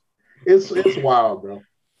 It's wild, bro.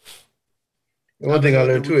 One thing I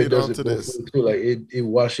learned too, it does it too. Like it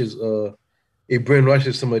washes, it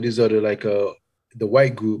brainwashes some of these other like the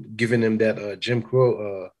white group, giving them that Jim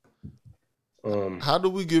Crow. How do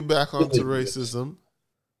we get back onto racism?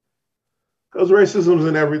 Because racism's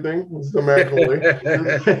in everything. It's the American way.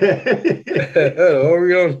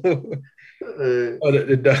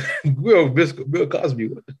 Bill Cosby.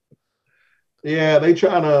 Yeah, they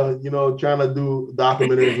trying to do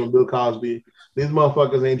documentaries on Bill Cosby. These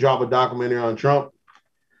motherfuckers ain't drop a documentary on Trump.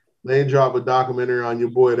 They ain't drop a documentary on your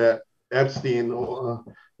boy that Epstein.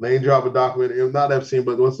 They ain't drop a documentary, not Epstein,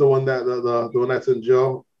 but what's the one that the one that's in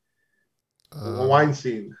jail?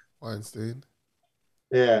 Weinstein.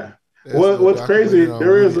 Yeah. What's crazy?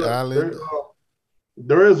 There is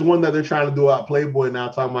one that they're trying to do out Playboy now,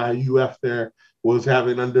 talking about how UF there was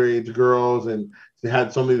having underage girls and they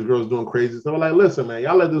had some of these girls doing crazy stuff. I'm like, listen, man,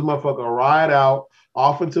 y'all let this motherfucker ride out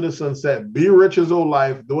off into the sunset, be rich his whole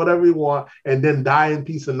life, do whatever you want, and then die in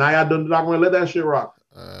peace. And now y'all done the documentary. Let that shit rock.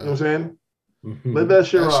 You know what I'm saying? Let that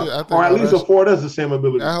shit rock. Or at least afford us the same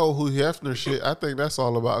ability. That whole Hugh Hefner shit, I think that's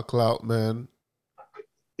all about clout, man.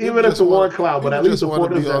 Even if it's one clout, but at least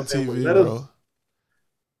afford us on TV, bro.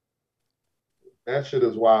 That shit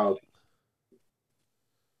is wild.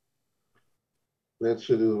 That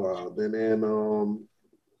shit is wild. And then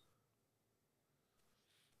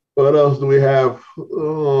what else do we have?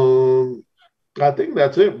 I think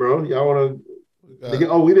that's it, bro. Y'all want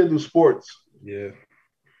to? We didn't do sports. Yeah.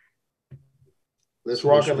 Let's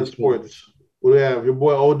rock on the sports. What do we have? Your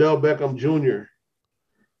boy Odell Beckham Jr.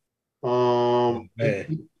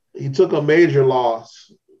 He took a major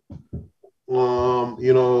loss.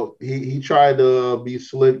 He tried to be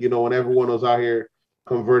slick, when everyone was out here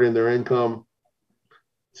converting their income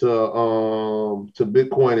to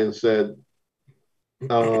Bitcoin and said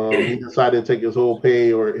he decided to take his whole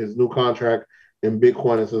pay or his new contract in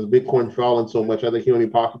Bitcoin. And since Bitcoin fallen so much, I think he only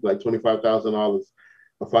pocketed like $25,000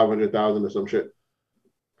 or $500,000 or some shit.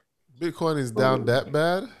 Bitcoin is down that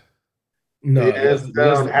bad? No, it's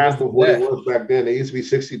down half of what it was back then. It used to be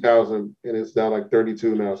 60,000, and it's down like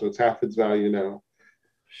 32 now, so it's half its value now.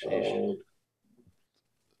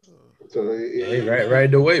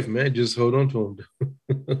 Ride the wave, man. Just hold on to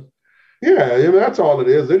them. Yeah, that's all it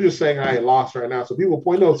is. They're just saying how he lost right now. So some people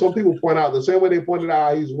point out the same way they pointed out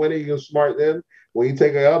how he's winning, he's smart. Then when you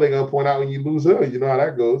take a L, they're gonna point out when you lose L. You know how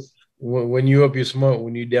that goes. When you up, you're smart.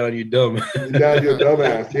 When you down, you're dumb. You're down, you're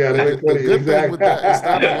dumbass. Yeah, they make funny. The good thing with that, it's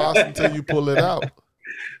not a loss until you pull it out.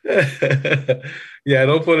 Yeah,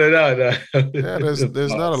 don't pull it out. Yeah,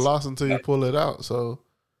 there's not a loss until you pull it out. So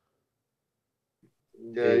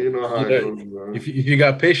yeah, you know how it goes, bro. If you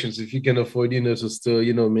got patience, if you can afford, to still,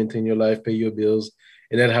 maintain your life, pay your bills,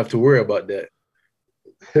 and not have to worry about that.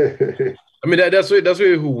 I mean, that's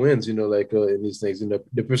really who wins, in these things.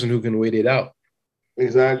 The person who can wait it out.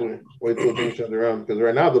 Exactly. Wait till things turn around, because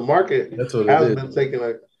right now the market has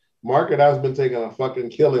been taking a fucking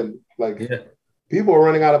killing. People are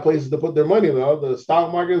running out of places to put their money. Though the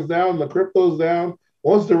stock market's down, the crypto's down.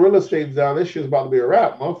 Once the real estate's down, this shit's about to be a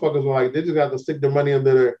wrap. Motherfuckers were like, they just got to stick their money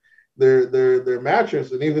under their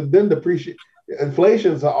mattress, and even then,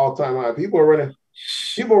 inflation's an all-time high. People are running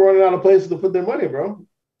out of places to put their money, bro.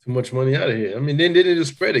 Too much money out of here. I mean, then they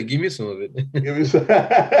just spread it. Give me some of it. Give me some.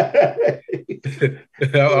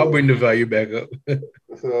 I'll bring the value back up.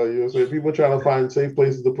 So people trying to find safe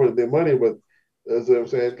places to put their money, but that's what I'm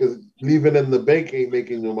saying. Because leaving it in the bank ain't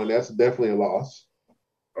making no money. That's definitely a loss.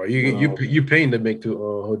 Or you paying the bank to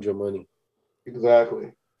hold your money.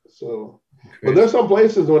 Exactly. So, but there's some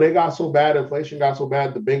places where they got so bad, inflation got so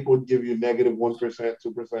bad, the bank would give you negative 1%,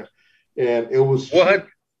 2%, and it was what?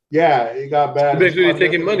 Yeah, it got bad. They're basically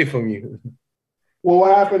taking money from you. Well,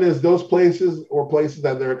 what happened is those places were places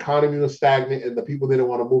that their economy was stagnant and the people didn't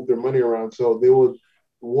want to move their money around. So they would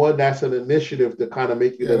that's an initiative to kind of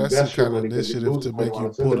make you invest your money. Initiative to make you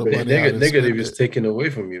pull the money negative is taken away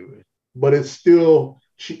from you. But it's still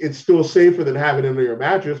safer than having it under your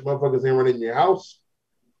mattress. Motherfuckers ain't running in your house.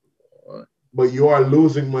 but you are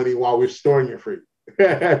losing money while we're storing your free.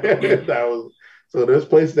 So there's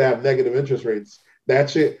places that have negative interest rates. That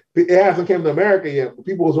shit, it hasn't come to America yet. But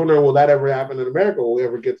people was wondering, will that ever happen in America? Will we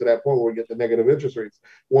ever get to that point where we get the negative interest rates?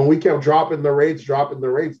 When we kept dropping the rates,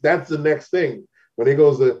 that's the next thing. When it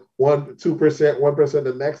goes to 1%, 2%, 1%,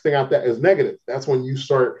 the next thing after that is negative. That's when you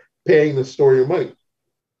start paying to store your money.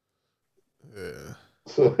 Yeah.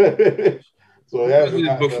 So yeah,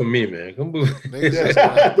 this book for me, man. Come on. I might just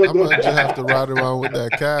have to ride around with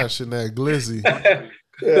that cash and that glizzy.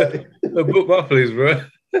 Book my place, bro.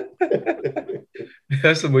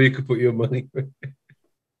 That's somewhere you could put your money.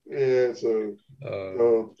 Yeah. So,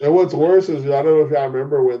 and what's worse is I don't know if y'all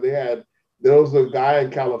remember when there was a guy in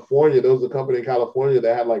California. There was a company in California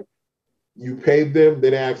that had like you paid them, they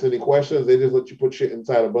didn't ask any questions. They just let you put shit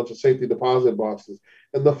inside a bunch of safety deposit boxes.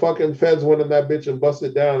 And the fucking feds went in that bitch and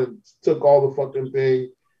busted down and took all the fucking thing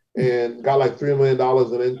and got like $3 million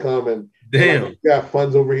in income. And damn, like, you got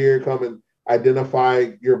funds over here, come and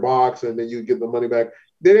identify your box, and then you get the money back.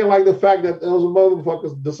 They didn't like the fact that those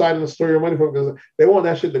motherfuckers decided to store your money from because they want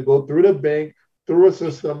that shit to go through the bank, through a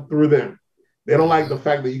system, through them. They don't like the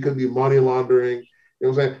fact that you could be money laundering. You know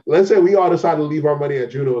what I'm saying? Let's say we all decide to leave our money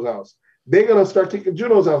at Juno's house. They're gonna start kicking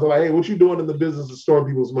Juno's house. They're like, hey, what you doing in the business of storing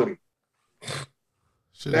people's money?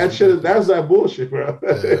 That's that bullshit, bro.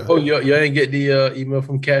 Yeah. Oh, y'all didn't get the email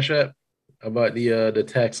from Cash App about the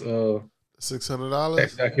tax $600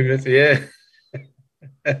 tax documents? Yeah.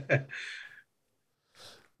 The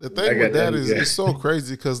thing with that is it's so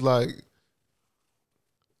crazy because like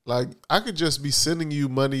I could just be sending you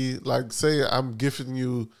money. Like say I'm gifting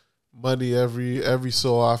you money every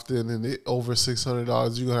so often, and over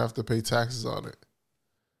 $600, you're gonna have to pay taxes on it.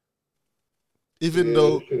 Even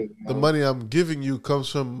though the money I'm giving you comes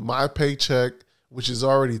from my paycheck, which is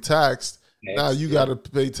already taxed, now you got to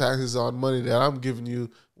pay taxes on money that I'm giving you,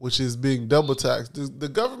 which is being double taxed. The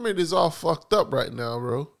government is all fucked up right now,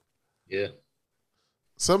 bro. Yeah.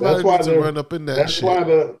 Somebody needs to run up in that shit.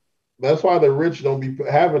 That's why the rich don't be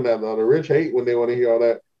having that, though. The rich hate when they want to hear all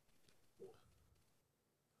that.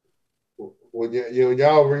 When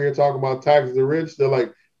y'all over here talking about taxes, the rich, they're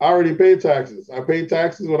like, I already paid taxes. I paid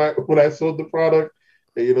taxes when I sold the product.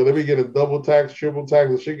 And, they be getting double tax, triple tax,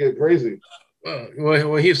 and shit get crazy. Well,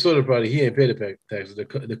 when he sold the product, he ain't pay the taxes.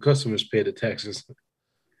 The customers pay the taxes.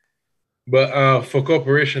 But for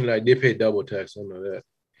corporation, like they pay double tax. I know that.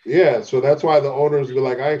 Yeah, so that's why the owners be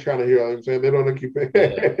like, I ain't trying to hear. I'm saying they don't keep paying.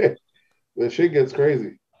 Yeah. The shit gets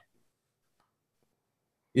crazy.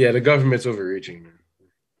 Yeah, the government's overreaching, man.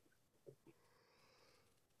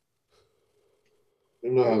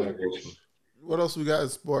 You know how that goes. What else we got in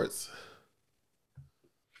sports?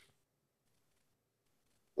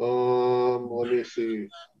 Let me see.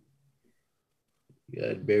 You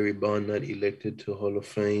got Barry Bond not elected to Hall of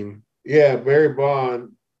Fame. Yeah, Barry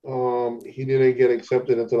Bond. He didn't get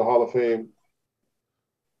accepted into the Hall of Fame.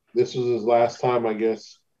 This was his last time, I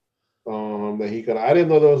guess. That he could. I didn't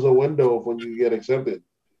know there was a window of when you get accepted.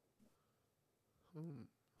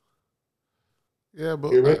 Yeah,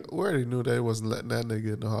 but we already knew they wasn't letting that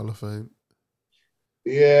nigga in the Hall of Fame.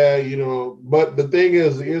 Yeah, but the thing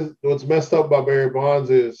is what's messed up about Barry Bonds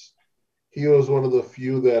is he was one of the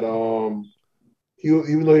few that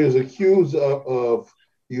even though he was accused of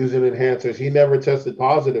using enhancers, he never tested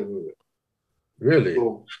positive with it. Really?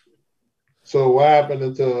 So what happened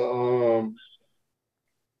into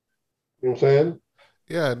you know what I'm saying?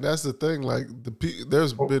 Yeah, and that's the thing. Like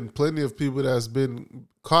there's been plenty of people that's been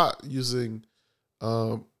caught using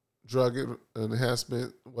drug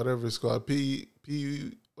enhancement, whatever it's called,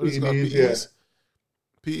 PEs,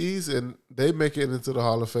 PEs, and they make it into the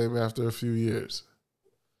Hall of Fame after a few years.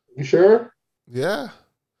 You sure? Yeah,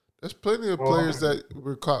 there's plenty of players that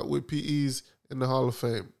were caught with PEs in the Hall of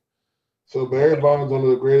Fame. So Barry Bonds, one of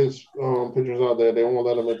the greatest pitchers out there, they won't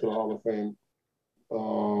let him into the Hall of Fame.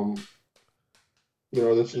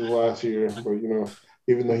 This is last year, but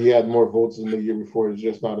even though he had more votes than the year before, it's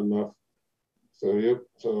just not enough. So yep.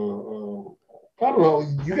 So I don't know.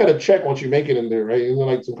 You got to check once you make it in there, right? Isn't there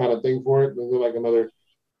like some kind of thing for it? Is there like another,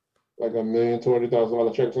 like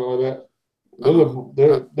 $1,200,000 check, something like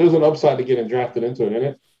that? There's an upside to getting drafted into it, isn't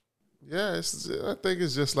it? Yeah, I think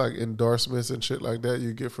it's just like endorsements and shit like that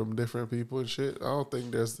you get from different people and shit. I don't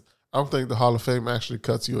think the Hall of Fame actually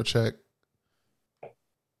cuts you a check.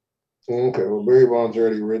 Okay, well Barry Bonds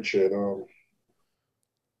already rich shit. Not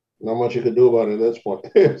much you could do about it at this point.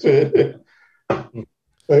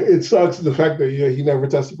 It sucks the fact that he never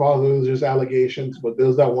tested positive. It was just allegations. But there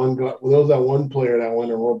was that one player that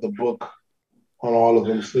went and wrote the book on all of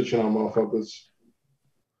them, snitching on motherfuckers.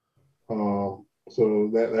 So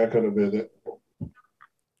that could have been it.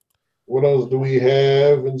 What else do we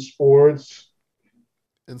have in sports?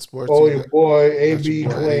 In sports, Oh, you your got boy got your AB boy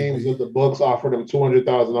claims AB. that the Bucks offered him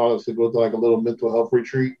 $200,000 to go to like a little mental health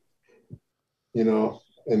retreat. You know,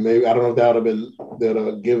 and maybe I don't know if that would have been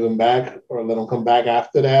that give him back or let him come back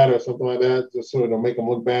after that or something like that, just so it don't make him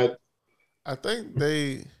look bad. I think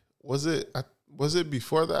they was it. Was it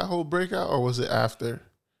before that whole breakout or was it after?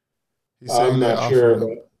 He's saying I'm they not offered sure,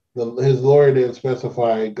 him. but his lawyer didn't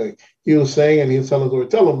specify. Like he was saying, and he was telling his lawyer,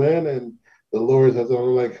 "Tell him, man." And the lawyers have told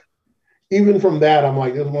him, like, even from that, I'm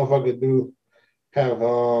like, this motherfucker do have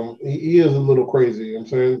he is a little crazy. You know what I'm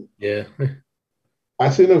saying, Yeah. I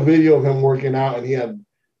seen a video of him working out, and he had.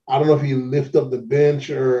 I don't know if he lifted up the bench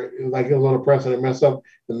or it was like he was on the press and it messed up,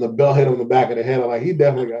 and the bell hit him in the back of the head. I'm like, he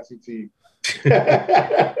definitely got CT.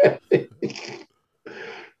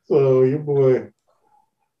 So your boy,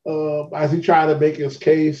 as he tried to make his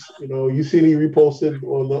case, you know, you seen he reposted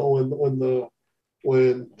on the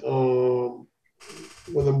when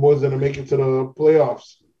the boys didn't make it to the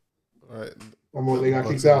playoffs. All right. Remember when they got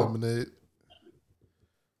Bucks kicked out? eliminated.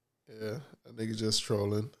 Yeah, that nigga just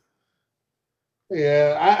trolling.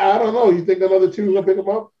 Yeah, I don't know. You think another team's gonna pick him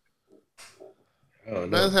up? I don't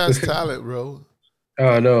Man know. has talent, bro. I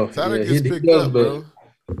don't know. Talent Yeah, gets he picked does, up, but bro.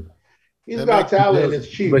 He's That got make- talent. It's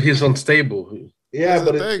cheap. but he's unstable. Yeah, Here's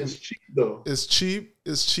the but thing. it's cheap though. It's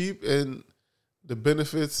cheap, and the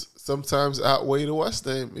benefits sometimes outweigh the West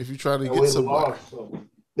Ham if you're trying to That get way the somebody. loss. So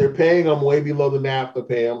they're paying him way below the NAF to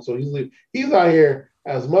pay him. So he's out here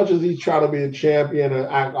as much as he's trying to be a champion and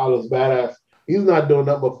act all this badass. He's not doing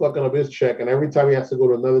nothing but fucking up his check. And every time he has to go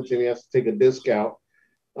to another team, he has to take a discount.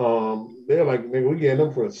 They're like, nigga, we getting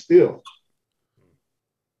them for a steal.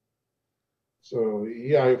 So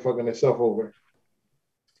he out here fucking himself over.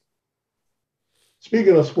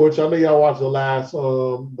 Speaking of sports, I know y'all watched the last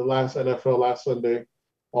NFL last Sunday,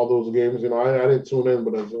 all those games. You know, I didn't tune in,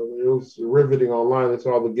 but it was riveting online. That's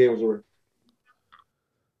all the games were.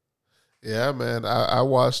 Yeah, man. I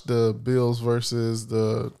watched the Bills versus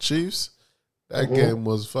the Chiefs. That game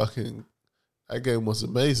was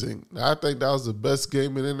amazing. I think that was the best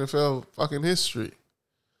game in NFL fucking history.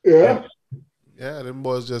 Yeah. Yeah, them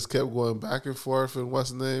boys just kept going back and forth. And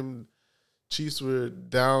what's the name? Chiefs were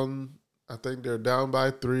down. I think they're down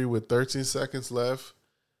by 3 with 13 seconds left.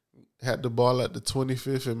 Had the ball at the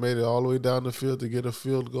 25th and made it all the way down the field to get a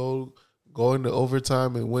field goal, go into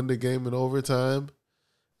overtime and win the game in overtime.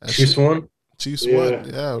 Chiefs won? Chiefs won.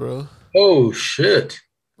 Yeah, bro. Oh, shit.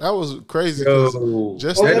 That was crazy. Yo,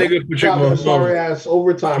 Just that nigga Patrick Mahomes. Sorry ass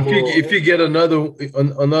overtime. If you get another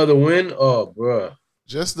win, oh, bro.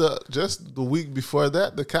 Just the week before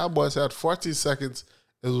that, the Cowboys had 14 seconds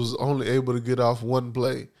and was only able to get off one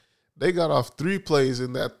play. They got off 3 plays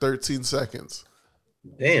in that 13 seconds.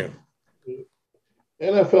 Damn.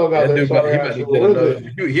 NFL got their sorry ass.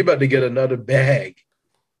 He about to get another bag.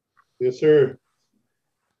 Yes, sir.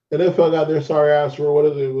 NFL got their sorry ass for what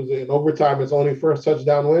is it? Was it in overtime? It's only first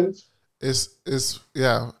touchdown wins. It's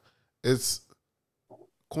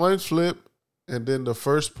coin flip, and then the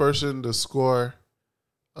first person to score.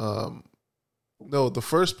 The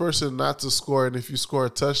first person not to score, and if you score a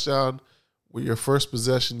touchdown with your first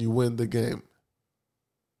possession, you win the game.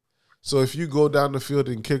 So if you go down the field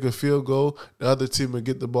and kick a field goal, the other team will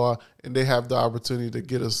get the ball, and they have the opportunity to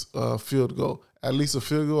get a field goal, at least a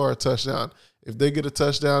field goal or a touchdown. If they get a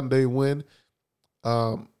touchdown, they win.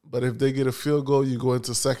 But if they get a field goal, you go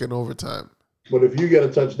into second overtime. But if you get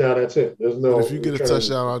a touchdown, that's it. There's no. But if you get a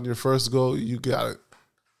touchdown on your first goal, you got it.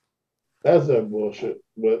 That's that bullshit.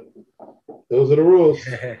 But those are the rules.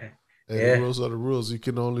 And the rules are the rules. You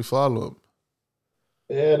can only follow them.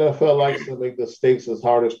 Yeah, the NFL likes to make the stakes as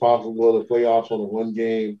hard as possible. The playoffs on the one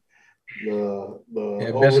game, the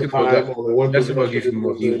overtime on the one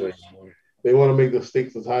possession. They want to make the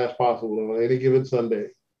stakes as high as possible on any given Sunday.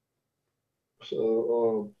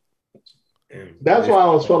 So that's why I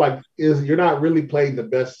always felt like you're not really playing the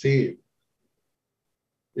best team.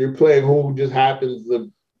 You're playing who just happens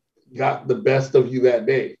to got the best of you that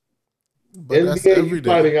day. But NBA, that's every day.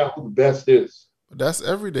 Finding out who the best is. But that's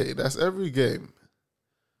every day. That's every game.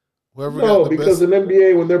 Because in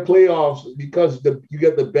NBA, when they're playoffs, because you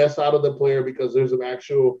get the best out of the player because there's an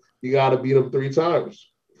actual, you got to beat them 3 times,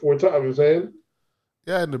 4 times, you know what I'm saying?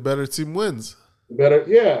 Yeah, and the better team wins.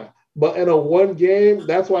 Yeah. But in a one game,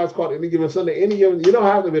 that's why it's called any given Sunday. You don't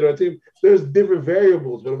have to beat a team. There's different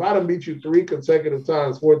variables. But if I done beat you 3 consecutive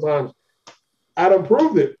times, 4 times, I done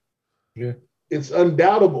proved it. Yeah. It's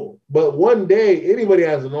undoubtable. But one day, anybody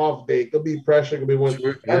has an off day. Could be pressure, could be one.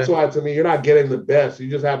 Sure, yeah. That's why, to me, you're not getting the best. You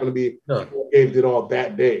just happen to be gave it all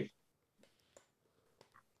that day.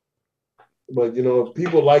 But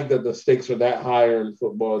people like that the stakes are that higher in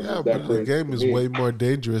football. It's Yeah, just that but the crazy game to is me. way more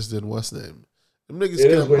dangerous than what's name. Them It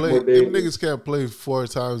is way more Them dangerous. niggas can't play 4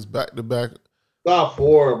 times back to back. Not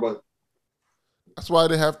 4, but That's why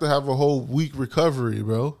they have to have a whole week recovery,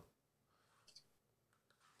 bro.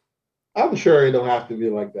 I'm sure it don't have to be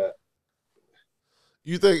like that.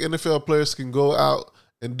 You think NFL players can go out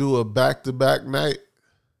and do a back to back night?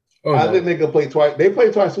 Oh, I no. think they can play twice. They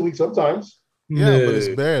play twice a week sometimes. Yeah, No. but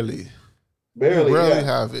it's barely. Barely, You rarely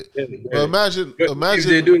yeah. have it. Barely. But imagine If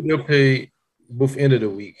they do it, they'll play both end of the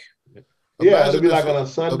week. Yeah, it'll be if- like on a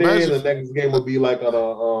Sunday, imagine and the if- next game will be like on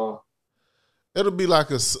a It'll be like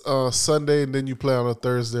a Sunday and then you play on a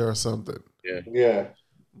Thursday or something. yeah.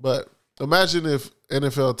 But imagine if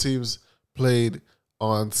NFL teams played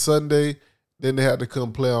on Sunday, then they had to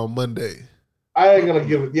come play on Monday. I ain't gonna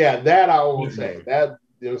give it. Yeah, that I won't say. That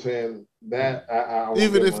you know what I'm saying. That I won't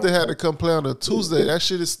Even give if my- they had to come play on a Tuesday, that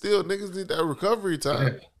shit is still niggas need that recovery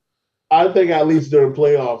time. I think at least during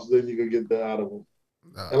playoffs, then you can get that out of them.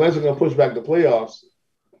 Nah. Unless you're gonna push back the playoffs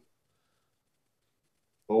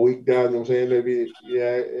a week down. You know what I'm saying? Maybe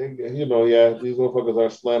yeah. These motherfuckers are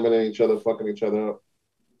slamming at each other, fucking each other up.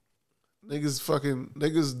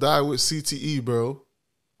 Niggas die with CTE, bro.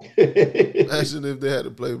 Imagine if they had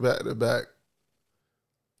to play back to back.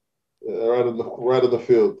 Right in the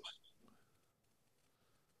field.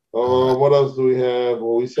 What else do we have?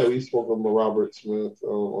 Well, we spoke on the Robert Smith,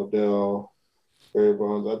 Odell, Barry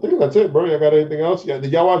Bonds. I think that's it, bro. Y'all got anything else? Yeah.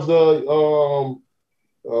 Did y'all watch the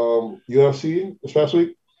UFC this past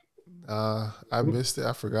week? I missed it.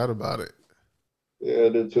 I forgot about it. Yeah, I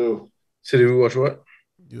did too. So did we watch what?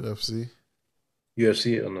 UFC.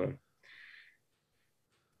 UFC or no?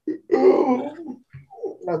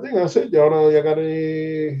 I think that's it. Y'all got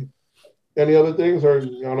any other things, or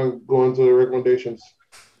y'all wanna go into the recommendations?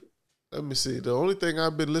 Let me see. The only thing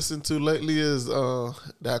I've been listening to lately is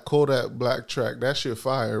that Kodak Black track. That shit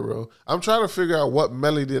fire, bro. I'm trying to figure out what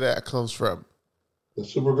melody that comes from. The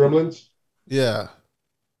Super Gremlins? Yeah.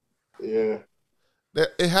 Yeah.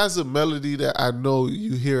 It has a melody that I know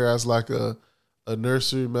you hear as like a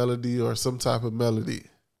nursery melody or some type of melody.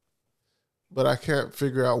 But I can't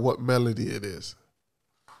figure out what melody it is.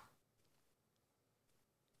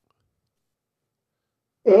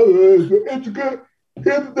 It's good.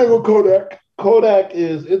 Here's the thing with Kodak.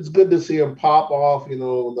 It's good to see him pop off. The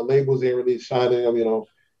labels ain't really shining him.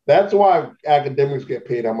 That's why academics get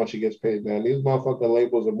paid how much he gets paid, man. These motherfucking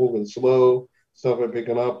labels are moving slow. Stuff ain't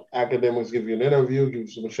picking up. Academics give you an interview, give you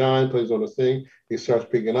some shine, plays on the thing. He starts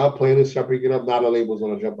picking up. Playlists start picking up. Now the label's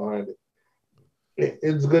going to jump behind it.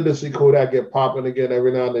 It's good to see Kodak get popping again.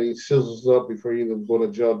 Every now and then he sizzles up before he even go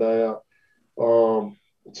to jail, die out.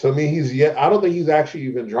 To me, I don't think he's actually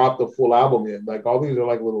even dropped a full album yet. Like all these are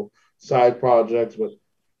like little side projects, but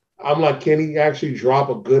I'm like, can he actually drop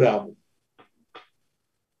a good album?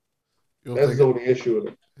 That's the only issue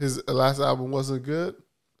with it. His last album wasn't good?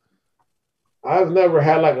 I've never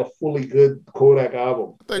had like a fully good Kodak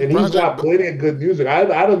album. And he's got plenty of good music. I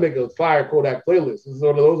don't make a fire Kodak playlist. This is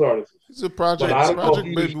one of those artists. He's a Project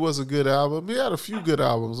Baby was a good album. He had a few good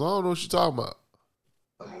albums. I don't know what you're talking about.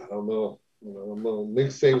 I don't know.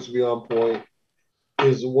 Mixtapes be on point.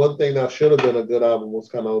 Is one thing that should have been a good album was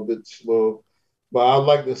kind of a bit slow. But I'd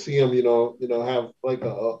like to see him, have like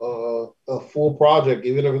a full project,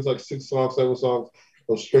 even if it's like 6 songs, 7 songs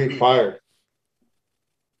of straight fire.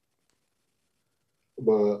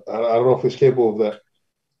 But I don't know if he's capable of that.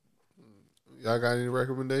 Y'all got any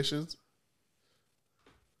recommendations?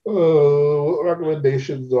 What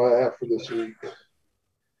recommendations do I have for this week?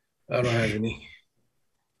 I don't have any.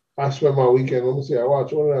 I spent my weekend. Let me see. What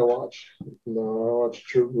did I watch? No, I watched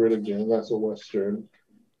True Grit again. That's a Western.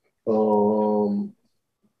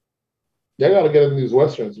 Yeah, I got to get into these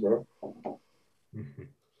Westerns, bro.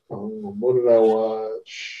 What did I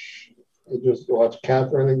watch? I just watched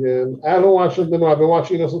Catherine again. I haven't watched something. I've been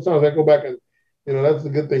watching, sometimes I go back and, that's the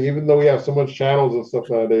good thing. Even though we have so much channels and stuff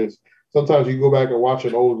nowadays, sometimes you go back and watch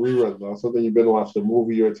an old rerun now, something you've been watching, a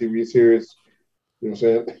movie or a TV series, you know what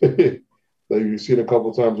I'm saying? That you've seen a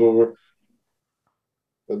couple times over.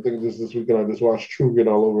 I think this weekend I just watched True Grit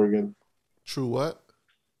all over again. True what?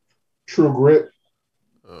 True Grit.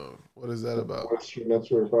 What is that about? That's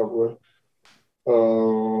very popular.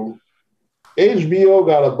 HBO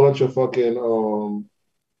got a bunch of fucking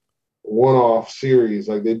one-off series.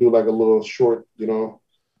 Like they do like a little short,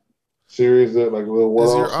 series that like a little one-off.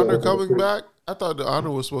 Is Your Honor coming back? I thought The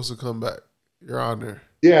Honor was supposed to come back. Your Honor.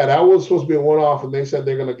 Yeah, that was supposed to be a one-off, and they said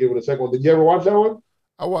they're gonna give it a second one. Did you ever watch that one?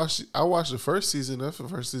 I watched the first season. The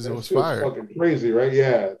first season was shit fire. Fucking crazy, right?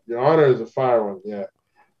 Yeah, Your Honor is a fire one. Yeah.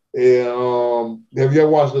 Have you ever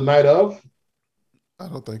watched The Night Of? I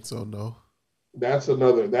don't think so. No. That's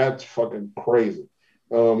fucking crazy.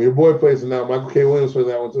 Your boy plays in that. Michael K. Williams plays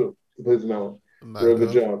in that one too. He plays in that one. Real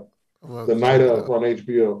good job. The Night Of on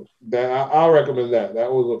HBO. I'll recommend that.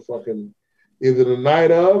 That was a fucking either The Night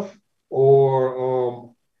Of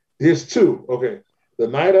or there's two. Okay, The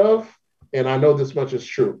Night Of and I Know This Much Is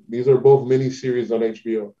True. These are both miniseries on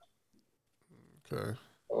HBO. Okay.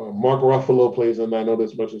 Mark Ruffalo plays in I Know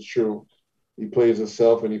This Much Is True. He plays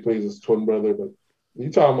himself and he plays his twin brother. But you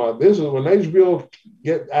talking about this is when HBO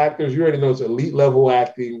get actors, you already know it's elite level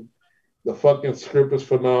acting. The fucking script is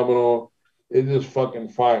phenomenal. It's just fucking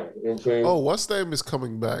fire. You know what I'm saying? Oh, what's name is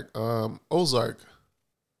coming back? Ozark.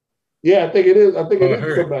 Yeah, I think it is. I think it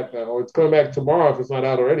is coming back now. Or it's coming back tomorrow if it's not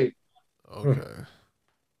out already. Okay.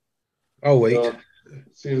 I'll wait.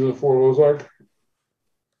 Season 4 of Ozark.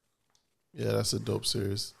 Yeah, that's a dope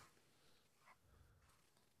series.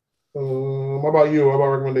 How about you? How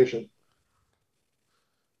about recommendation?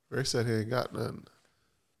 Ray said he ain't got none.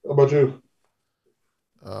 How about you?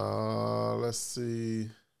 Let's see.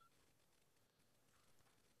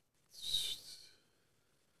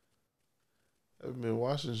 I've been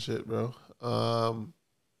watching shit, bro. I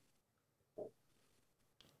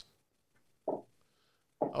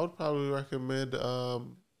would probably recommend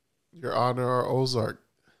Your Honor or Ozark.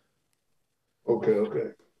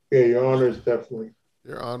 Okay. Yeah, Your Honor is definitely.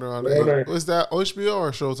 Your Honor on Your Honor. Was that HBO or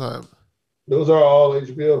Showtime? Those are all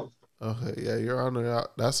HBO. Okay, yeah, Your Honor,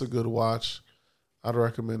 that's a good watch. I'd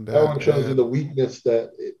recommend that. That one shows you the weakness that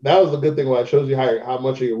was the good thing about it. Shows you how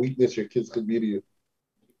much of your weakness your kids could be to you.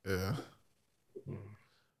 Yeah.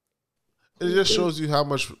 It just shows you how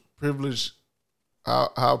much privilege,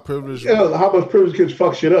 how privileged. Yeah, how much privilege kids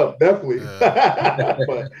fuck shit up, definitely.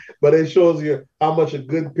 Yeah. but it shows you how much a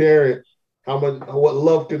good parent, what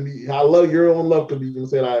love can be, how your own love can be. You can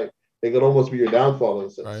say like it could almost be your downfall in a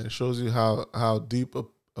sense. Right. It shows you how deep a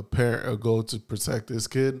parent will go to protect his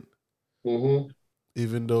kid. Mm-hmm.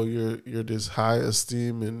 Even though you're this high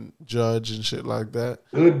esteem and judge and shit like that.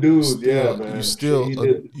 Good dude, man. You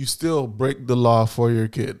still break the law for your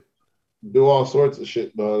kid. Do all sorts of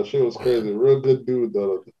shit, dog. Shit was crazy. Real good dude,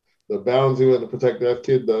 though. The bounds he went to protect that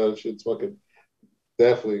kid, dog. Shit's fucking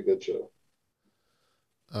definitely a good show.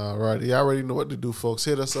 All right. You already know what to do, folks.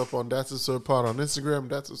 Hit us up on That's Absurd Pod on Instagram,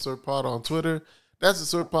 That's Absurd Pod on Twitter, That's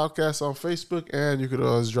Absurd Podcast on Facebook, and you could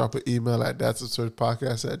always drop an email at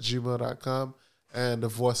that'sabsurdpodcast@gmail.com. And the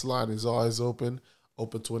voice line is always open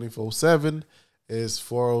 24/7. It's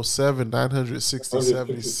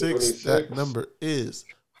 407-960-76. That number is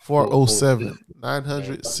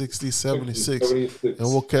 407-960-76. And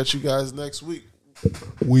we'll catch you guys next week.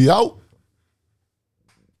 We out.